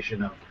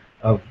reputation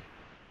of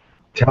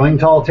telling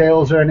tall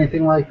tales or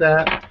anything like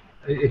that?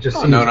 It just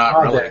seems no, not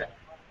really. That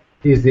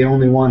he's the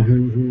only one who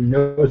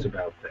knows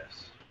about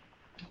this.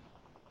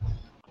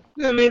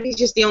 Well, maybe he's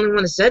just the only one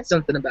who said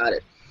something about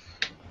it.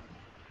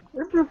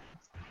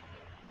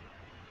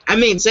 I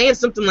mean, saying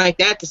something like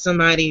that to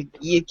somebody,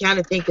 you kind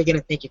of think they're going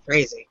to think you're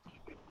crazy.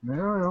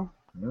 Yeah.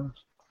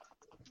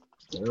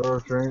 There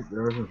are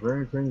some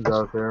strange things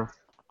out there.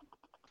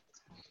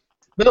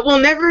 But we'll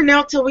never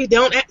know till we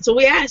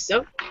ask.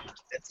 So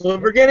that's what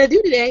we're going to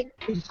do today.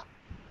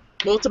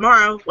 Well,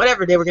 tomorrow,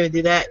 whatever day we're going to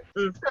do that.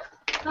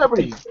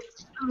 Everybody,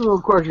 a little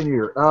question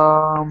here.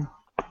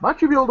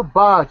 Might you be able to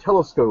buy a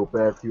telescope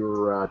at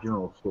your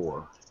general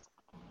store?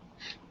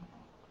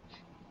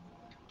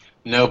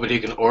 No, but you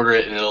can order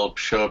it and it'll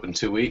show up in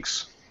 2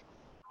 weeks.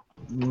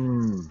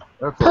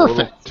 That's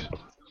Perfect.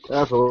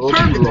 That's a little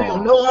Perfect. too We'll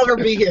long. no longer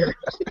be here.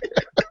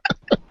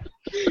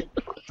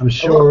 I'm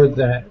sure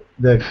that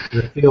the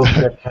field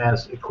trip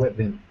has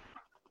equipment,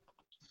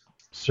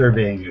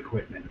 surveying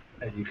equipment,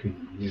 that you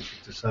can use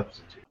to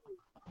substitute.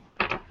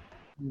 That's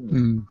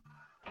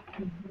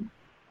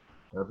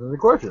the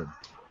question.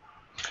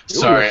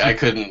 Sorry, I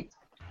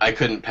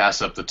couldn't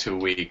pass up the 2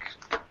 week.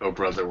 Oh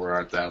brother, where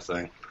art thou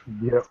thing.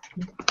 Yep.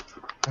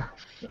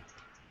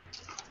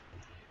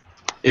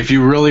 If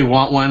you really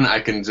want one, I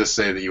can just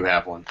say that you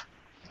have one.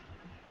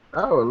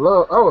 I would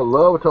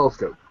love a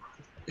telescope.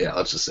 Yeah,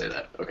 let's just say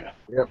that. Okay.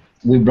 Yep.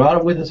 We brought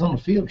it with us on a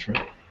field trip.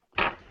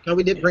 No,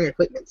 we did bring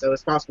equipment, so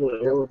it's possible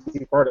it will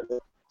be part of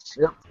it.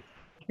 Yep.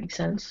 Makes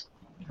sense.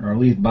 Or at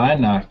least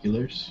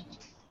binoculars.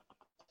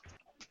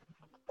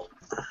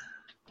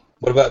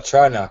 What about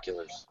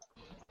trinoculars?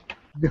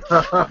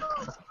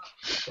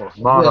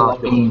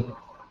 Monocular.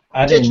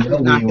 I didn't Digital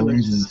know we were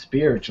binoculars. into the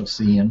spiritual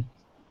seeing.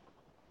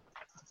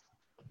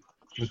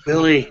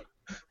 Billy,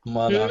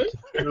 Monocular.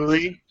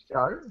 Billy,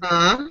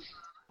 Huh?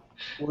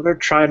 what are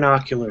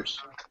trinoculars?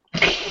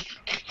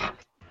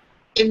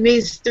 It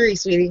means 3,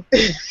 sweetie.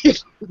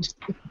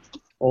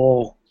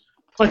 Oh,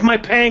 like my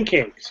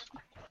pancakes.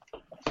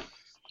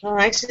 Oh,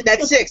 actually,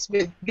 that's 6,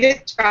 but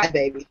good try,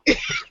 baby.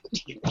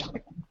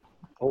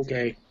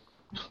 Okay.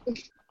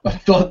 I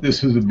thought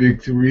this was a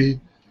big 3.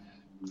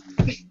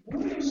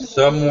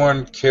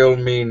 Someone kill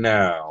me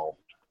now.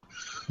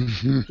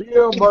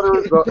 CEO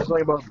mutters about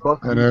something about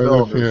busting I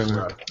know the cylinders.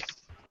 feeling.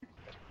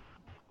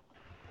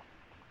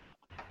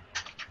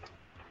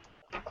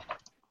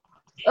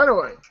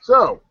 Anyway,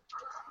 so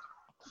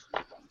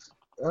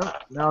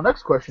now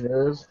next question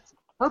is,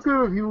 how good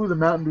of a view of the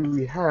mountain do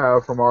we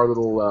have from our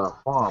little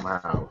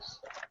farmhouse?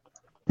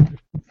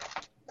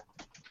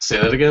 Say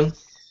that again?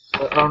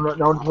 I'm just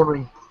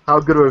wondering, how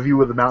good of a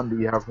view of the mountain do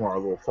we have from our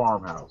little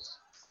farmhouse?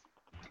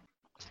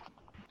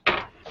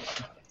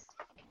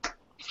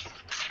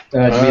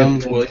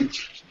 Well,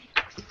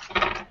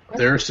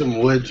 there are some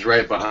woods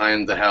right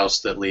behind the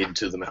house that lead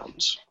to the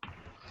mountains.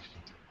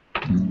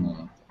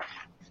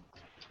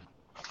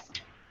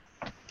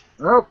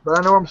 Oh,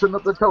 I know I'm sitting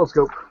up the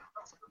telescope.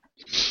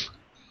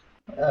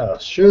 Oh,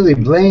 surely,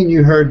 Blaine,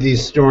 you heard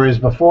these stories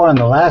before on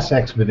the last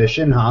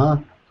expedition, huh?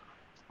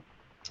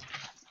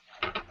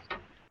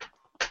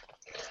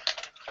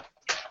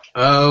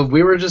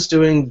 We were just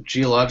doing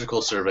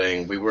geological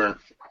surveying. We weren't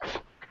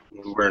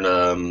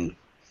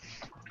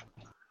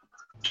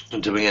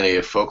doing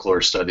any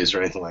folklore studies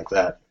or anything like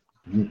that.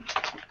 Do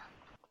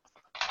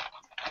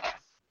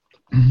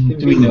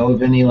we know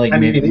of any like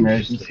Native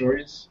American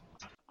stories?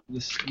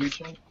 This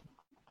region?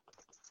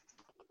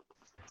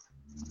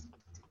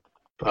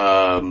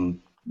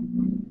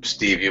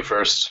 Steve, you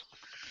first.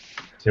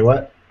 Say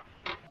what?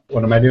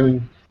 What am I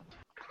doing?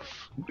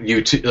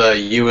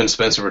 You and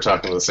Spencer were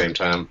talking at the same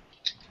time.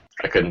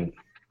 I couldn't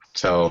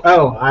tell.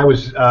 Oh, I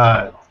was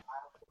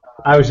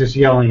just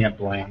yelling at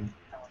Blaine.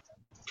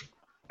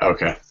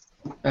 Okay.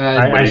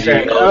 I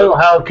said, "Oh,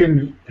 how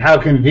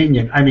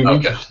convenient." I mean, Okay.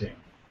 interesting.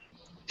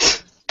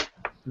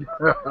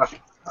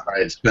 All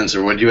right,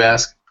 Spencer, what did you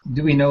ask?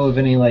 Do we know of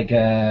any like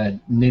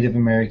Native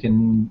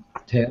American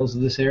tales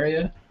of this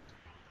area?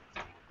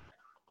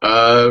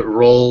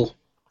 Roll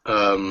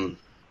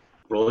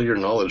your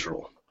knowledge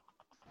roll.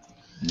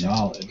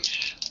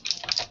 Knowledge.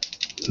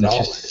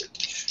 Knowledge.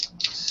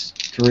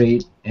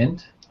 Straight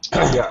int?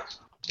 Yes.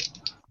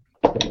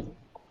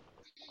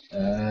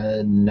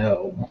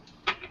 No.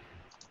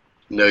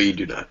 No, you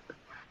do not.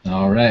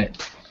 All right.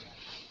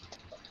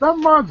 Now,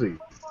 Monty,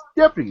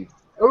 Deputy,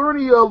 are there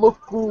any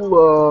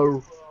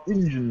local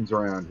engines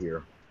around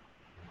here?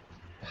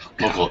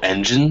 Local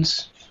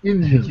engines?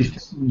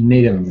 Engines.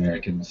 Native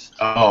Americans.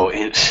 Oh,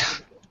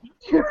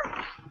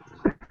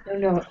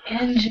 No,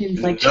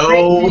 engines like No.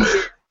 train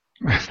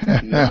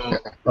engines. no,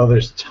 Oh,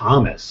 there's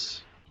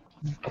Thomas.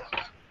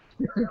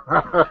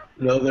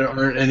 no, there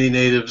aren't any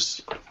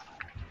natives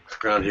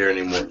around here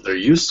anymore. There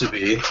used to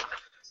be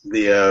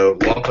the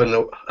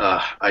Wampanoag.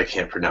 I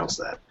can't pronounce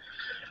that.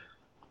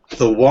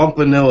 The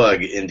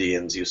Wampanoag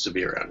Indians used to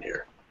be around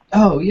here.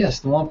 Oh yes,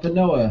 the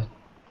Wampanoag.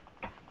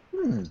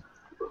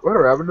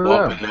 Whatever happened to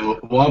them?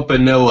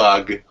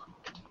 Wampanoag.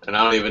 And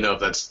I don't even know if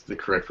that's the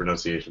correct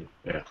pronunciation.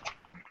 Yeah.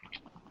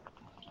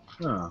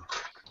 Huh.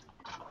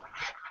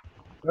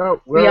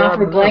 Oh, We where offer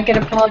happened to blanket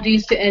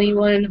apologies to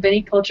anyone of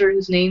any culture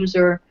whose names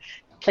or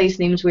place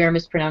names we are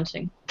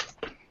mispronouncing.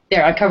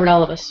 There, I covered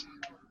all of us.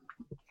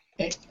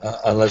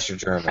 Unless you're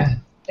German. I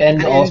And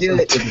didn't also do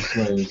it. for the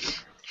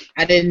slaves.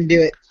 I didn't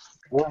do it.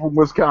 We're from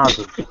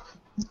Wisconsin.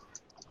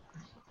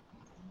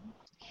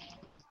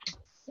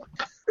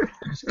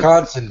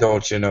 Wisconsin,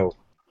 don't you know?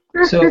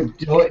 So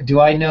do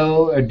I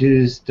know, or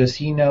does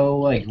he know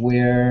like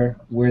where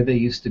they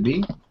used to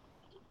be?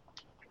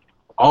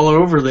 All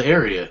over the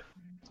area.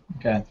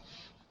 Okay.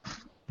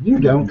 You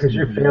don't, because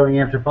you're failing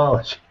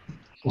anthropology.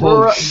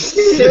 Well, We're,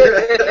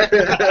 yeah,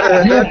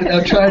 but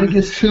I'm trying to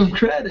get some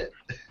credit.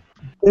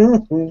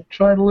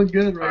 Trying to look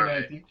good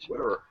right now.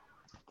 whatever.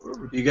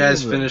 You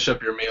guys finish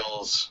up your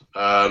meals.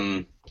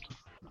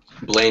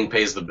 Blaine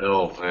pays the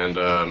bill,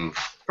 and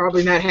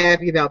Probably not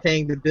happy about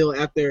paying the bill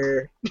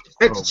after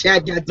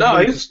Chad got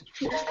no, to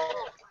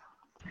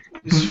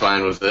he's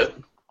fine with it.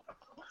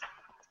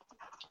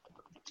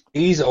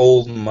 He's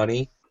old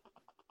money.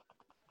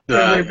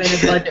 There would have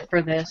been a budget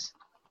for this.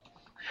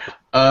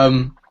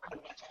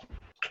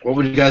 What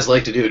would you guys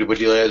like to do? Would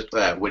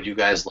you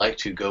guys like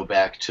to go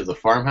back to the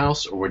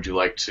farmhouse, or would you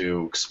like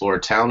to explore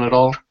town at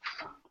all?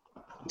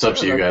 It's up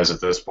to you guys at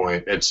this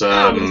point. It's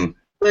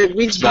Like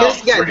we It's about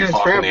just got 3 done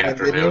o'clock in the traveling, didn't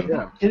afternoon. we?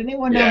 Yeah. Did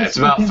anyone Yeah, notice it's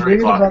about anything 3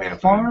 weird o'clock in about the the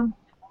afternoon. farm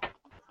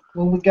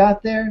when we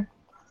got there?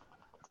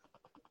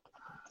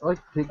 I like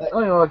to take, I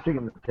like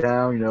taking the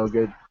town,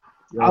 get.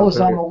 I was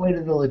on my way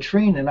to the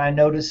latrine and I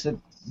noticed that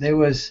there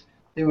was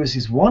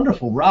these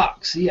wonderful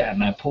rocks. Yeah,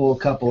 and I pulled a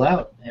couple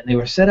out and they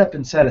were set up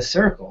inside a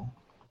circle.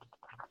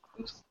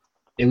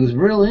 It was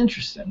real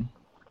interesting.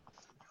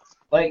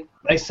 Like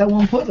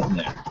someone put them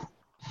there.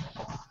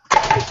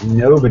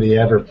 Nobody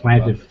ever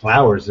planted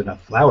flowers in a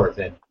flower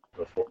bed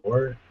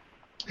before.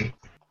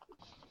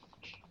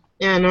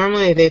 Yeah,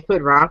 normally they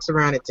put rocks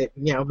around it to,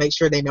 make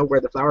sure they know where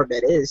the flower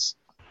bed is.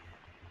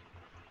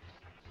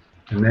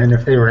 And then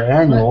if they were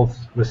annuals,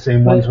 the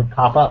same ones would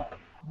pop up.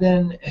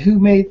 Then who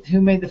made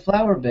the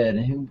flower bed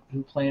and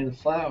who planted the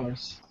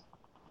flowers?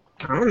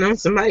 I don't know.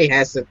 Somebody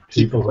has to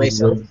keep the People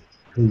place up.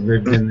 who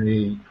lived in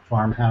the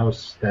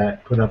farmhouse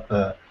that put up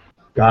the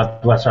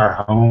God Bless Our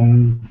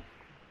Home.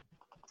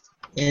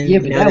 And Yeah,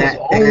 but that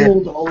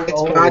was old.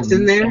 spots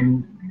in there.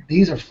 And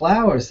these are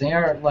flowers. They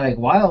aren't like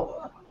wild.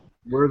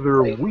 Were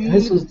there Like,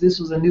 weeds? this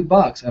was a new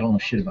box. I don't know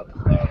shit about the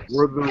flowers.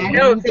 Were there I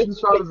don't weeds think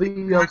inside of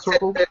the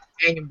circle?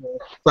 annual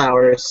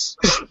flowers.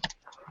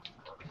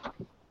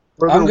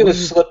 Were I'm there going to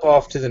weeds? slip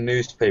off to the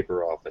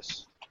newspaper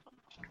office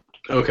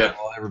Okay.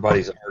 while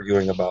everybody's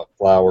arguing about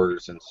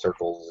flowers and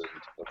circles and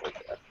stuff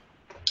like that.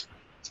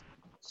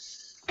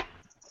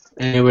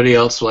 Anybody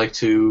else like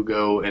to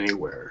go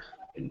anywhere?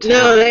 In town?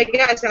 No, that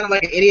guy sounded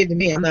like an idiot to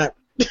me. I'm not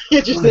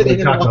interested They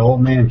in talked to him.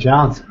 Old Man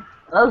Johnson.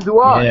 As do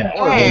I. Yeah.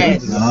 Oh,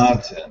 Yes.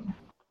 Johnson.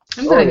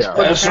 I'm gonna yeah.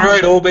 explore That's town.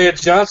 right, old man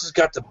Johnson's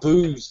got the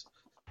booze.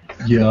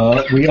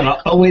 Yeah, we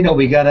got. Oh wait, no,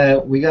 we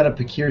gotta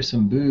procure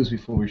some booze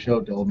before we show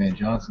up to Old Man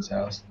Johnson's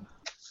house.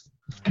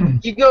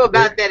 You go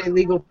about that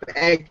illegal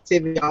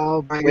activity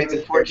all by Wait,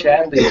 before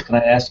Chad leaves, can I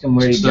ask him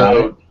where he got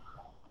it?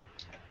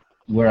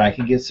 Where I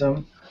can get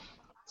some?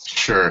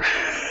 Sure.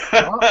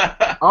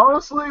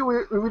 Honestly,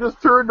 we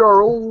just turned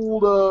our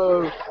old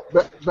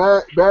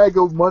bag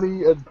of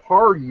money and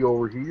party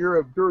over here.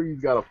 I'm sure he's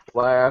got a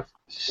flask.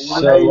 So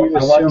I know you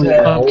I want assume to.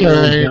 that I'm Old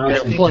carrying Man a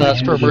Johnson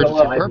flask for can show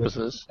emergency up.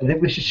 purposes. I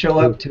think we should show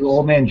up to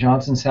Old Man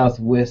Johnson's house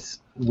with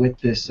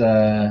this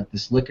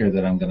liquor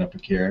that I'm gonna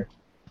procure.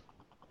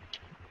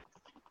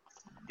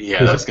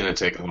 Yeah, that's going to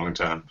take a long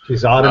time.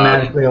 She's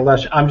automatically a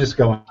lush. I'm just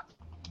going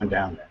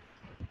down there.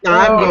 No,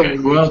 I'm Okay,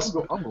 going. who else?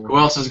 I'm going. Who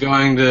else is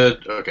going to?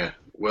 Okay,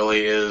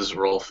 Willie is.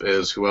 Rolf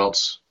is. Who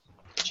else?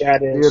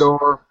 Chad is.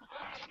 Theodore.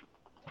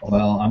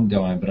 Well, I'm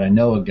going, but I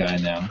know a guy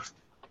now.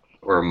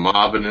 We're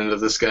mobbing into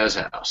this guy's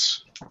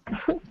house.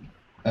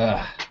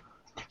 Ugh.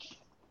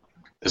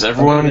 Is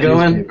everyone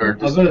going? Or I'll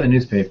does, go to the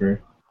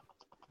newspaper.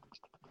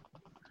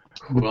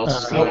 who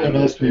else is Oh, going?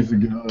 else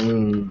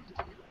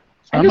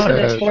I'm just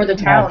gonna explore the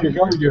Now, if you're town.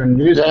 going to do a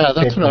newspaper, Yeah,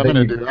 that's what I'm then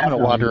going you to do. I'm going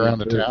to wander around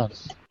the definitely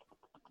town.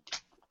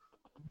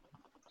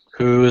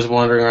 Who is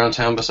wandering around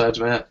town besides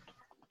Matt?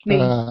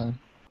 Me.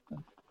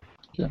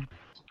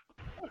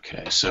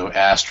 Okay, so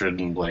Astrid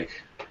and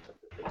Blake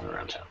going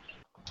around town.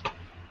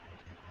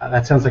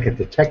 That sounds like a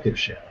detective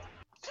show.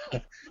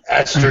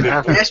 Astrid.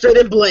 Astrid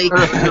and Blake.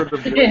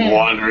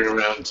 Wandering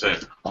around town.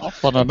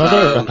 Off on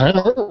another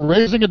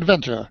hair-raising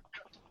adventure.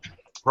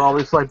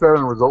 Probably it's like better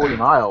than Rizzoli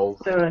and Isles.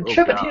 The Oh,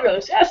 Trip of God.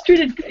 Heroes, Astrid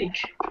and Blake.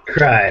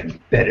 Crime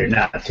better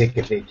not take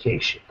a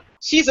vacation.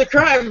 She's a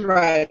crime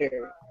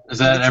writer. Is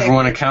that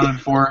everyone accounted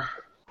for?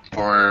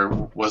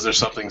 Or was there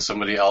something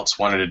somebody else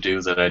wanted to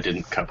do that I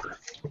didn't cover?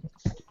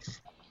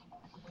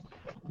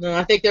 No,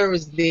 I think there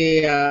was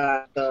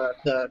the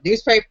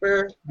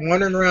newspaper,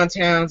 wandering around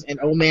towns, and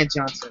Old Man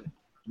Johnson.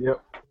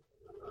 Yep.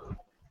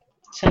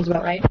 Sounds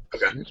about right.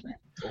 Excuse me.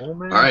 Oh,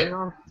 man. All right.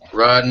 yeah.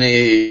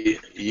 Rodney,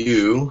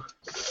 you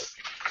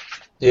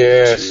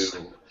Yes.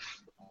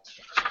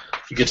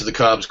 you get to the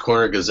Cobb's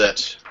Corner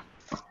Gazette.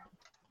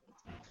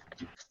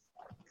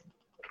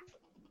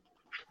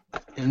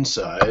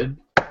 Inside,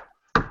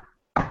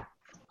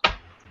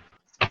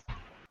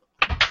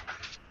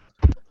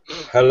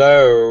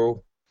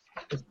 Hello.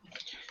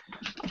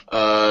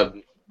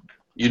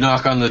 you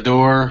knock on the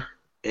door,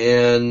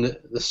 and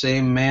the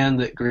same man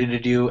that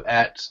greeted you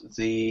at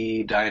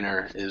the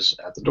diner is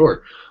at the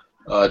door.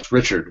 It's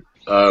Richard.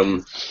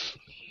 He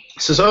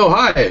says, "Oh,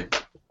 hi.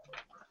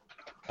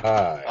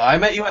 Hi. I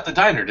met you at the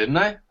diner, didn't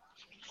I?"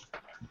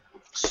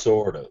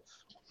 Sort of.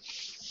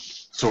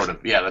 Sort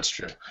of. Yeah, that's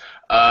true.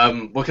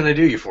 What can I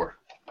do you for?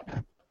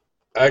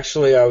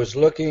 Actually, I was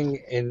looking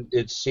in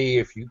to see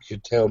if you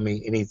could tell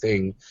me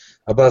anything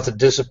about the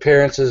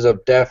disappearances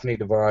of Daphne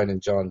Devine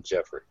and John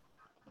Jeffrey.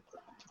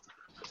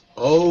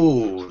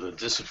 Oh,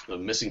 the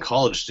missing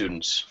college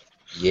students.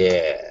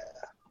 Yeah.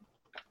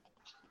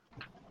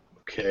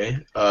 Okay.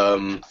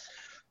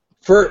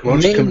 For Why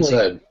don't you come mainly,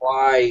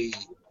 inside?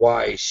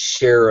 why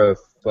Sheriff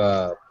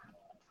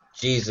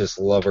Jesus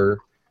Lover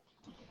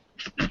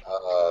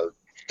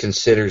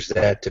considers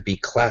that to be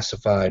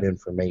classified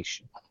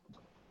information.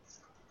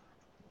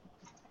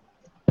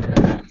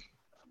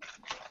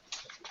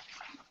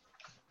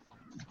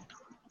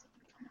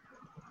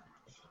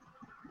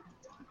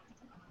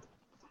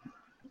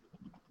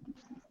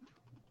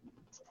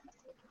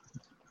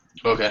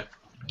 Okay.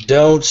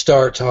 Don't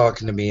start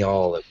talking to me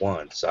all at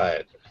once.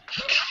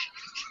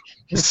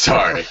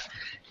 Sorry.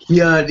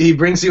 He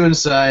brings you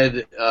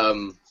inside.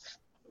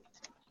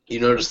 You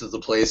notice that the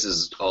place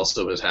is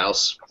also his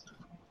house.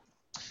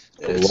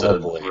 It's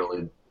Lovely. a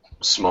really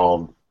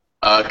small.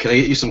 Can I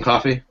get you some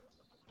coffee?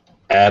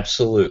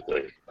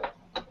 Absolutely.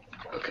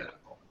 Okay.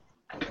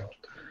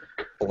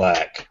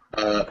 Black.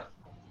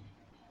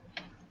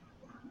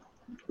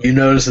 You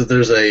notice that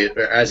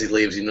as he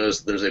leaves, you notice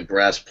that there's a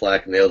brass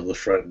plaque nailed to the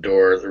front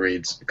door that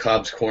reads,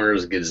 Cobb's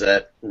Corners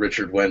Gazette,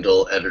 Richard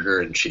Wendell,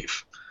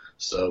 Editor-in-Chief.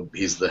 So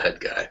he's the head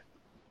guy.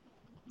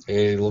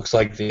 He looks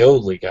like the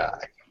only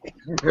guy.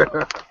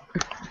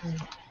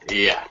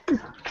 Yeah.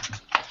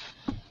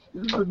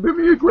 There's a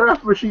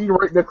mimeograph machine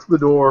right next to the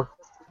door.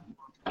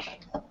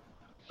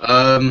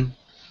 Are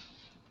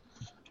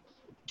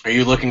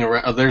you looking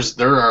around?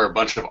 There are a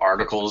bunch of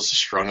articles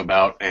strung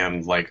about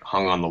and like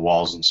hung on the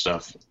walls and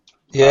stuff.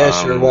 Yeah,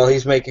 sure. While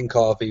he's making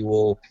coffee,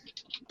 we'll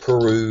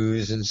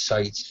peruse and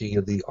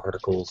sightsee the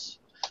articles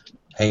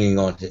hanging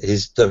on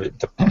the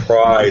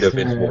pride of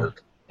his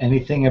work.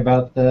 Anything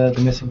about the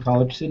missing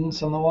college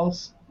students on the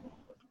walls?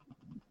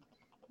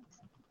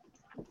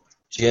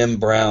 Jim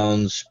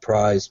Brown's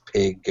prize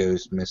pig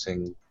goes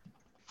missing.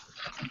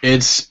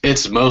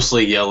 It's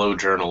mostly yellow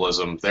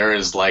journalism. There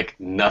is like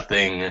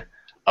nothing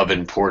of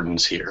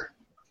importance here.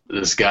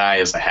 This guy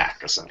is a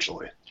hack,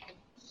 essentially.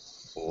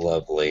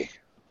 Lovely.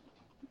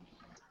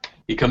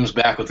 He comes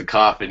back with the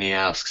coffee and he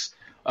asks,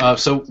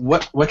 so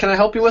what can I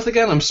help you with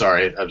again? I'm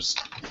sorry.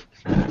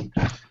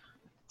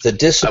 The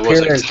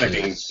disappearance.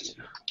 expecting...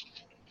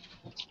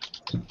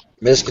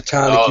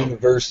 Miskatonic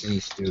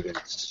University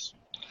students.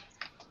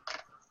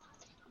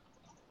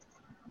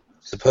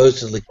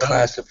 Supposedly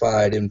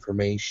classified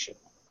information.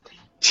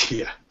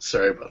 Yeah,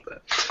 sorry about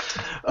that.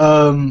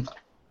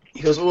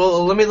 He goes,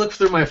 well, let me look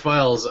through my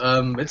files.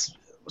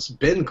 It's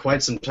been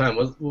quite some time.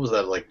 What was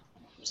that, like,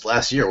 it was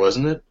last year,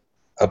 wasn't it?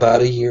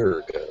 About a year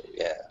ago,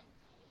 yeah.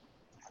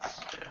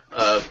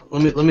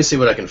 Let me see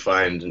what I can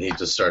find. And he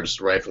just starts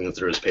rifling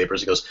through his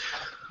papers. He goes,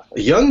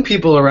 young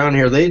people around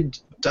here, they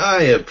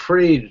die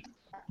pretty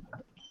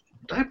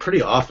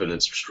often.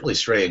 It's really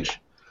strange.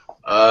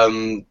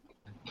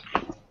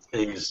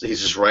 He's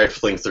just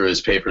rifling through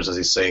his papers as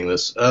he's saying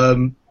this.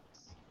 About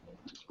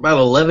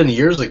 11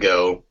 years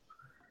ago,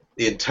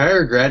 the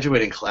entire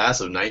graduating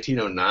class of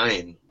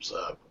 1909 was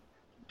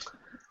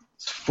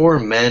 4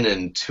 men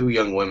and 2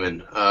 young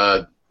women.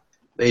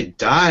 They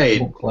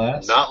died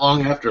not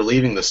long after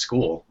leaving the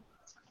school.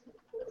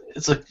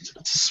 It's a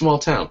small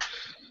town.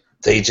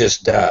 They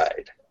just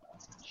died.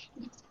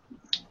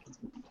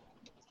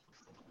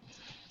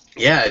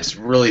 Yeah, it's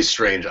really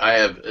strange.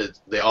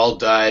 They all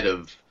died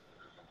of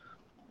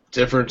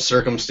different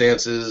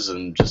circumstances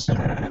and just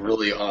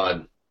really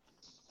odd.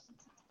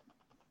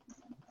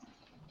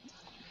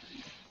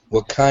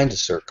 What kind of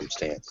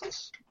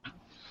circumstances?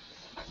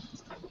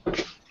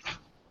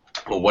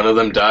 Well, one of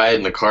them died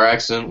in a car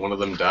accident, one of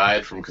them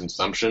died from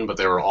consumption, but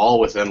they were all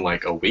within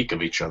like a week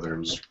of each other. It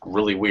was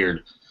really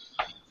weird.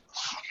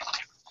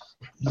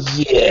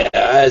 Yeah,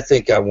 I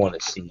think I want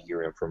to see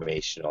your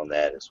information on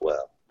that as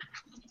well.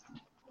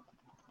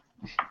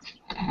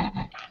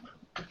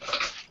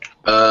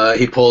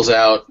 He pulls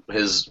out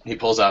his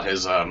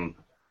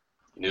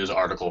news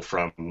article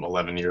from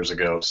 11 years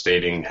ago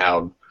stating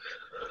how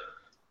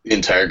the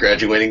entire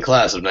graduating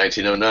class of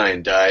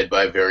 1909 died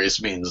by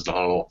various means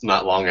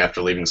not long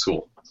after leaving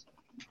school.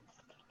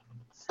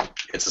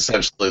 It's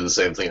essentially the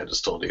same thing I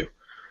just told you.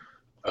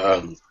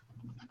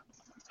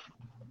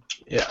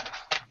 Yeah.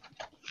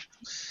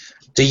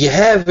 Do you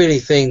have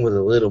anything with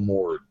a little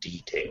more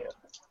detail?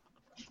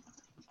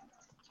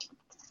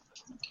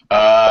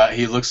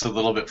 He looks a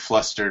little bit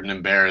flustered and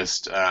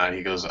embarrassed.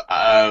 He goes,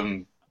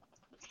 I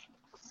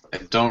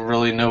don't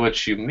really know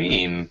what you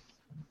mean.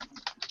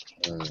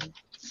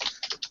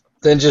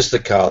 Then just the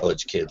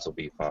college kids will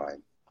be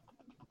fine.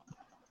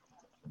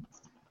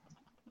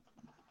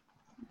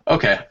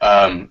 Okay.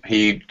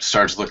 He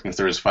starts looking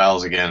through his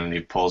files again, and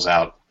he pulls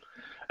out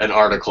an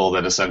article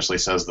that essentially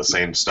says the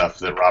same stuff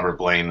that Robert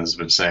Blaine has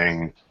been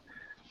saying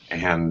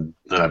and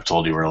that I've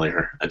told you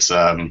earlier. It's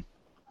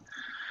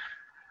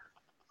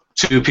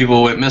 2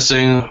 people went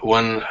missing.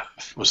 1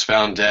 was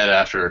found dead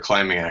after a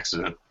climbing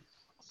accident.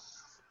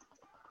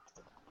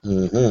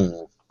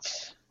 Mm-hmm.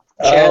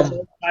 Chad's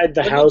outside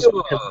the house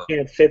because he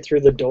can't fit through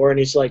the door, and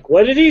he's like,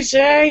 what did he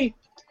say?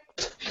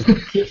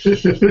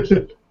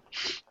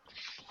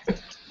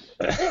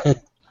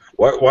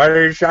 Why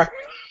did you shock?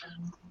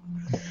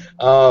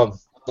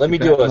 Let me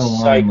do a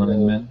psych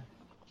roll.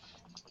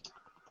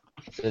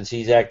 Since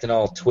he's acting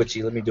all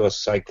twitchy, let me do a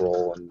psych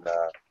roll and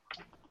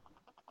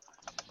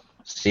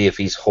see if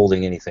he's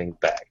holding anything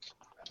back.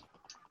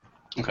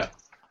 Okay.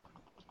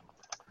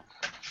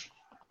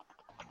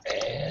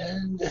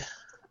 And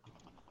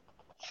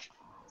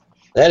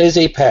that is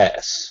a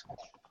pass.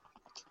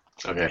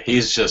 Okay,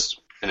 he's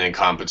just an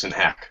incompetent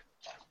hack.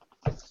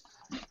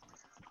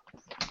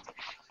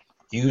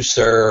 You,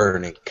 sir, are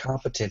an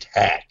incompetent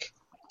hack.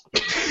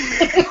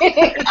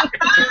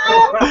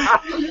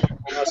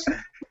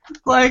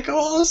 Like,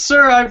 oh,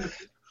 sir,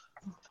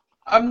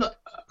 I'm the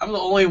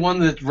only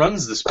one that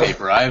runs this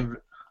paper. I'm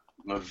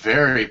a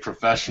very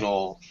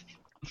professional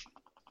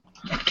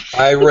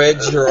I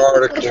read your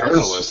articles.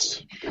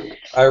 journalist.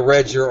 I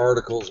read your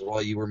articles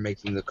while you were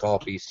making the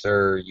coffee,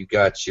 sir. You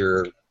got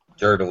your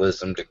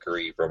journalism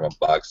degree from a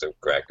box of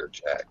Cracker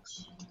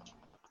Jacks.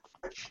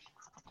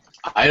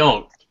 I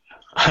don't.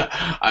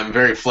 I'm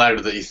very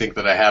flattered that you think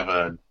that I have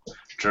a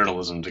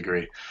journalism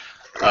degree.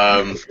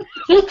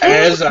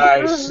 As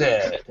I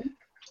said,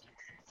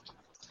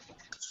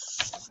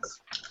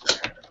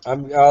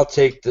 I'll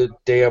take the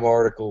damn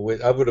article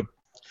with. I'm gonna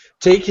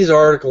take his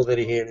article that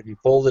he handed me,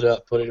 fold it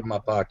up, put it in my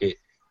pocket,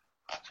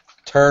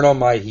 turn on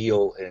my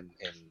heel, and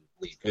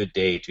leave. Good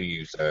day to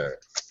you, sir.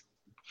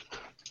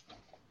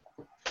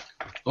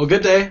 Well,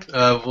 good day.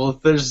 Well,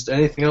 if there's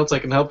anything else I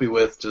can help you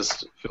with,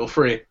 just feel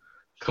free.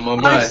 Come on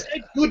I by.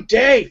 said good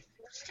day.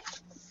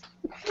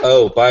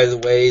 Oh, by the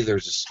way,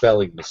 there's a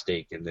spelling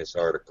mistake in this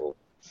article.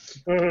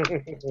 He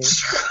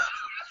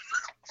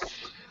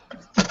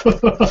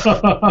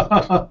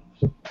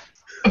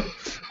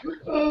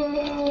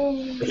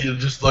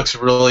just looks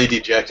really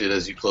dejected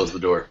as you close the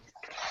door.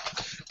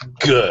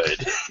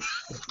 Good.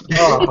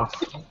 Oh.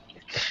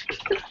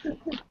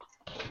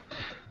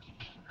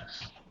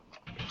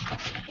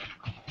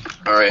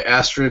 All right,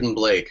 Astrid and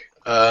Blake.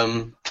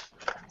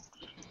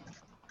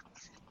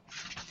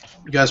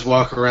 You guys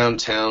walk around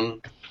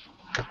town.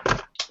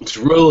 It's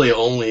really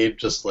only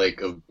just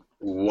like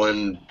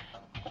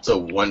it's a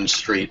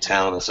one-street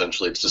town,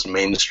 essentially. It's just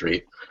Main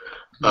Street.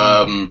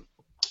 There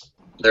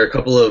are a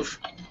couple of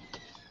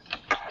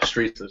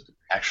streets that...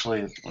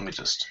 Actually,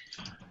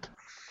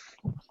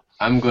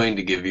 I'm going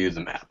to give you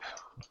the map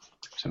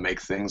to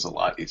make things a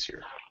lot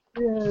easier.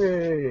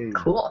 Yay.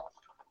 Cool.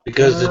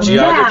 Because the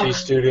geography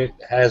student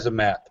has a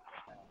map.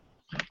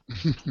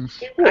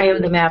 I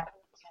have the map.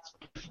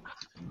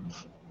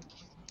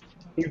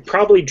 You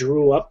probably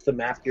drew up the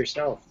map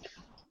yourself.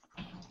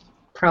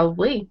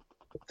 Probably.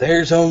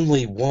 There's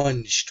only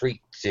one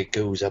street that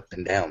goes up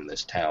and down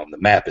this town. The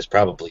map is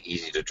probably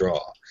easy to draw.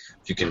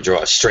 If you can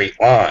draw a straight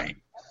line.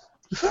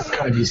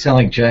 God, you sound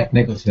like Jack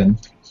Nicholson.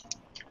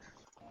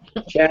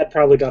 Chad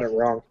probably got it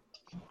wrong.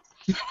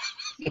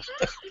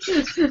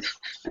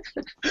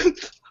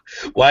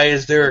 Why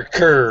is there a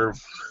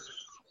curve?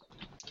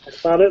 I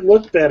thought it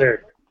looked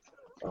better.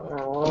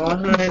 Oh,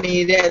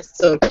 honey, that's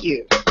so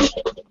cute.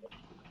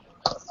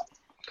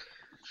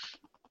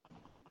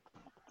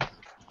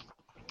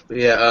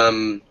 Yeah,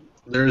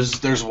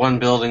 there's one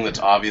building that's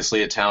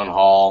obviously a town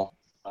hall.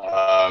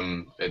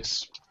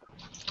 It's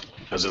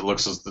because it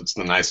looks as it's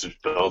the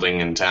nicest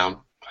building in town.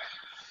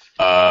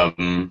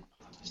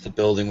 It's the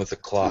building with the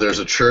clock. There's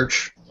a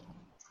church.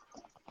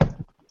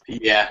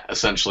 Yeah,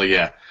 essentially,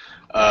 yeah.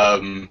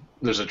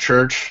 There's a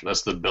church.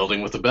 That's the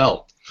building with the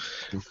bell.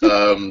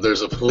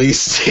 There's a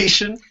police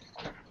station.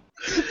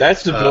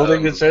 That's the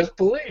building that says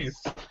police.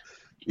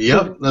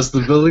 Yep, that's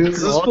the building that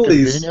says All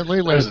police. conveniently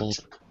labeled.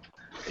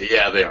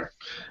 Yeah, they are.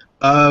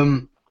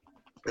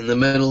 In the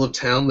middle of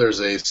town, there's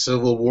a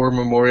Civil War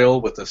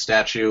memorial with a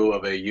statue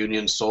of a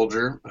Union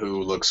soldier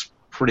who looks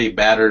pretty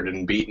battered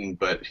and beaten,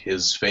 but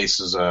his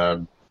face is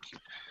a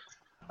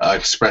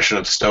expression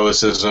of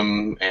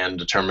stoicism and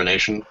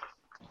determination.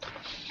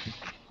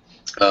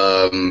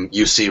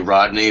 You see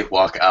Rodney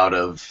walk out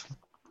of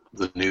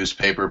the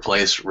newspaper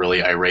place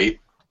really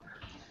irate.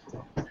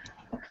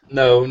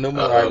 No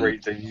more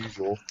irate than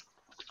usual.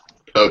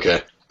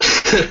 Okay.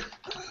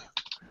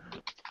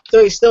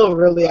 So he's still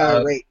really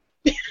irate.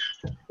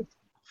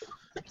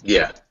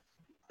 Yeah.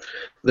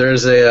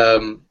 There's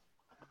a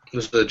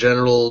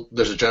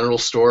general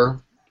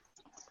store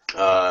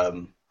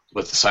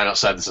with a sign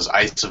outside that says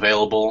ice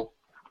available.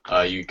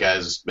 You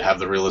guys have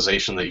the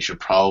realization that you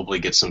should probably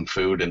get some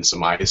food and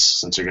some ice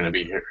since you're going to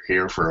be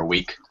here for a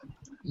week.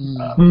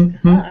 Who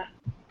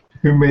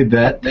made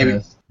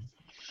that?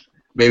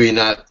 Maybe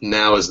not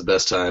now is the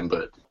best time,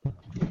 but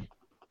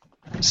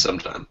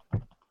sometime.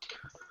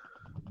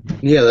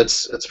 Yeah,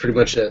 that's pretty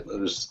much it.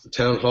 There's the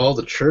town hall,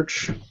 the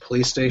church,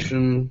 police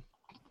station,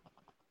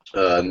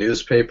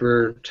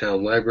 newspaper,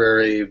 town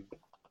library,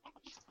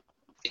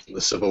 the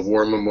Civil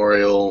War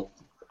memorial,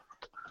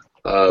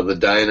 the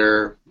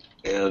diner,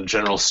 and a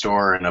general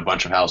store, and a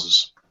bunch of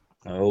houses.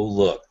 Oh,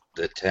 look,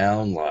 the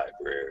town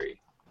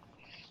library.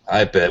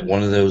 I bet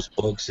one of those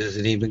books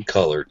isn't even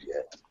colored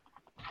yet.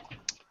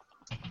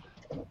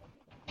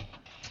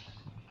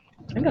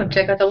 I'm going to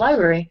check out the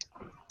library.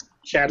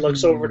 Chad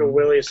looks over to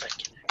Willie. It's like,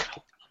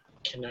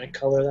 can I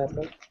color that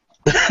book?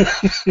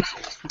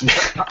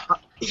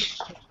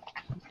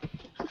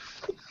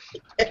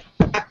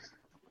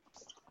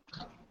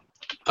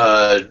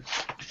 I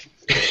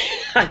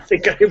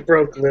think I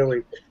broke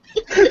Lily.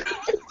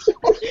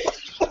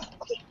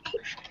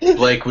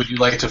 Blake, would you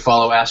like to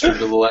follow Astrid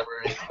to the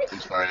library? I'm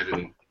sorry, I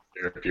didn't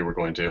hear if you were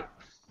going to.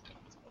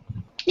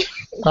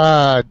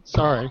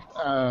 Sorry.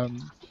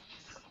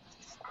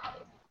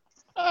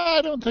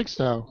 I don't think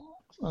so.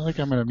 I think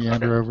I'm going to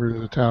meander over to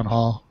the town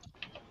hall.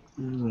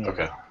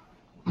 Okay.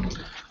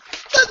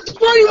 Let's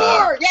party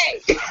more!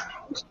 Yay!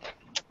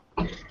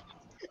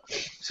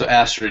 So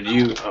Astrid,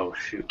 you... Oh,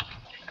 shoot.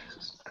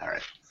 All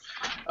right.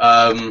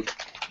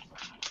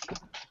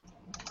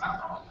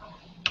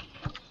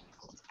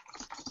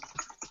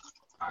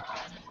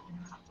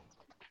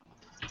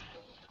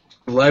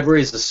 The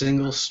library is a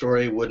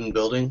single-story wooden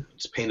building.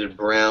 It's painted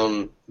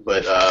brown,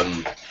 but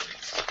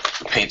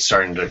the paint's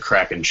starting to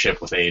crack and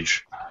chip with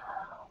age.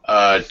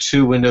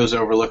 2 windows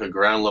overlook a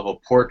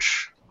ground-level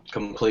porch,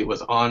 complete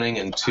with awning,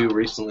 and 2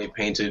 recently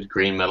painted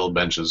green metal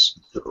benches.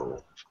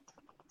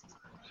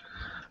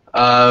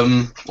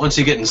 Once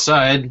you get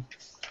inside,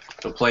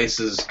 the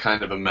place is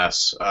kind of a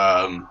mess.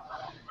 There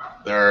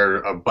are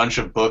a bunch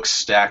of books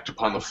stacked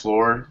upon the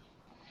floor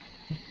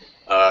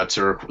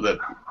that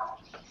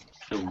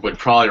would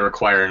probably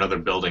require another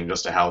building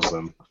just to house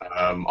them.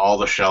 All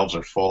the shelves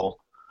are full.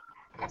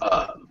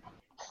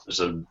 There's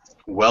a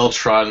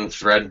well-trodden,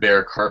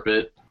 threadbare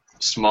carpet.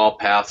 Small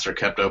paths are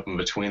kept open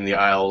between the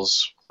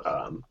aisles.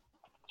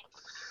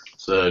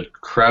 It's a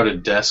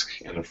crowded desk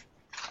and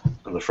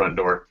the front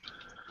door.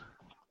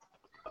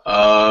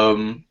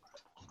 An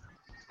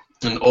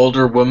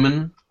older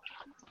woman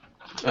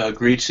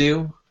greets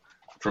you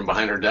from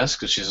behind her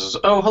desk, and she says,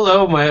 "Oh,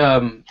 hello,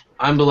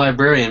 I'm the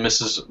librarian,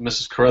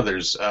 Mrs.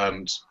 Carruthers.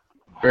 It's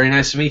very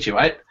nice to meet you.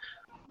 I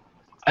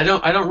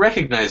don't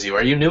recognize you.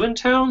 Are you new in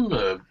town?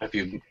 Have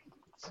you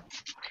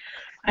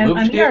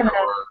moved here?"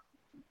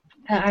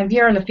 I'm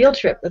here on a field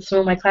trip with some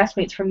of my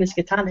classmates from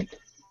Miskatonic.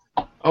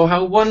 Oh,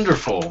 how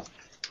wonderful!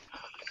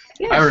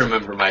 Yes. I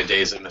remember my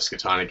days at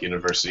Miskatonic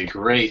University.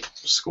 Great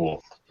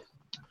school.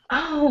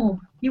 Oh,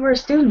 you were a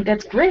student.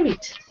 That's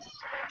great.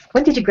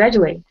 When did you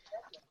graduate?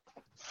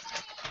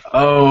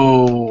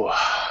 Oh,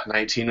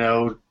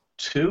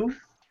 1902?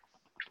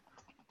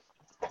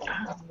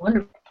 Oh,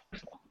 wonderful.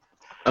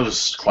 That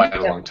was quite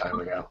a long time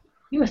ago.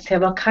 You must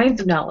have all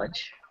kinds of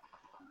knowledge.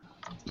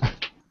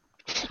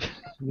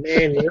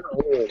 Man, you're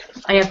old.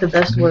 I have the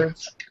best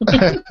words. You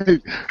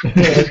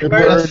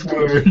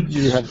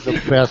have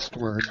the best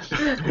words.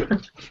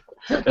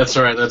 That's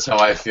all right. That's how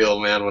I feel,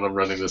 man, when I'm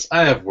running this.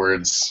 I have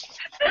words.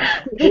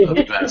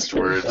 The best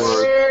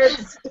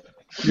words.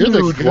 You're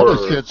the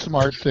goodest at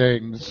smart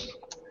things.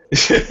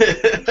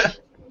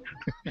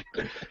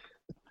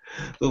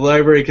 The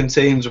library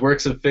contains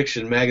works of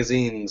fiction,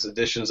 magazines,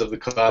 editions of the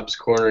Cobb's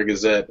Corner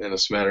Gazette, and a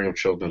smattering of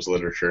children's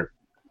literature.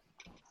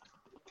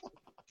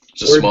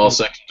 It's a small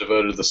section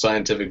devoted to the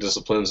scientific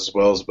disciplines as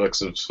well as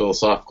books of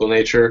philosophical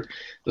nature.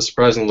 The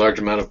surprisingly large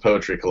amount of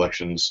poetry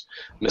collections.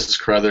 Mrs.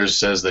 Carruthers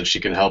says that she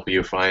can help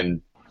you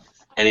find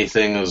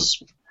anything,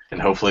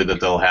 and hopefully that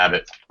they'll have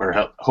it, or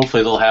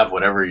hopefully they'll have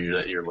whatever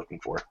that you're looking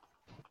for.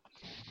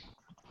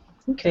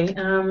 Okay.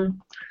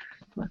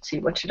 Let's see.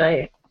 What should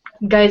I,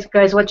 guys?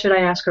 What should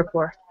I ask her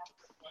for?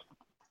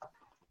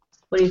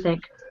 What do you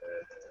think?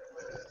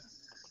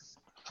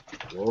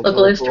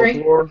 Local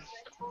history?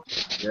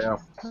 Yeah.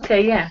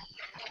 Okay, yeah.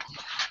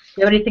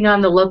 You have anything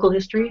on the local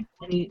history?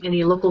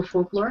 Any local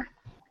folklore?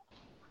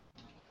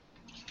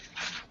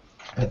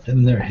 Got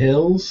them their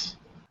hills.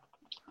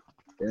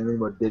 Anything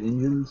about dead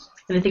Indians?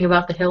 Anything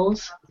about the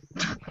hills?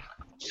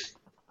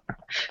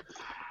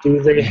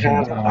 Do they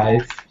have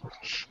eyes?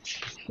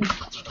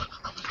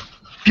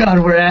 God,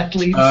 we're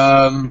athletes.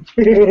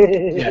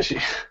 Yeah,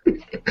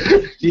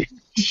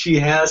 she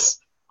has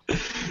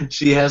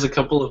a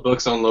couple of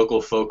books on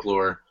local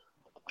folklore,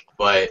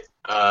 but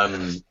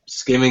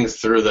skimming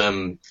through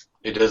them,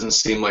 it doesn't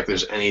seem like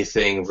there's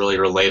anything really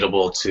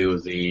relatable to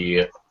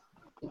the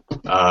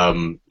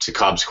to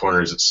Cobb's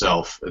Corners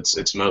itself.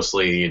 It's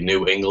mostly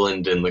New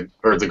England and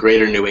the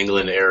greater New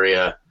England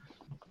area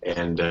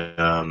and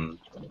the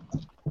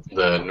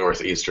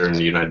northeastern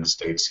United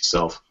States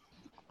itself.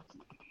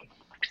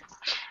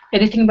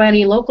 Anything by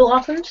any local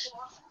authors?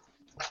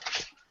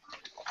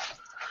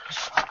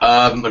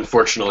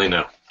 Unfortunately,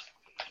 no.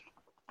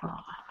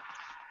 Oh.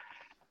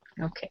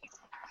 Okay.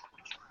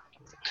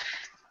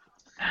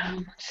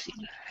 Let's see.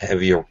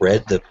 Have you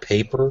read the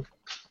paper?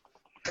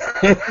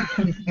 Well,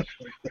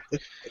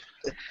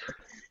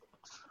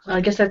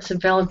 I guess that's a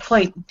valid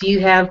point. Do you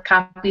have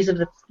copies of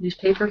the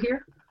newspaper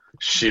here?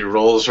 She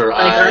rolls her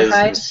Like eyes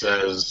archives? and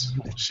says,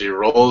 "She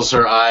rolls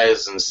her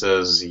eyes and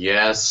says,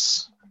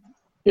 yes,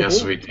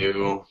 yes, we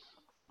do."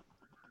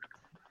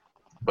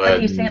 Why do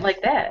But you say it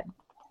like that?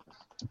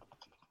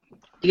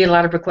 You get a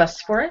lot of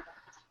requests for it?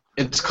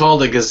 it's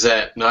called a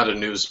gazette, not a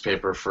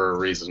newspaper, for a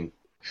reason.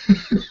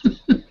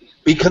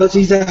 Because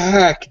he's a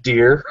hack,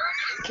 dear.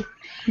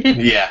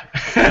 Yeah,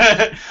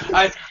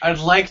 I'd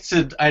like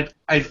to.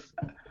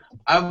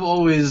 I've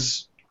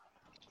always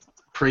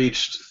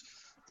preached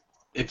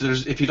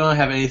if you don't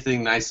have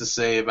anything nice to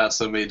say about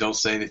somebody, don't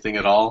say anything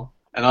at all,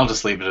 and I'll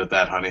just leave it at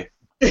that, honey.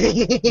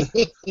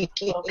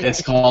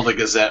 It's called a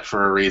gazette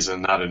for a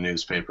reason, not a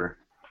newspaper.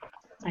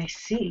 I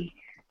see.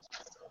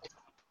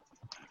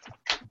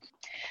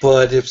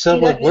 But if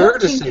someone You were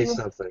don't to seem say to-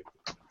 something,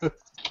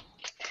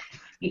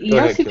 You Go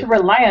don't ahead, seem to Kim.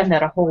 rely on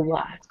that a whole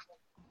lot.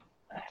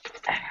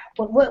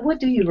 What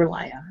do you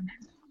rely on?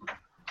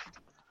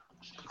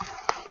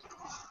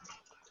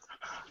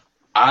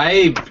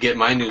 I get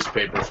my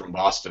newspaper from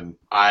Boston.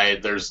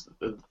 There's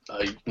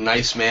a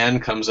nice man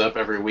comes up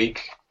every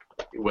week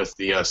with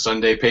the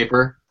Sunday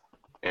paper,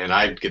 and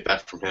I get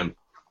that from him.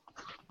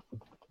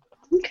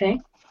 Okay.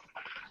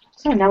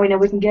 So now we know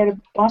we can get a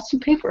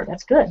Boston paper.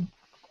 That's good.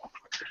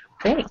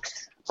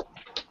 Thanks.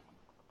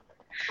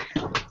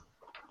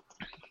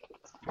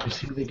 Is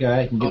he the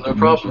guy I can get no the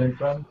problem. moonshine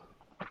from?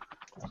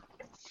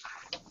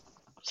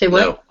 Say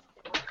what? No.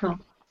 Oh.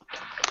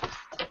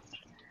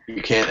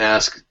 You can't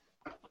ask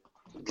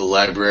the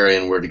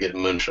librarian where to get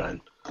moonshine.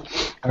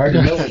 I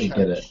already know where to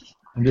get it.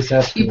 I'm just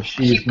asking if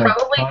She she's my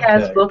probably contact.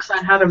 has books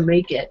on how to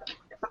make it.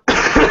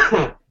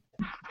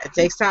 It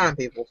takes time,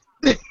 people.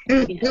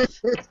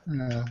 Yes.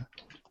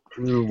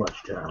 Too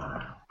much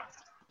time.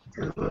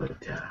 Too much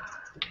time.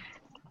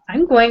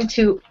 I'm going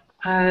to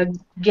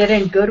get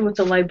in good with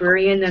the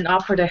librarian and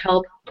offer to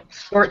help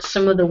sort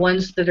some of the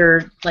ones that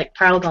are like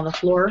piled on the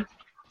floor.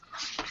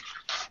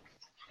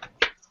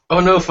 Oh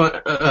no,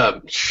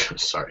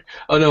 sorry.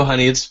 Oh no,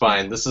 honey, it's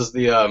fine. This is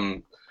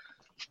the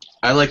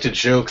I like to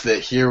joke that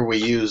here we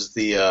use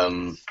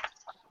the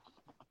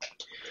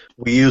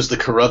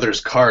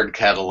Carruthers card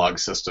catalog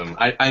system.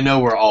 I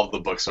know where all of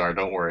the books are.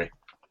 Don't worry.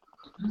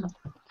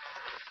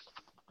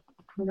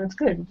 Well, that's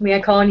good. May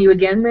I call on you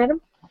again, madam?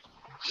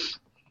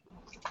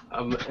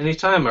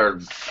 Anytime,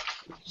 or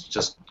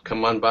just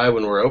come on by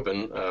when we're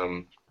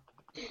open.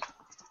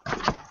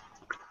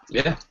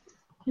 Yeah.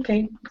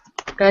 Okay.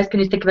 Guys, can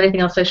you think of anything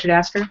else I should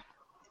ask her?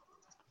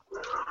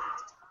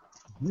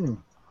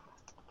 No.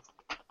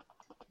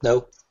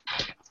 No.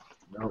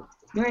 All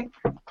right.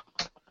 All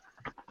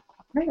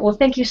right. Well,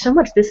 thank you so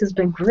much. This has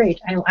been great.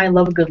 I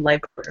love a good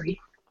library.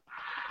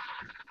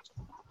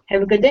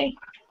 Have a good day.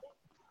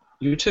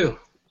 You too.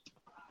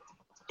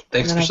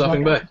 Thanks for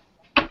stopping by.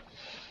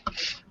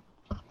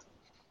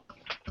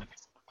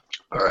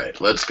 All right,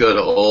 let's go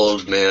to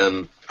Old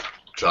Man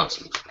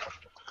Johnson.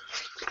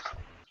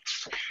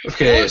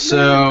 Okay,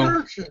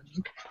 so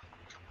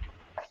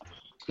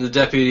the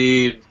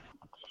deputy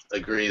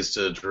agrees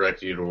to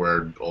direct you to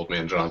where Old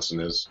Man Johnson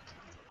is.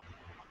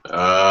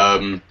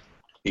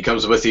 He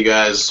comes with you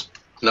guys,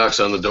 knocks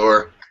on the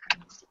door.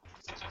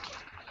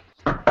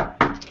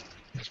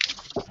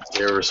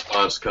 Hear a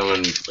response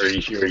coming, or you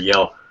hear a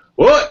yell,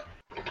 "What?"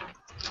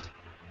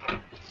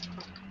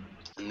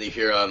 And you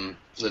hear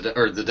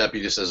the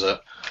deputy says,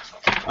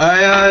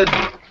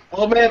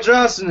 Old Man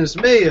Johnson, it's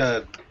me,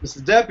 it's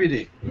the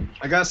deputy.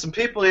 I got some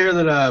people here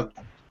that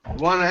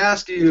want to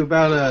ask you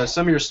about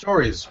some of your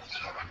stories."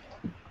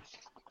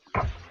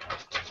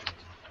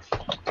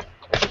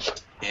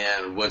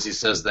 And once he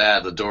says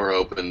that, the door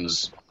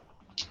opens,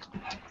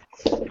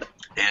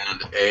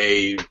 and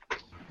a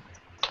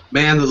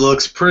man that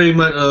looks pretty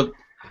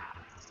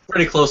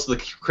close to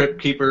the crypt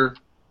keeper.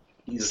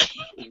 He's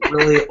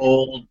really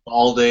old,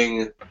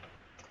 balding,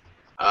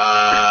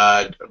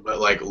 but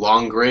like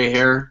long gray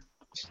hair.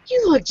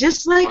 You look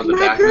just like On the my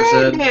back of his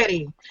head.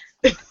 granddaddy.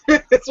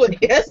 That's what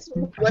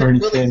Bernie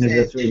Willie Sanders, said.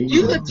 that's what he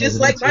You was, look just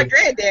wasn't like it, my too?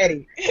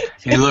 granddaddy.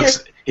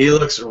 He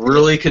looks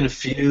really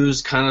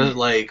confused, kind of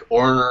like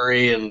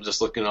ornery, and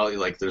just looking all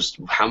like, "There's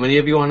how many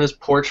of you on his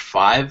porch?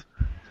 5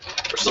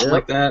 or something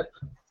like that."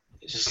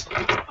 It's just,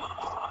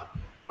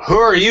 who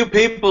are you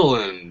people,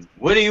 and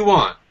what do you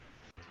want?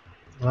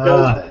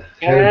 Sheriff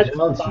Bad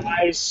Johnson.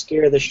 eyes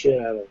scare the shit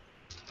out of him.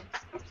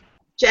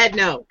 Chad,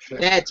 no.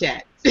 Bad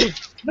Chad.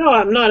 No,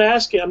 I'm not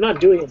asking. I'm not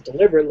doing it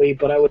deliberately,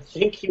 but I would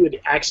think he would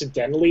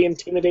accidentally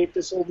intimidate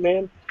this old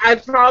man.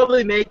 I'd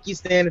probably make you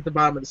stand at the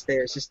bottom of the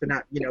stairs just to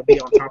not, be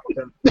on top of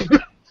him.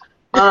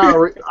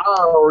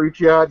 I'll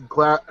reach out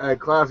and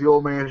classy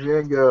old man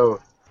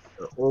Shango.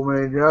 Old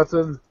Man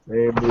Johnson,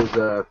 name is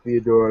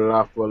Theodore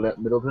La Follette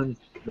Middleton,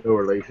 no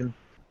relation.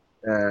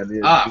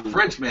 And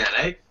Frenchman,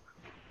 eh?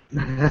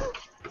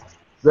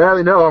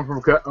 Sadly, no, I'm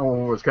from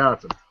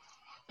Wisconsin.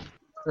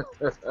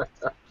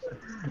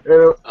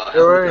 Hell of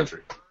a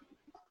country.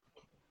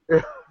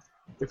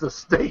 It's a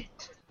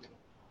state.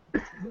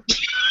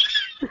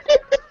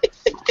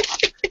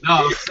 No,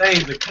 I'm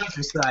saying the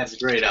countryside's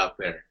great out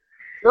there.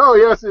 Oh,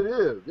 yes, it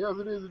is. Yes,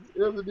 it is.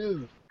 Yes, it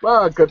is.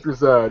 My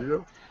countryside,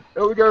 And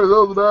we got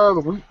ourselves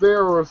the wheat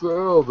there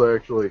ourselves,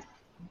 actually.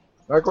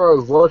 Not quite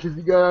as lush as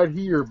you got out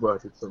here,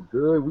 but it's some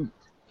good wheat.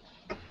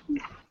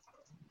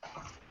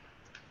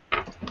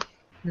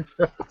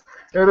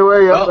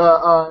 Anyway,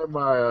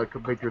 my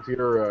compatriots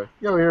here,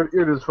 here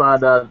to just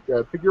find out,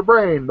 pick your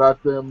brain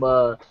about them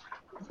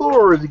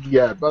lures you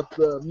got, about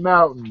the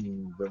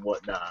mountains and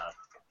whatnot.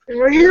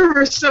 We're here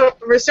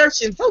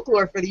researching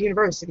folklore for the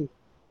university.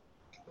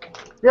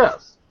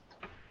 Yes.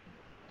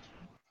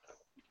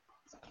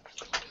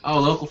 Oh,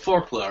 local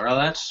folklore. Oh,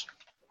 that's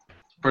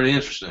pretty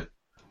interesting.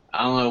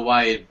 I don't know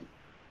why.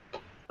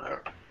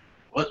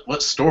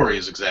 What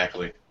stories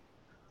exactly?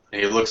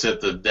 And he looks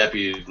at the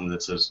deputy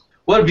and says,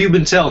 "What have you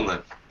been telling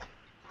them?"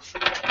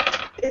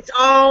 It's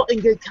all in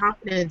good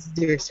confidence,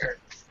 dear sir.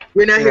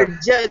 We're not here to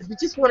judge. We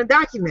just want to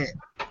document.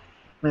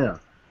 Yeah.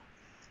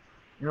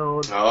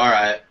 Oh, all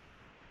right.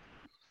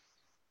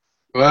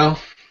 Well,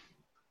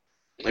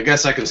 I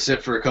guess I can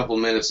sit for a couple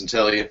minutes and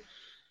tell you.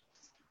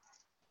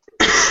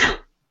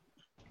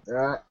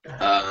 Alright.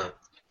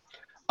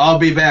 I'll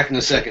be back in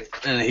a second.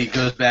 And he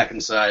goes back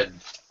inside,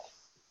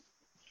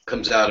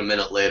 comes out a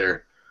minute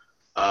later,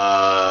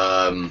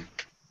 and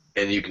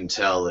you can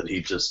tell that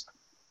he just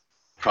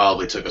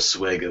probably took a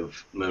swig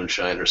of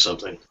moonshine or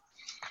something.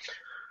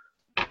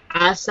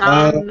 I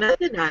saw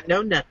nothing. I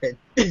know nothing.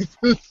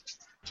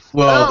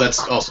 Well, that's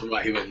also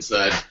why he went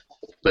inside.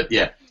 But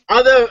yeah.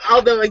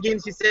 Although again,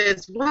 she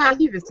says, "Wow,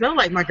 you even smell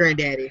like my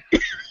granddaddy."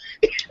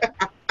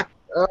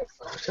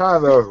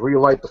 Time to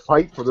relight the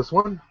pipe for this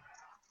one.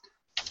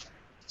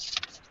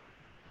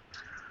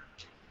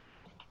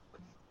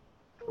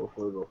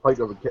 Hopefully the pipe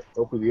doesn't.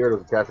 Hopefully the air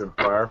doesn't catch on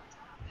fire.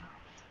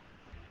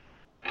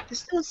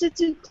 Just don't sit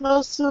too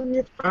close so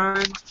you're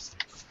fine.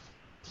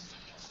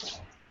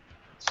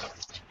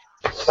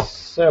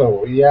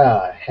 So,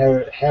 yeah,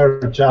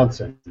 Herr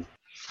Johnson,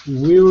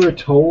 we were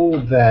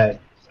told that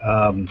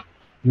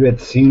you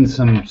had seen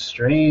some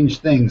strange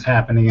things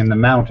happening in the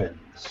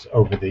mountains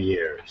over the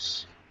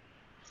years.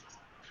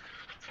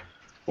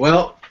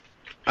 Well,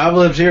 I've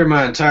lived here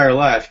my entire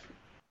life,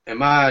 and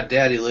my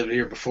daddy lived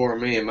here before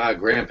me, and my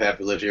grandpappy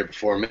lived here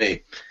before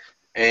me.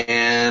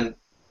 And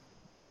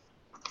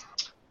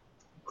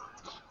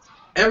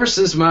ever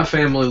since my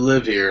family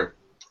lived here,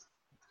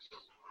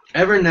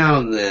 every now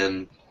and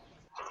then,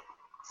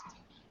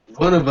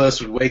 one of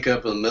us would wake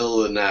up in the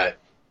middle of the night,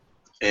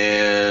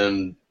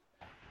 and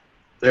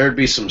there'd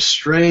be some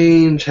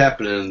strange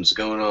happenings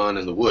going on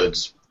in the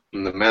woods,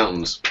 in the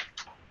mountains.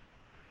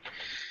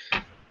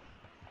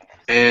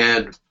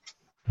 And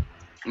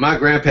my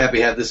grandpappy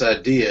had this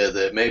idea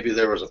that maybe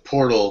there was a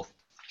portal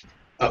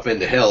up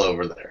into hell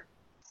over there.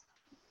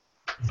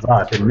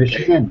 Right, in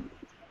Michigan.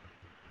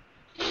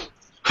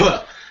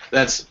 Well,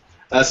 that's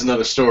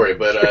another story,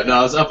 but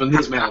no, it's up in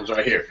these mountains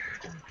right here.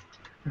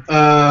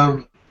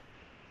 I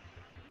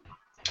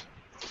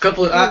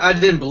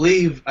didn't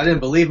believe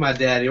my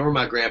daddy or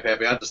my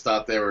grandpappy. I just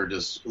thought they were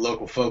just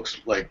local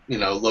folks, like, you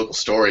know, local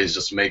stories,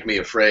 just to make me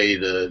afraid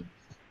to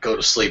go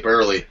to sleep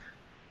early.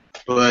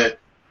 But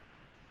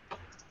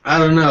I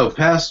don't know,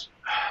 past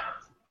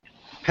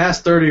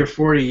 30 or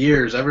 40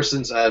 years, ever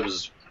since I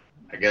was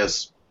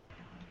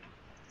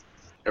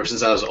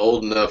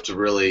old enough to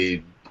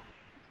really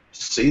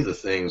see the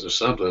things or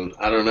something,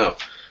 I don't know.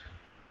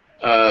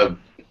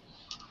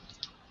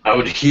 I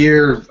would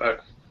hear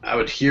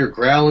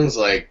growlings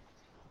like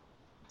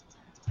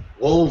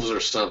wolves or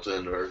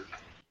something, or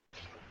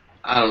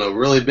I don't know,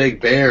 really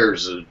big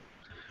bears.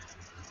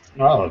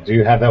 Oh, do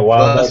you have that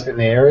wildlife in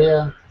the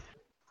area?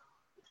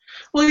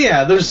 Well,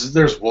 yeah,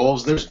 there's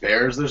wolves, there's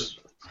bears, this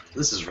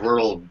is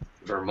rural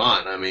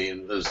Vermont. I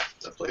mean, there's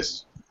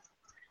places,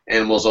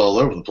 animals all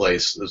over the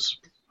place. It's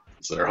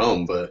their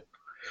home, but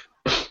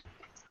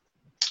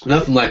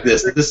nothing like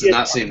this. This does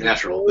not seem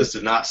natural. This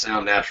did not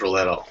sound natural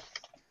at all.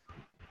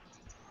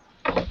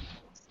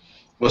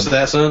 What's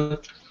that, son?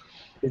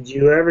 Did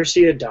you ever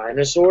see a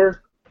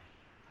dinosaur?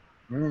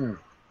 Hmm.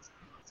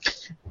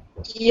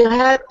 You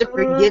have to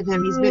forgive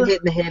him. He's been hit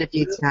in the head a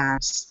few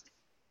times.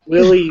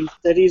 Willie, you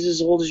said he's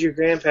as old as your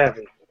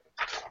grandpappy.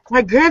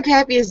 My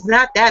grandpappy is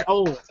not that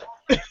old.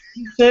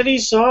 He said he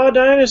saw a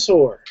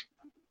dinosaur.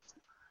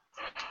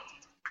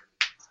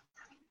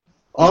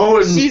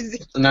 Oh,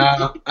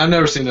 nah, I've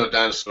never seen no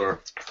dinosaur.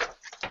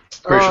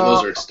 Pretty sure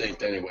those are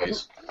extinct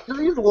anyways. Do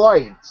these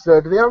lights, do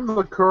they have to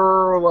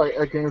occur like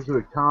at any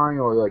specific time,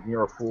 or like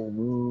near a full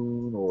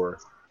moon, or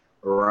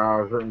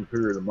around a certain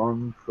period of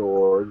month,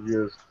 or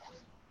just...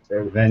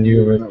 Then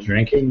you were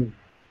drinking?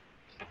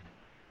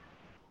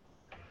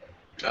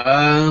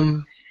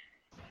 No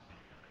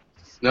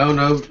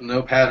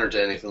pattern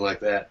to anything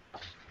like that.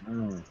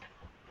 Mm.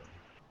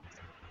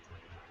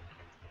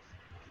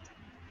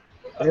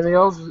 Anything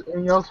else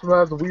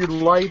about the weird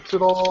lights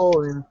at all?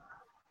 Or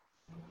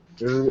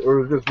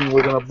is it just being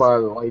woken up by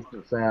the lights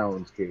and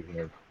sounds kicking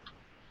in?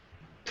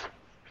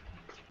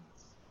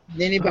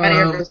 Did anybody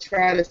ever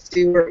try to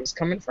see where it was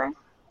coming from?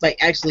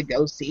 Like, actually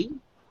go see?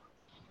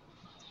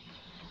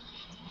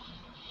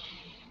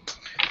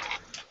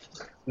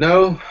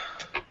 No.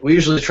 We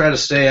usually try to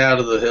stay out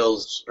of the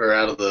hills, or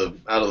out of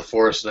the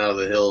forest and out of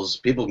the hills.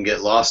 People can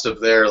get lost up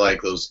there,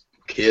 like those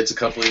kids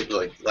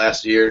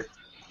last year.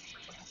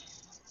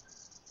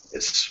 You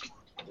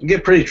can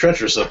get pretty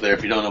treacherous up there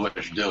if you don't know what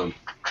you're doing.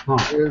 Huh.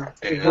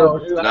 And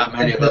not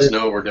many of us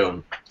know what we're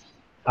doing.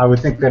 I would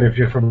think that if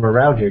you're from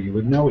around here, you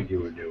would know what you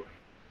were doing.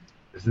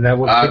 Isn't that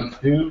what kids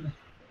do?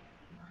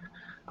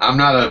 I'm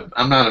not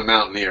a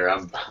mountaineer.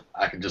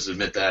 I can just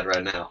admit that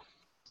right now.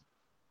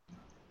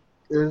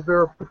 Is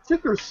there a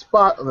particular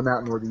spot on the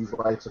mountain where these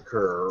lights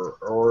occur,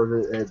 or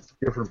is it at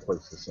different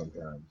places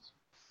sometimes?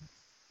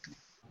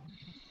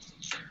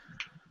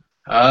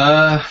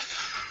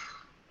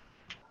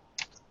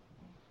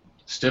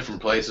 It's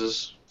different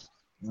places.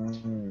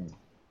 Mm.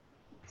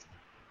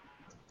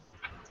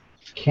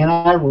 Can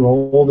I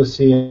roll to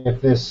see if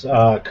this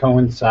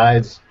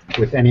coincides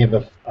with any of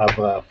the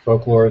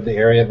folklore of the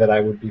area that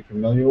I would be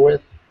familiar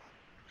with?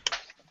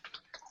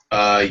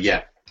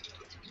 Yeah.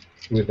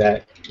 With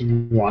that,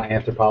 you want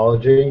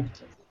anthropology?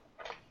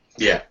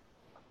 Yeah.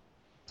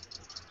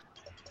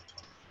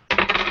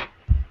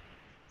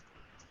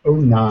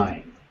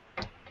 09.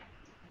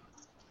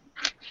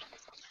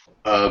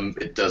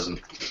 It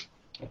doesn't.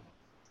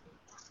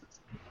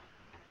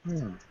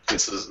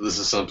 This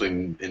is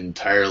something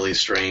entirely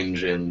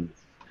strange and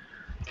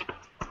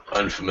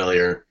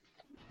unfamiliar.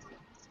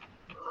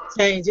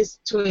 Hey,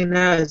 just between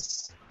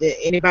us, did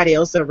anybody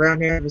else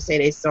around here ever say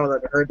they saw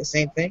or heard the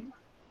same thing?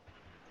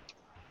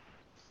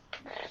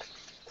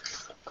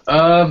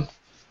 No,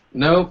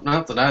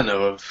 not that I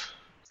know of.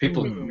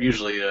 People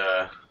usually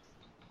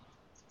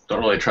don't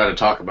really try to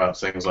talk about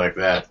things like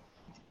that.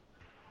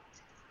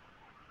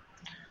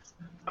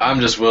 I'm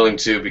just willing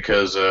to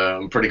because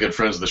I'm pretty good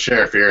friends with the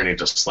sheriff here, and he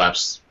just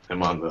slaps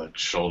him on the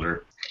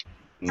shoulder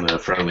in a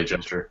friendly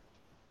gesture.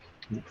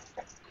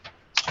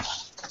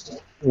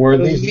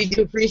 We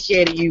do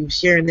appreciate you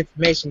sharing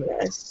information with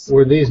us.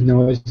 Were these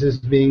noises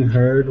being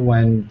heard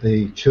when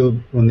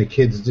the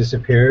kids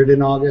disappeared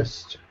in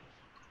August?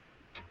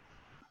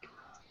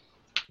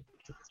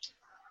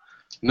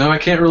 No, I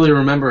can't really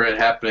remember it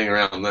happening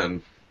around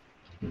then.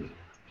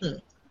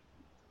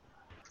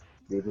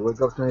 Did you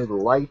look up to any of the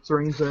lights or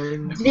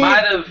anything?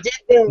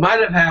 It might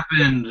have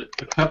happened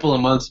a couple of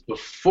months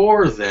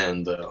before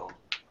then, though.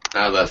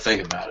 Now that I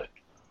think about it.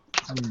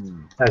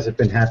 Has it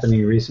been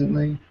happening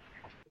recently?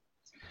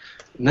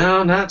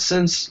 No, not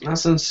since then.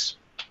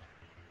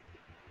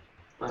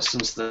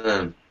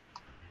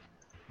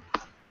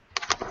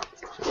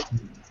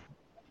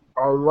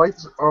 Are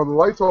the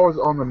lights always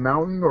on the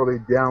mountain, or are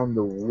they down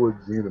the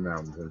woods near the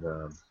mountain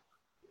sometimes?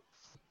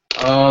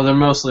 Oh, they're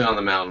mostly on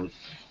the mountain.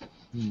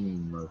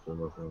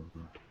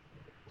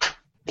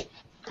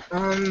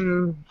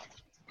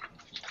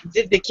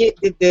 Did the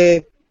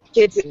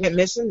kids that went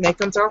missing, they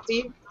come talk to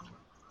you?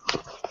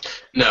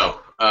 No,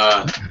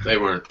 they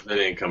weren't. They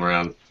didn't come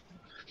around.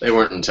 They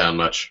weren't in town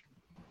much.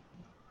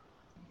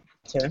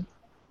 Okay.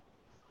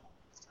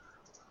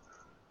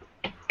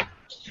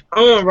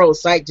 I'm gonna roll a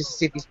psych just to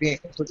see if he's being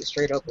completely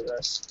straight up with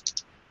us.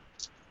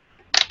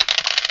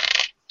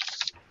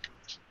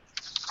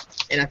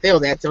 And I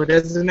failed that, so it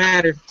doesn't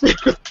matter.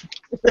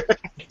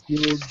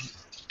 Did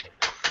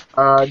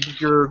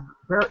your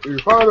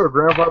father or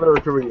grandfather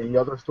tell you any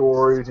other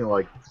stories? You know,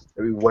 like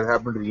maybe what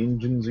happened to the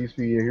engines used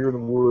to be here in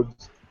the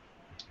woods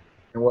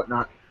and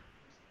whatnot?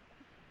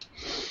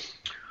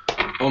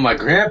 Well, my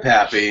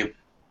grandpappy,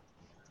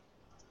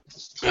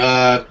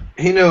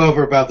 he knew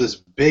over about this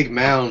big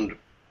mound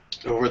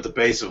over at the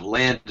base of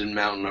Landon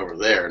Mountain over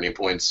there, and he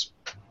points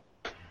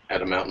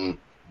at a mountain.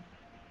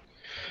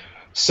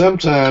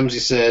 Sometimes, he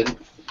said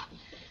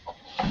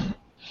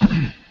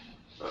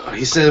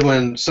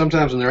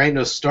sometimes when there ain't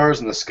no stars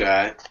in the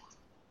sky,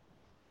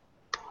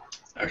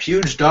 a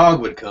huge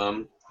dog would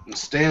come and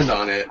stand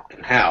on it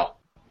and howl.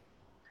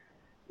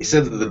 He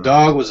said that the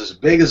dog was as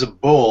big as a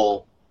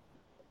bull,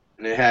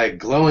 and it had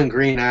glowing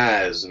green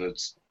eyes, and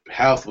its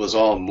mouth was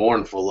all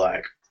mournful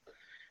like.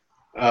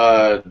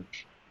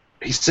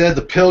 He said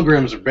the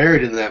pilgrims are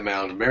buried in that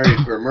mountain,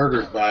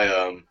 murdered by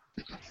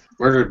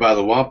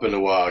the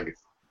Wampanoag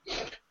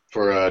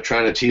for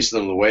trying to teach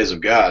them the ways of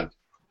God.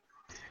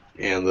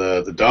 And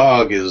the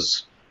dog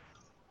is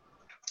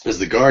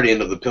the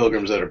guardian of the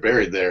pilgrims that are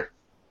buried there.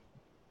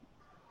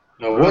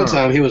 Now, one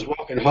time he was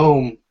walking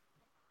home,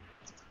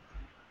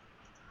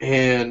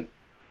 and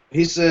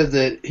he said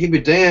that he'd be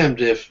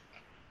damned if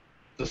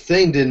the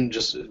thing didn't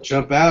just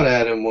jump out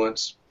at him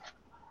once,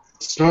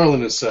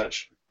 snarling and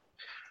such.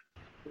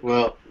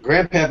 Well,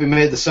 Grandpappy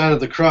made the sign of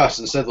the cross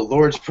and said the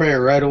Lord's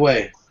Prayer right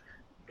away,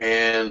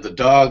 and the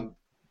dog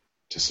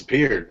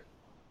disappeared.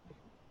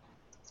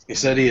 He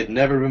said he had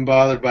never been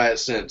bothered by it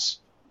since.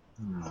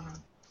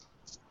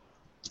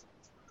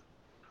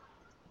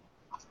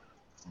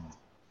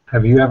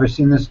 Have you ever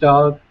seen this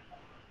dog?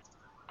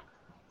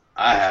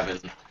 I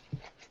haven't.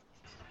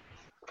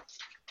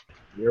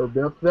 You ever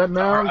been up to that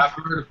mountain? I've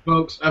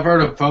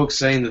heard of folks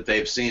saying that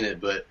they've seen it,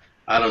 but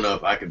I don't know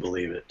if I could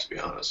believe it, to be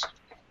honest.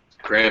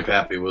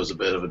 Grandpappy was a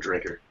bit of a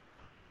drinker.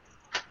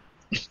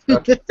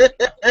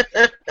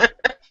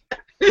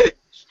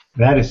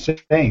 That is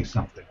saying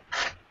something.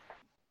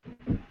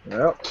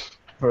 Yep,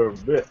 a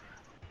bit.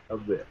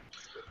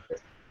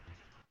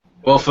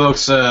 Well,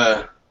 folks,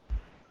 I'm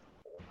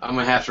going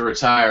to have to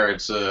retire.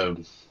 It's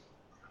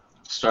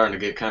starting to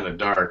get kind of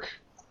dark.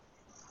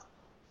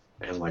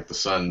 And, like, the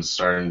sun's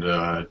starting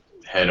to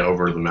head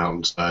over the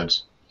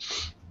mountainsides.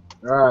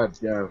 Alright,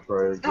 yeah,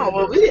 sorry. Oh,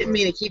 well, we didn't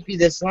mean to keep you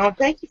this long.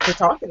 Thank you for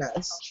talking to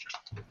us.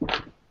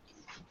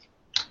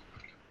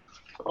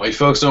 Well, you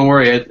folks, don't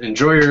worry.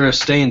 Enjoy your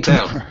stay in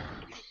town.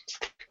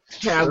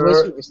 I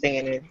wish we were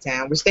staying in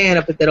town. We're staying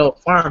up at that old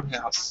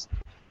farmhouse.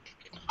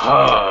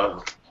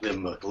 The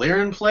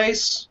McLaren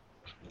place?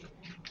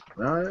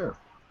 Oh, yeah.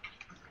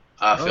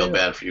 I feel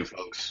bad for you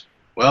folks.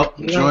 Well,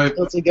 We enjoy. don't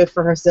feel too good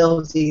for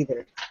ourselves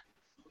either.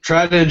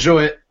 Try to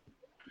enjoy it.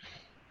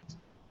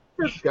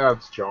 It's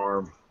God's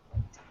charm.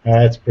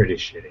 That's pretty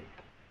shitty.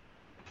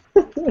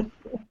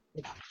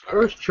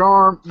 There's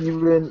charm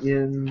even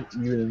in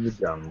the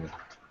dung.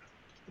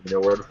 You know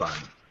where to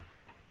find it.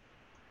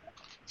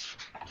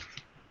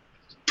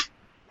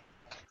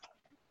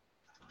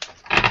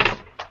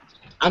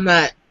 I'm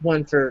not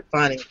one for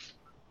finding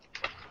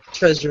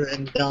treasure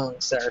in dung,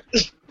 sir.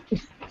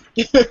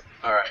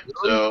 All right,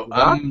 so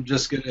I'm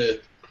just gonna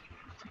Did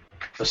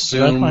I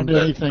assume find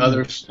that anything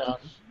others. in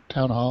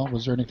town hall?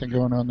 Was there anything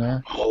going on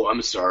there? Oh,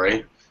 I'm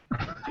sorry.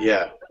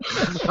 Yeah,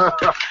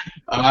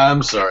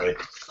 I'm sorry.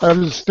 I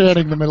was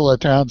standing in the middle of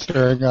town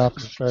staring off in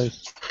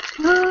space.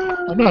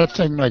 I'm not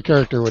saying my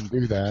character would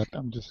do that.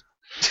 I'm just.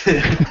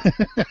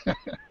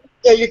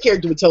 Yeah, your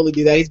character would totally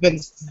do that. He's been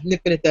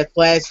sniffing at that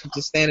flash and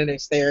just standing there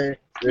staring.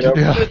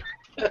 Yeah,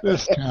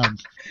 this town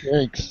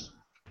stinks.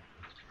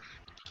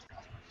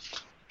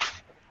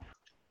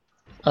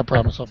 I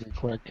promise I'll be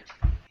quick.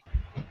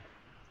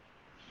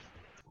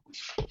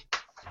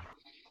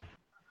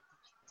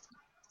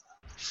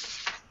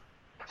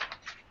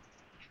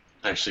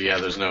 Actually, yeah,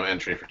 there's no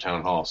entry for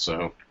town hall,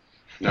 so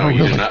no, Oh, you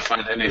really? did not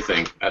find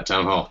anything at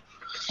town hall.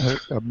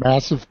 A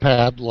massive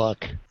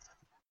padlock.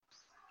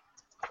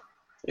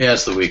 Yeah,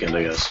 it's the weekend,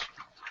 I guess.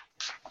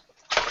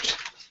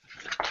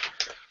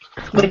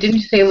 Wait, didn't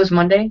you say it was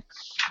Monday?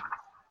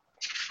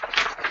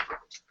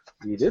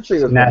 You did say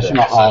it was National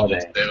Monday.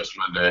 holiday. It was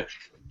Monday.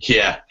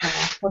 Yeah.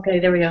 Okay,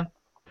 there we go.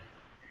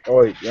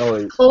 Oh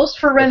wait. Closed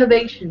for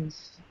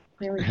renovations.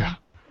 There we go. Yeah,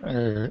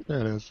 there it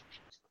is.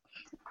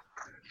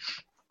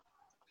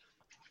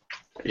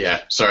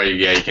 Yeah, sorry,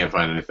 yeah, you can't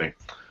find anything.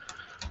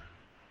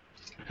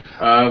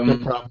 No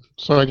problem.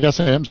 So I guess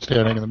I am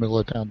standing in the middle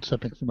of town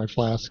sipping from my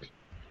flask.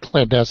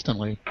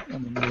 Clandestinely. I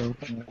mean,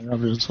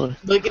 obviously.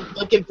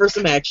 Looking for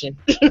some action.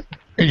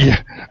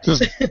 Yeah,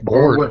 just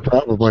bored,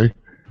 probably.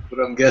 What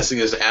I'm guessing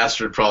is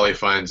Astrid probably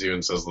finds you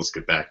and says, let's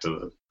get back to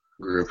the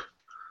group.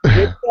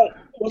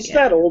 What's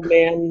that old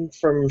man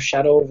from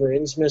Shadow over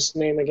Innsmouth's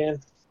name again?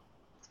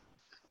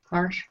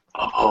 Marsh?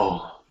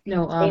 Oh,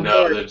 No,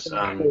 no, there's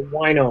The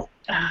wino.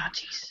 Ah,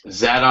 jeez.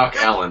 Zadok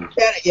Allen.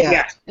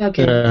 Yeah.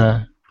 Okay.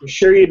 I'm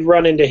sure you'd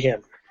run into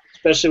him,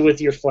 especially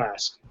with your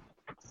flask.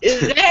 Is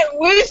that I'm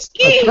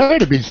whiskey? trying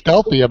to be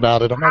stealthy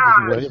about it. I'm not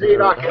just waving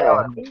Zadok it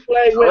Allen.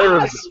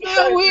 I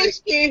smell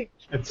whiskey.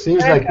 It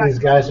seems like these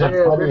guys have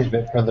plenty of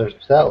it for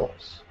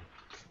themselves.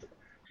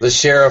 The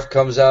sheriff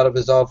comes out of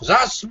his office.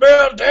 I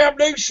smell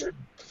damnation.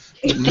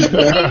 I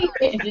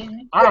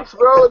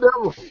smell the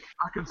devil.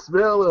 I can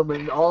smell him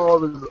in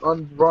all of his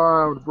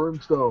unrhymed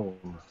brimstone.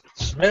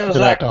 Smells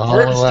Gonna have like to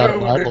hollow out a brimstone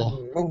Bible.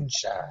 and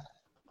moonshine.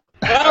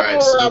 All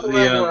right,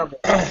 so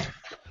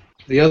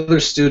the other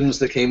students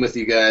that came with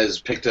you guys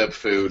picked up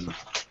food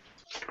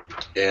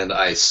and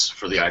ice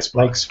for the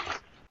icebox.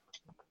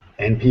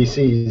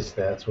 NPCs,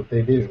 that's what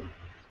they do.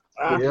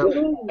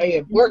 Hey,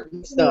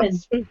 important stuff.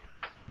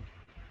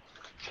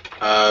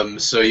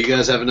 So you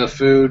guys have enough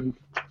food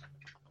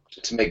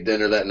to make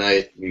dinner that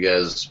night. You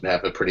guys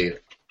have a pretty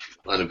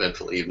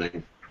uneventful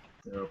evening.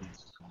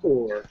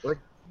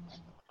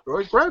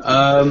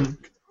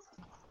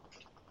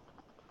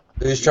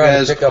 Who's trying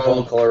guys to pick up call-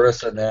 on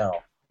Clarissa now?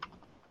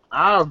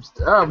 I'm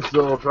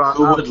still trying.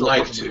 Who would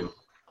like to?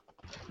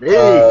 Me.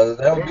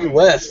 That would be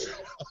Wes.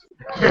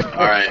 All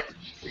right,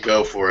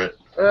 go for it.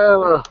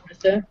 Hello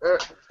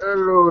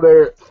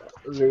there.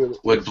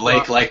 Would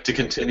Blake like to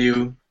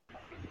continue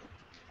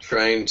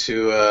trying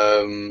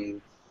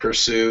to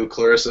pursue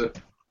Clarissa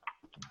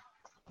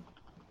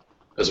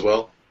as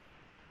well?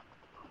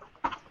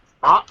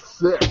 Hot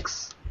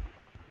 6.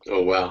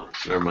 Oh wow,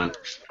 never mind.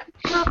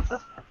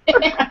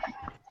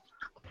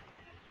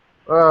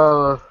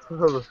 How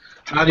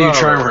do you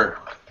charm her?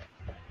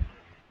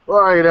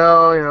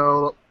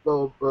 Well,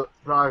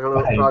 talk a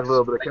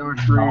little bit of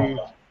chemistry.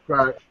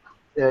 Try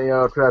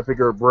to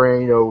figure her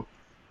brain.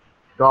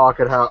 Gawk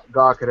at how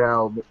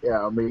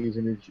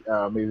amazing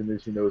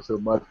that she knows so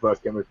much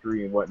about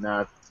chemistry and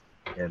whatnot,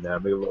 and try to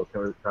make a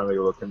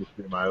little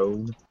chemistry of my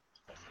own.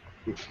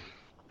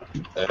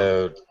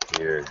 Oh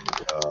dear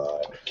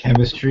God.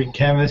 Chemistry.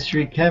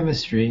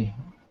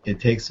 It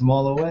takes them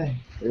all away.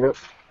 Yep.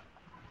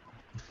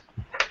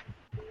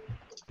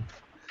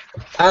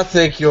 I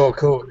think your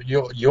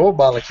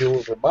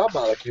molecules and my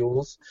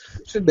molecules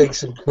should make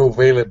some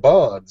covalent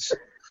bonds.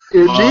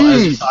 Well, as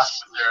you Indeed. talk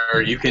with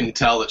her, you can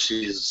tell that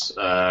she's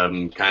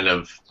kind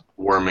of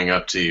warming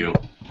up to you.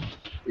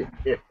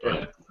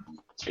 But,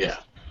 yeah.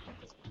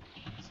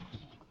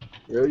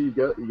 Yeah, you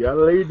gotta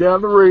lay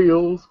down the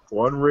rails,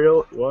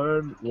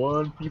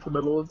 one piece of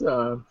metal at a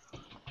time.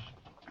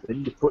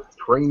 Then you put the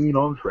train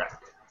on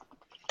track.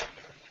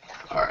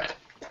 All right.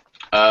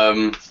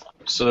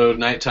 So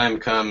nighttime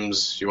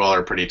comes. You all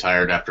are pretty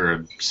tired after a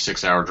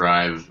 6-hour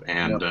drive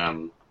and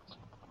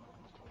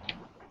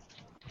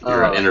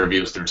your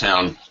interviews through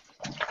town.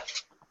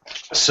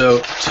 So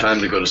time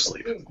to go to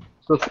sleep.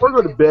 So before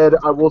I go to bed,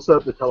 I will set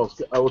up the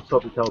telescope. I will set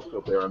up the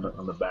telescope there on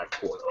the back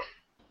porch.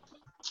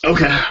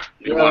 Okay.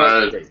 You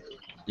want to?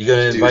 You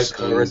gonna Do invite some-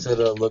 Clarissa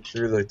to look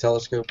through the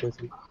telescope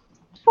with you?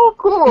 Of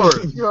course,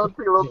 take a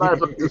little nice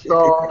look at the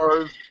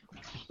stars.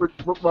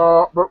 Put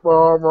my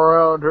arm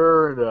around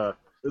her and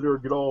let her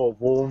get all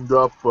warmed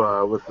up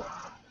with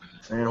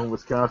the man in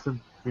Wisconsin.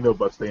 You know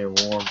about staying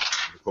warm,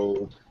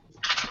 cold.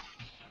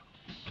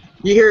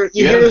 You hear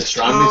You have the an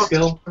astronomy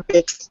small-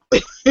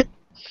 skill?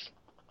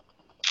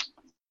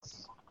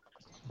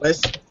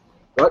 Wes,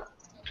 What?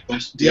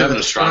 Do you have an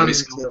astronomy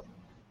skill?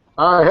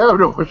 I have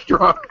no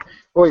astronomy.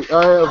 Wait,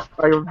 I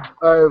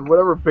have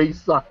whatever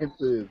base science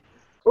is.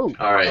 Oh,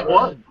 All right.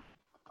 What?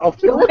 I'll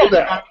fill in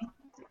that.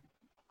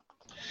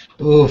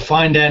 Ooh,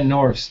 find that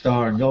North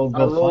Star. Go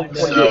find that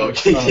So North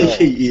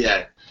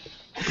Star.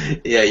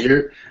 yeah,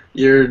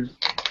 your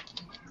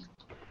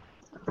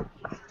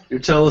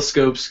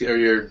telescopes or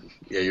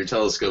your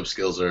telescope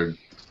skills are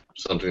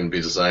something to be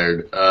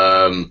desired.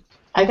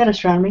 I got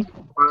astronomy.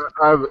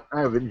 I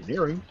have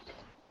engineering.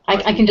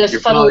 I can just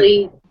You're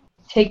subtly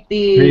take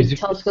the Raise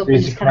telescope raise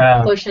and just the kind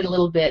of crowd. push it a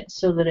little bit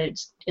so that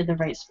it's in the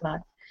right spot.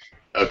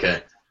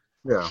 Okay.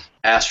 Yeah.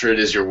 Astrid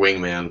is your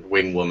wingman,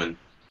 wingwoman.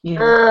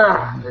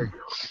 Yeah. There you go.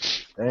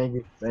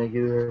 Thank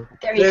you.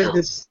 There you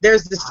go.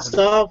 There's this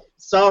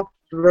soft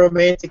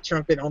romantic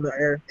trumpet on the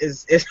air.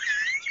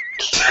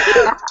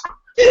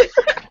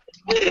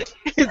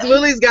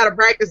 Willie's got to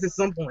practice at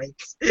some point.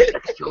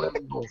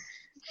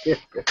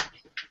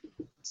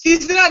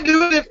 She's not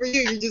doing it for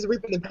you. You're just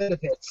reaping the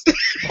benefits.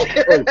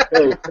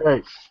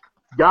 Hey.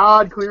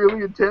 God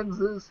clearly intends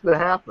this to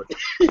happen.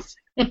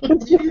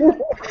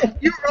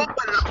 You were up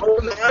on an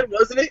old man,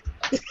 wasn't it?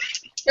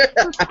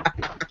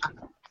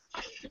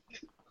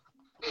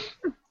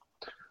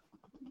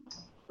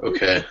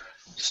 Okay.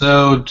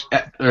 So,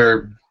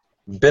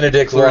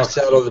 Benedict walks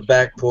out on the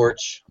back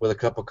porch with a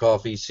cup of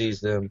coffee, sees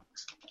them,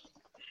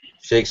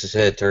 shakes his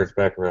head, turns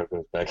back around,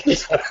 goes back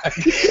inside.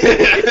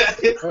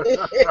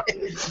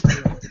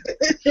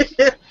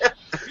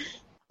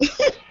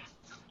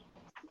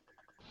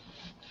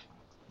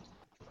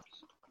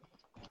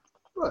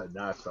 What a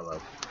nice fellow.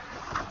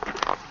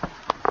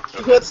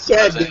 What's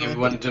Chad is doing?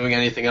 anyone doing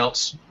anything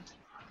else?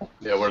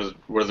 Yeah. What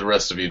are the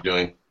rest of you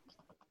doing?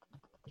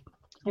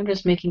 I'm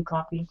just making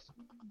coffee.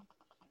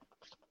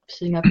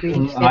 Sitting up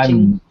reading, sketching.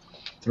 I'm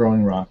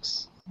throwing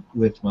rocks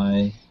with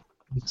my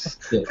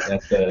stick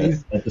at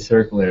the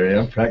circle area.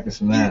 I'm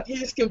practicing that.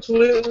 He's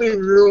completely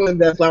ruined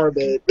that flower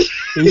bed.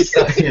 He's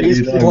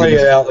playing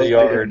out in the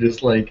yard.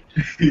 Just like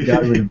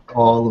got rid of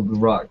all of the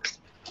rocks.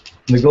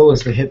 And the goal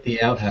is to hit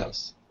the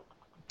outhouse.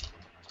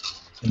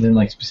 And then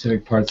like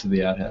specific parts of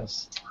the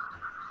outhouse.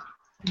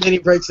 Then he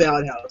breaks the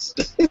outhouse.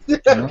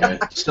 Okay.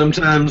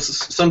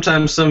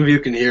 Sometimes some of you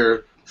can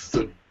hear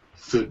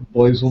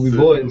Boys will be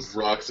boys.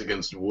 rocks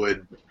against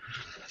wood.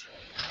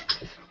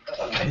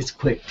 It's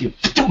quick, dude.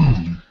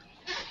 All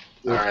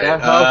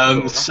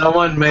right.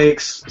 Someone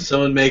makes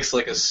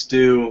like a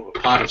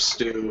pot of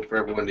stew for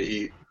everyone to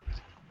eat.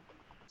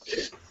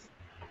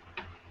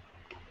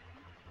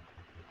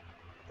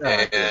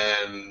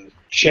 And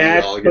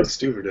Chad we all get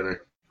stew for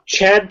dinner.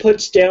 Chad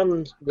puts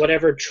down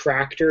whatever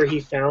tractor he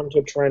found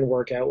to try and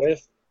work out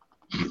with.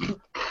 And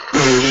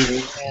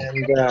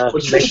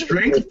What's your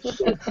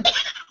strength?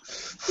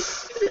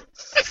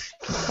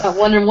 Got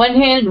one in one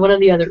hand, one in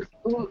the other.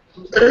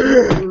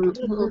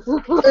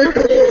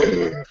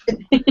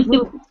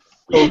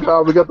 Oh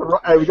God, we got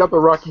the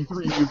Rocky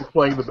 3 music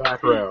playing in the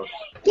background.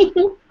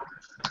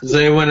 Does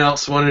anyone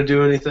else want to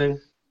do anything?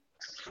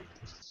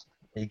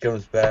 He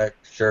comes back,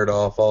 shirt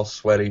off, all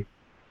sweaty.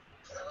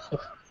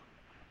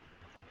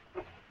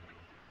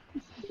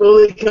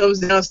 Willie comes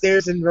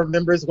downstairs and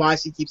remembers why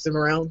she keeps him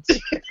around.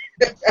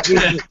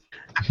 That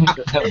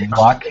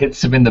rock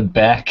hits him in the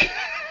back.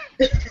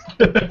 He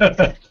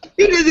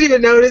doesn't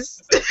even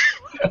notice.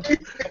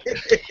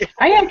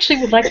 I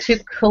actually would like to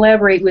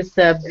collaborate with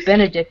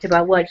Benedict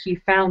about what he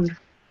found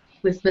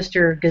with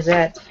Mr.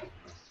 Gazette.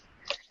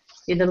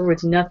 In other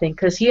words, nothing,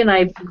 because he and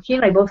I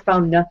both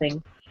found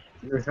nothing.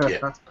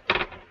 Yeah.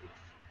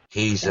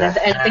 He's And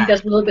I think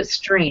that's a little bit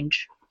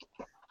strange,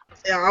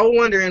 Yeah, I'm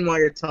wondering why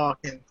you're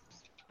talking.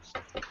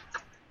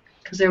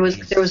 because there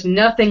was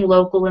nothing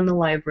local in the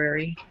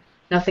library,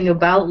 nothing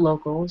about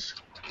locals,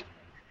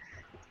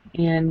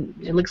 and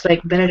it looks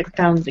like Benedict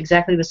found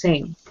exactly the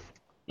same,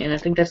 and I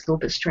think that's a little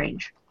bit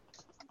strange.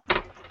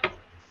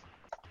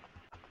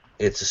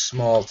 It's a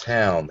small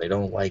town. They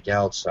don't like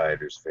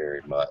outsiders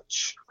very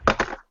much.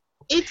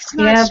 It's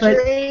not Yeah, but-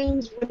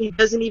 strange when he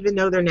doesn't even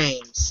know their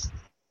names.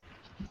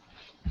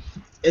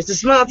 It's a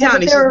small Yeah, town.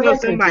 but He there should are know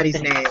records of somebody's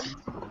things.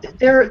 name.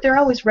 There are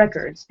always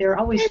records. There are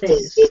always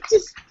things.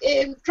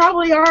 It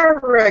probably are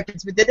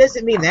records, but that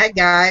doesn't mean that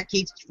guy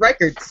keeps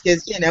records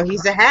because,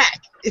 he's a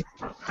hack.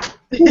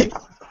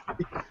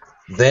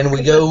 Then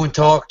we go and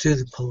talk to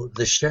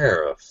the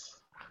sheriff.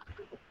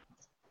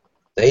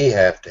 They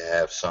have to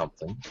have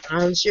something.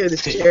 I'm sure the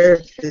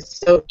sheriff is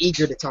so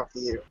eager to talk to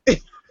you.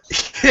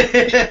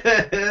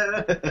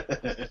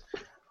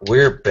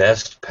 We're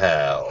best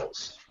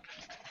pals.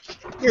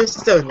 You're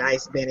so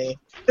nice, Benny.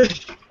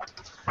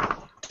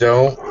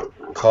 Don't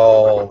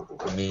call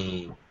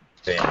me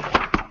Ben.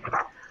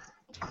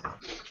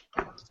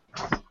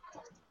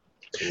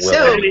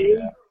 So,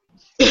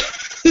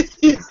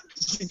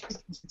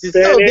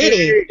 so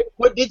Benny,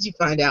 what did you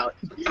find out?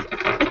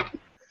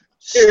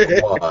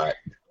 Squat.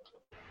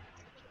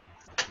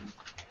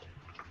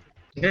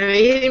 You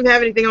didn't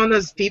have anything on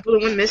those people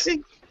that went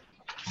missing?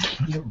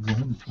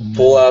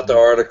 Pull out the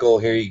article.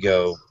 Here you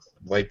go.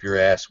 wipe your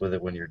ass with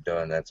it when you're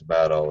done. That's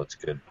about all it's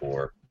good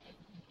for.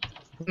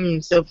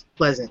 So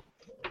pleasant.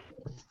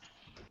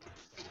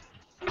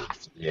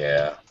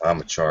 Yeah, I'm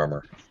a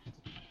charmer.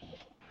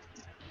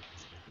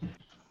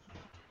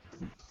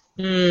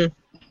 All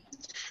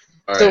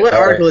So right. what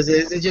article is it?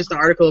 Is it just an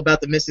article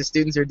about the missing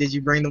students, or did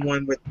you bring the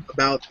one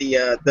about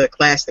the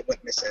class that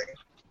went missing?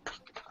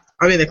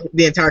 I mean,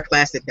 the entire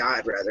class that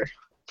died, rather.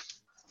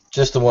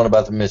 Just the one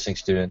about the missing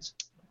students.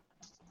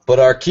 But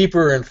our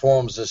keeper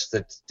informs us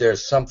that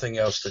there's something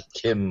else that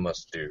Kim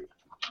must do.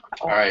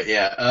 All right,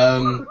 yeah.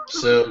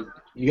 So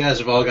you guys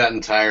have all gotten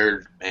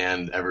tired,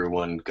 and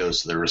everyone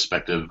goes to their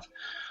respective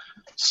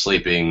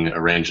sleeping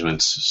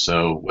arrangements.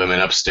 So women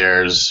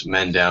upstairs,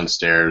 men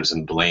downstairs,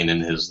 and Blaine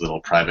in his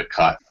little private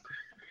cot.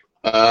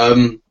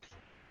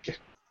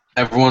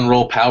 Everyone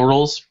roll power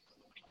rolls,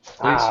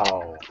 please.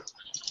 Ow.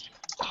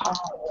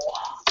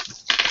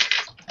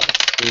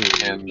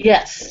 And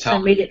Yes, tell I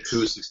made me it.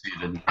 who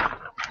succeeded.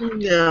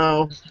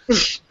 No.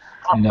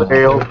 No.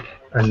 Fail.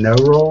 A no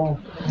roll?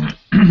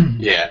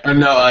 Yeah. Or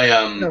no,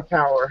 I No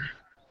power.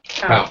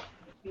 Oh.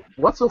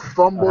 What's a I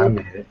fumble?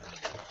 made it.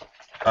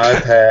 I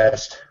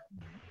passed.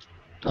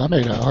 I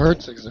made a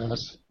hard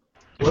success.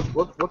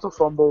 What's a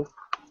fumble?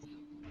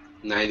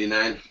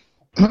 99.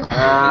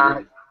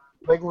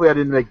 Thankfully, I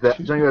didn't make that.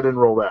 Thankfully, I didn't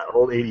roll that. I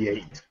rolled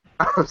 88.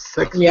 Out of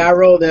 60. Yeah, I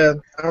rolled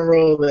a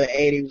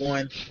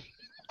 81.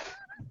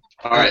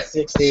 All right.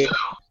 60. So,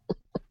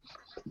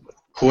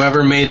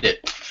 whoever made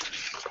it,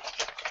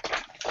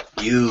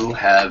 you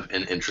have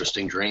an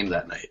interesting dream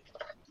that night.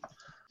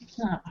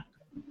 Huh.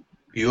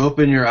 You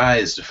open your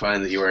eyes to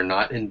find that you are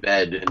not in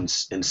bed and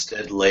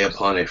instead lay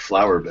upon a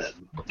flower bed.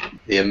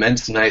 The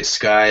immense night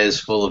sky is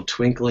full of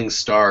twinkling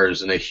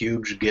stars, and a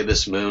huge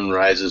gibbous moon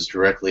rises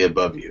directly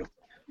above you.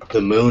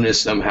 The moon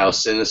is somehow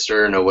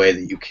sinister in a way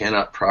that you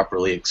cannot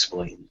properly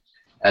explain.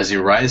 As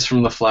you rise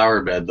from the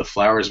flower bed, the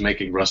flowers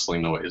make a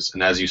rustling noise,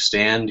 and as you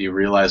stand, you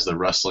realize the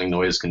rustling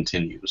noise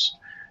continues.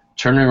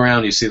 Turning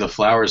around, you see the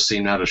flowers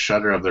seem now to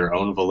shudder of their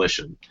own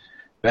volition.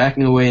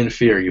 Backing away in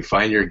fear, you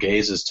find your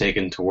gaze is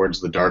taken towards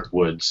the dark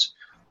woods.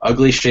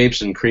 Ugly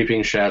shapes and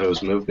creeping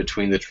shadows move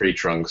between the tree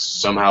trunks,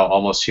 somehow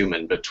almost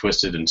human, but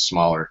twisted and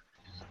smaller.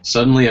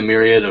 Suddenly, a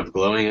myriad of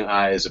glowing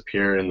eyes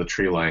appear in the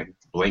tree line,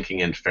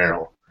 blinking and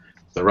feral.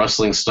 The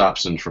rustling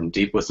stops, and from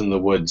deep within the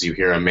woods you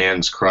hear a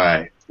man's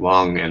cry,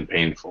 long and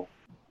painful.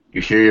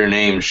 You hear your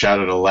name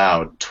shouted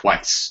aloud,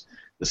 twice.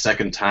 The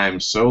second time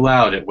so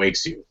loud it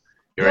wakes you.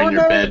 You're in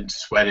your bed,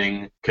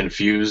 sweating,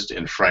 confused,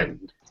 and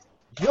frightened.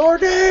 Your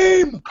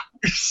name!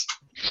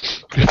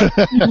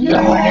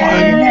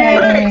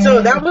 Alright,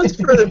 so that was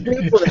for the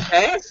people that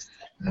passed?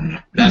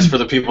 That's for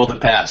the people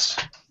that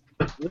passed.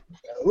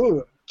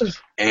 Ooh.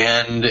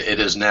 And it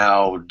is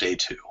now day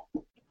 2.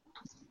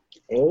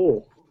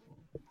 Oh.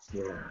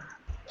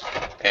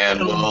 And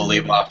we'll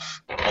leave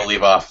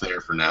off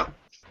there for now.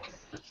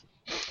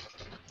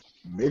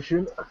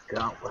 Mission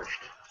accomplished.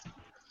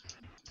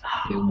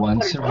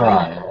 One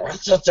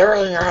survived. It's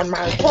early on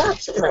my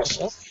watch,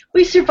 precious.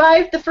 We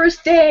survived the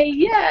first day.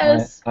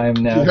 Yes. I am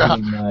now Yeah.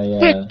 getting my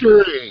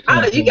Victory!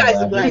 How did you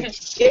guys be like,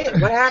 shit,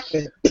 what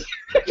happened?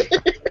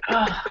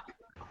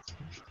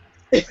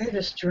 The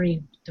weirdest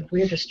dream. The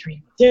weirdest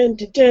dream. Dun,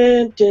 dun,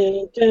 dun,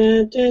 dun,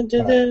 dun, dun,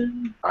 dun,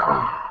 dun.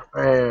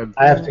 Man.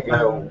 I have to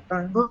go,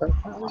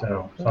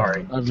 so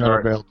sorry. I've got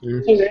a bail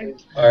too.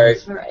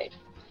 Alright. All right.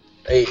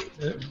 Hey,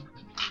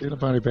 Data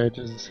funny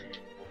pages.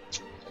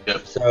 Yep.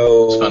 It's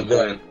so fun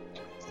playing.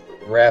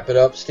 wrap it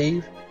up,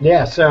 Steve?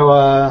 Yeah,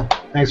 so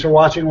thanks for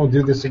watching. We'll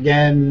do this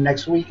again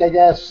next week, I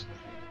guess.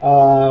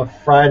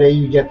 Friday,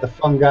 you get the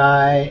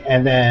fungi,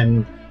 and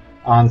then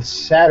on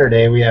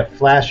Saturday, we have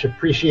Flash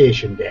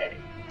Appreciation Day.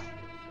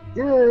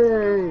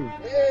 Yay!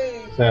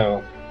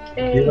 So,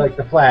 if you like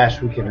the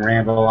Flash, we can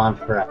ramble on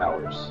for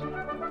hours.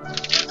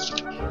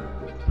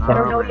 I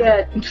don't know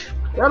yet.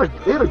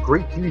 They had a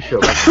great TV show.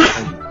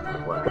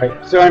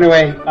 Right. So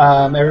anyway,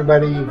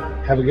 everybody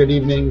have a good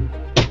evening,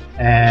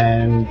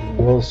 and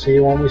we'll see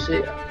you when we see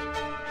you.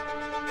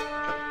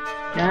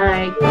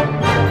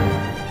 Night.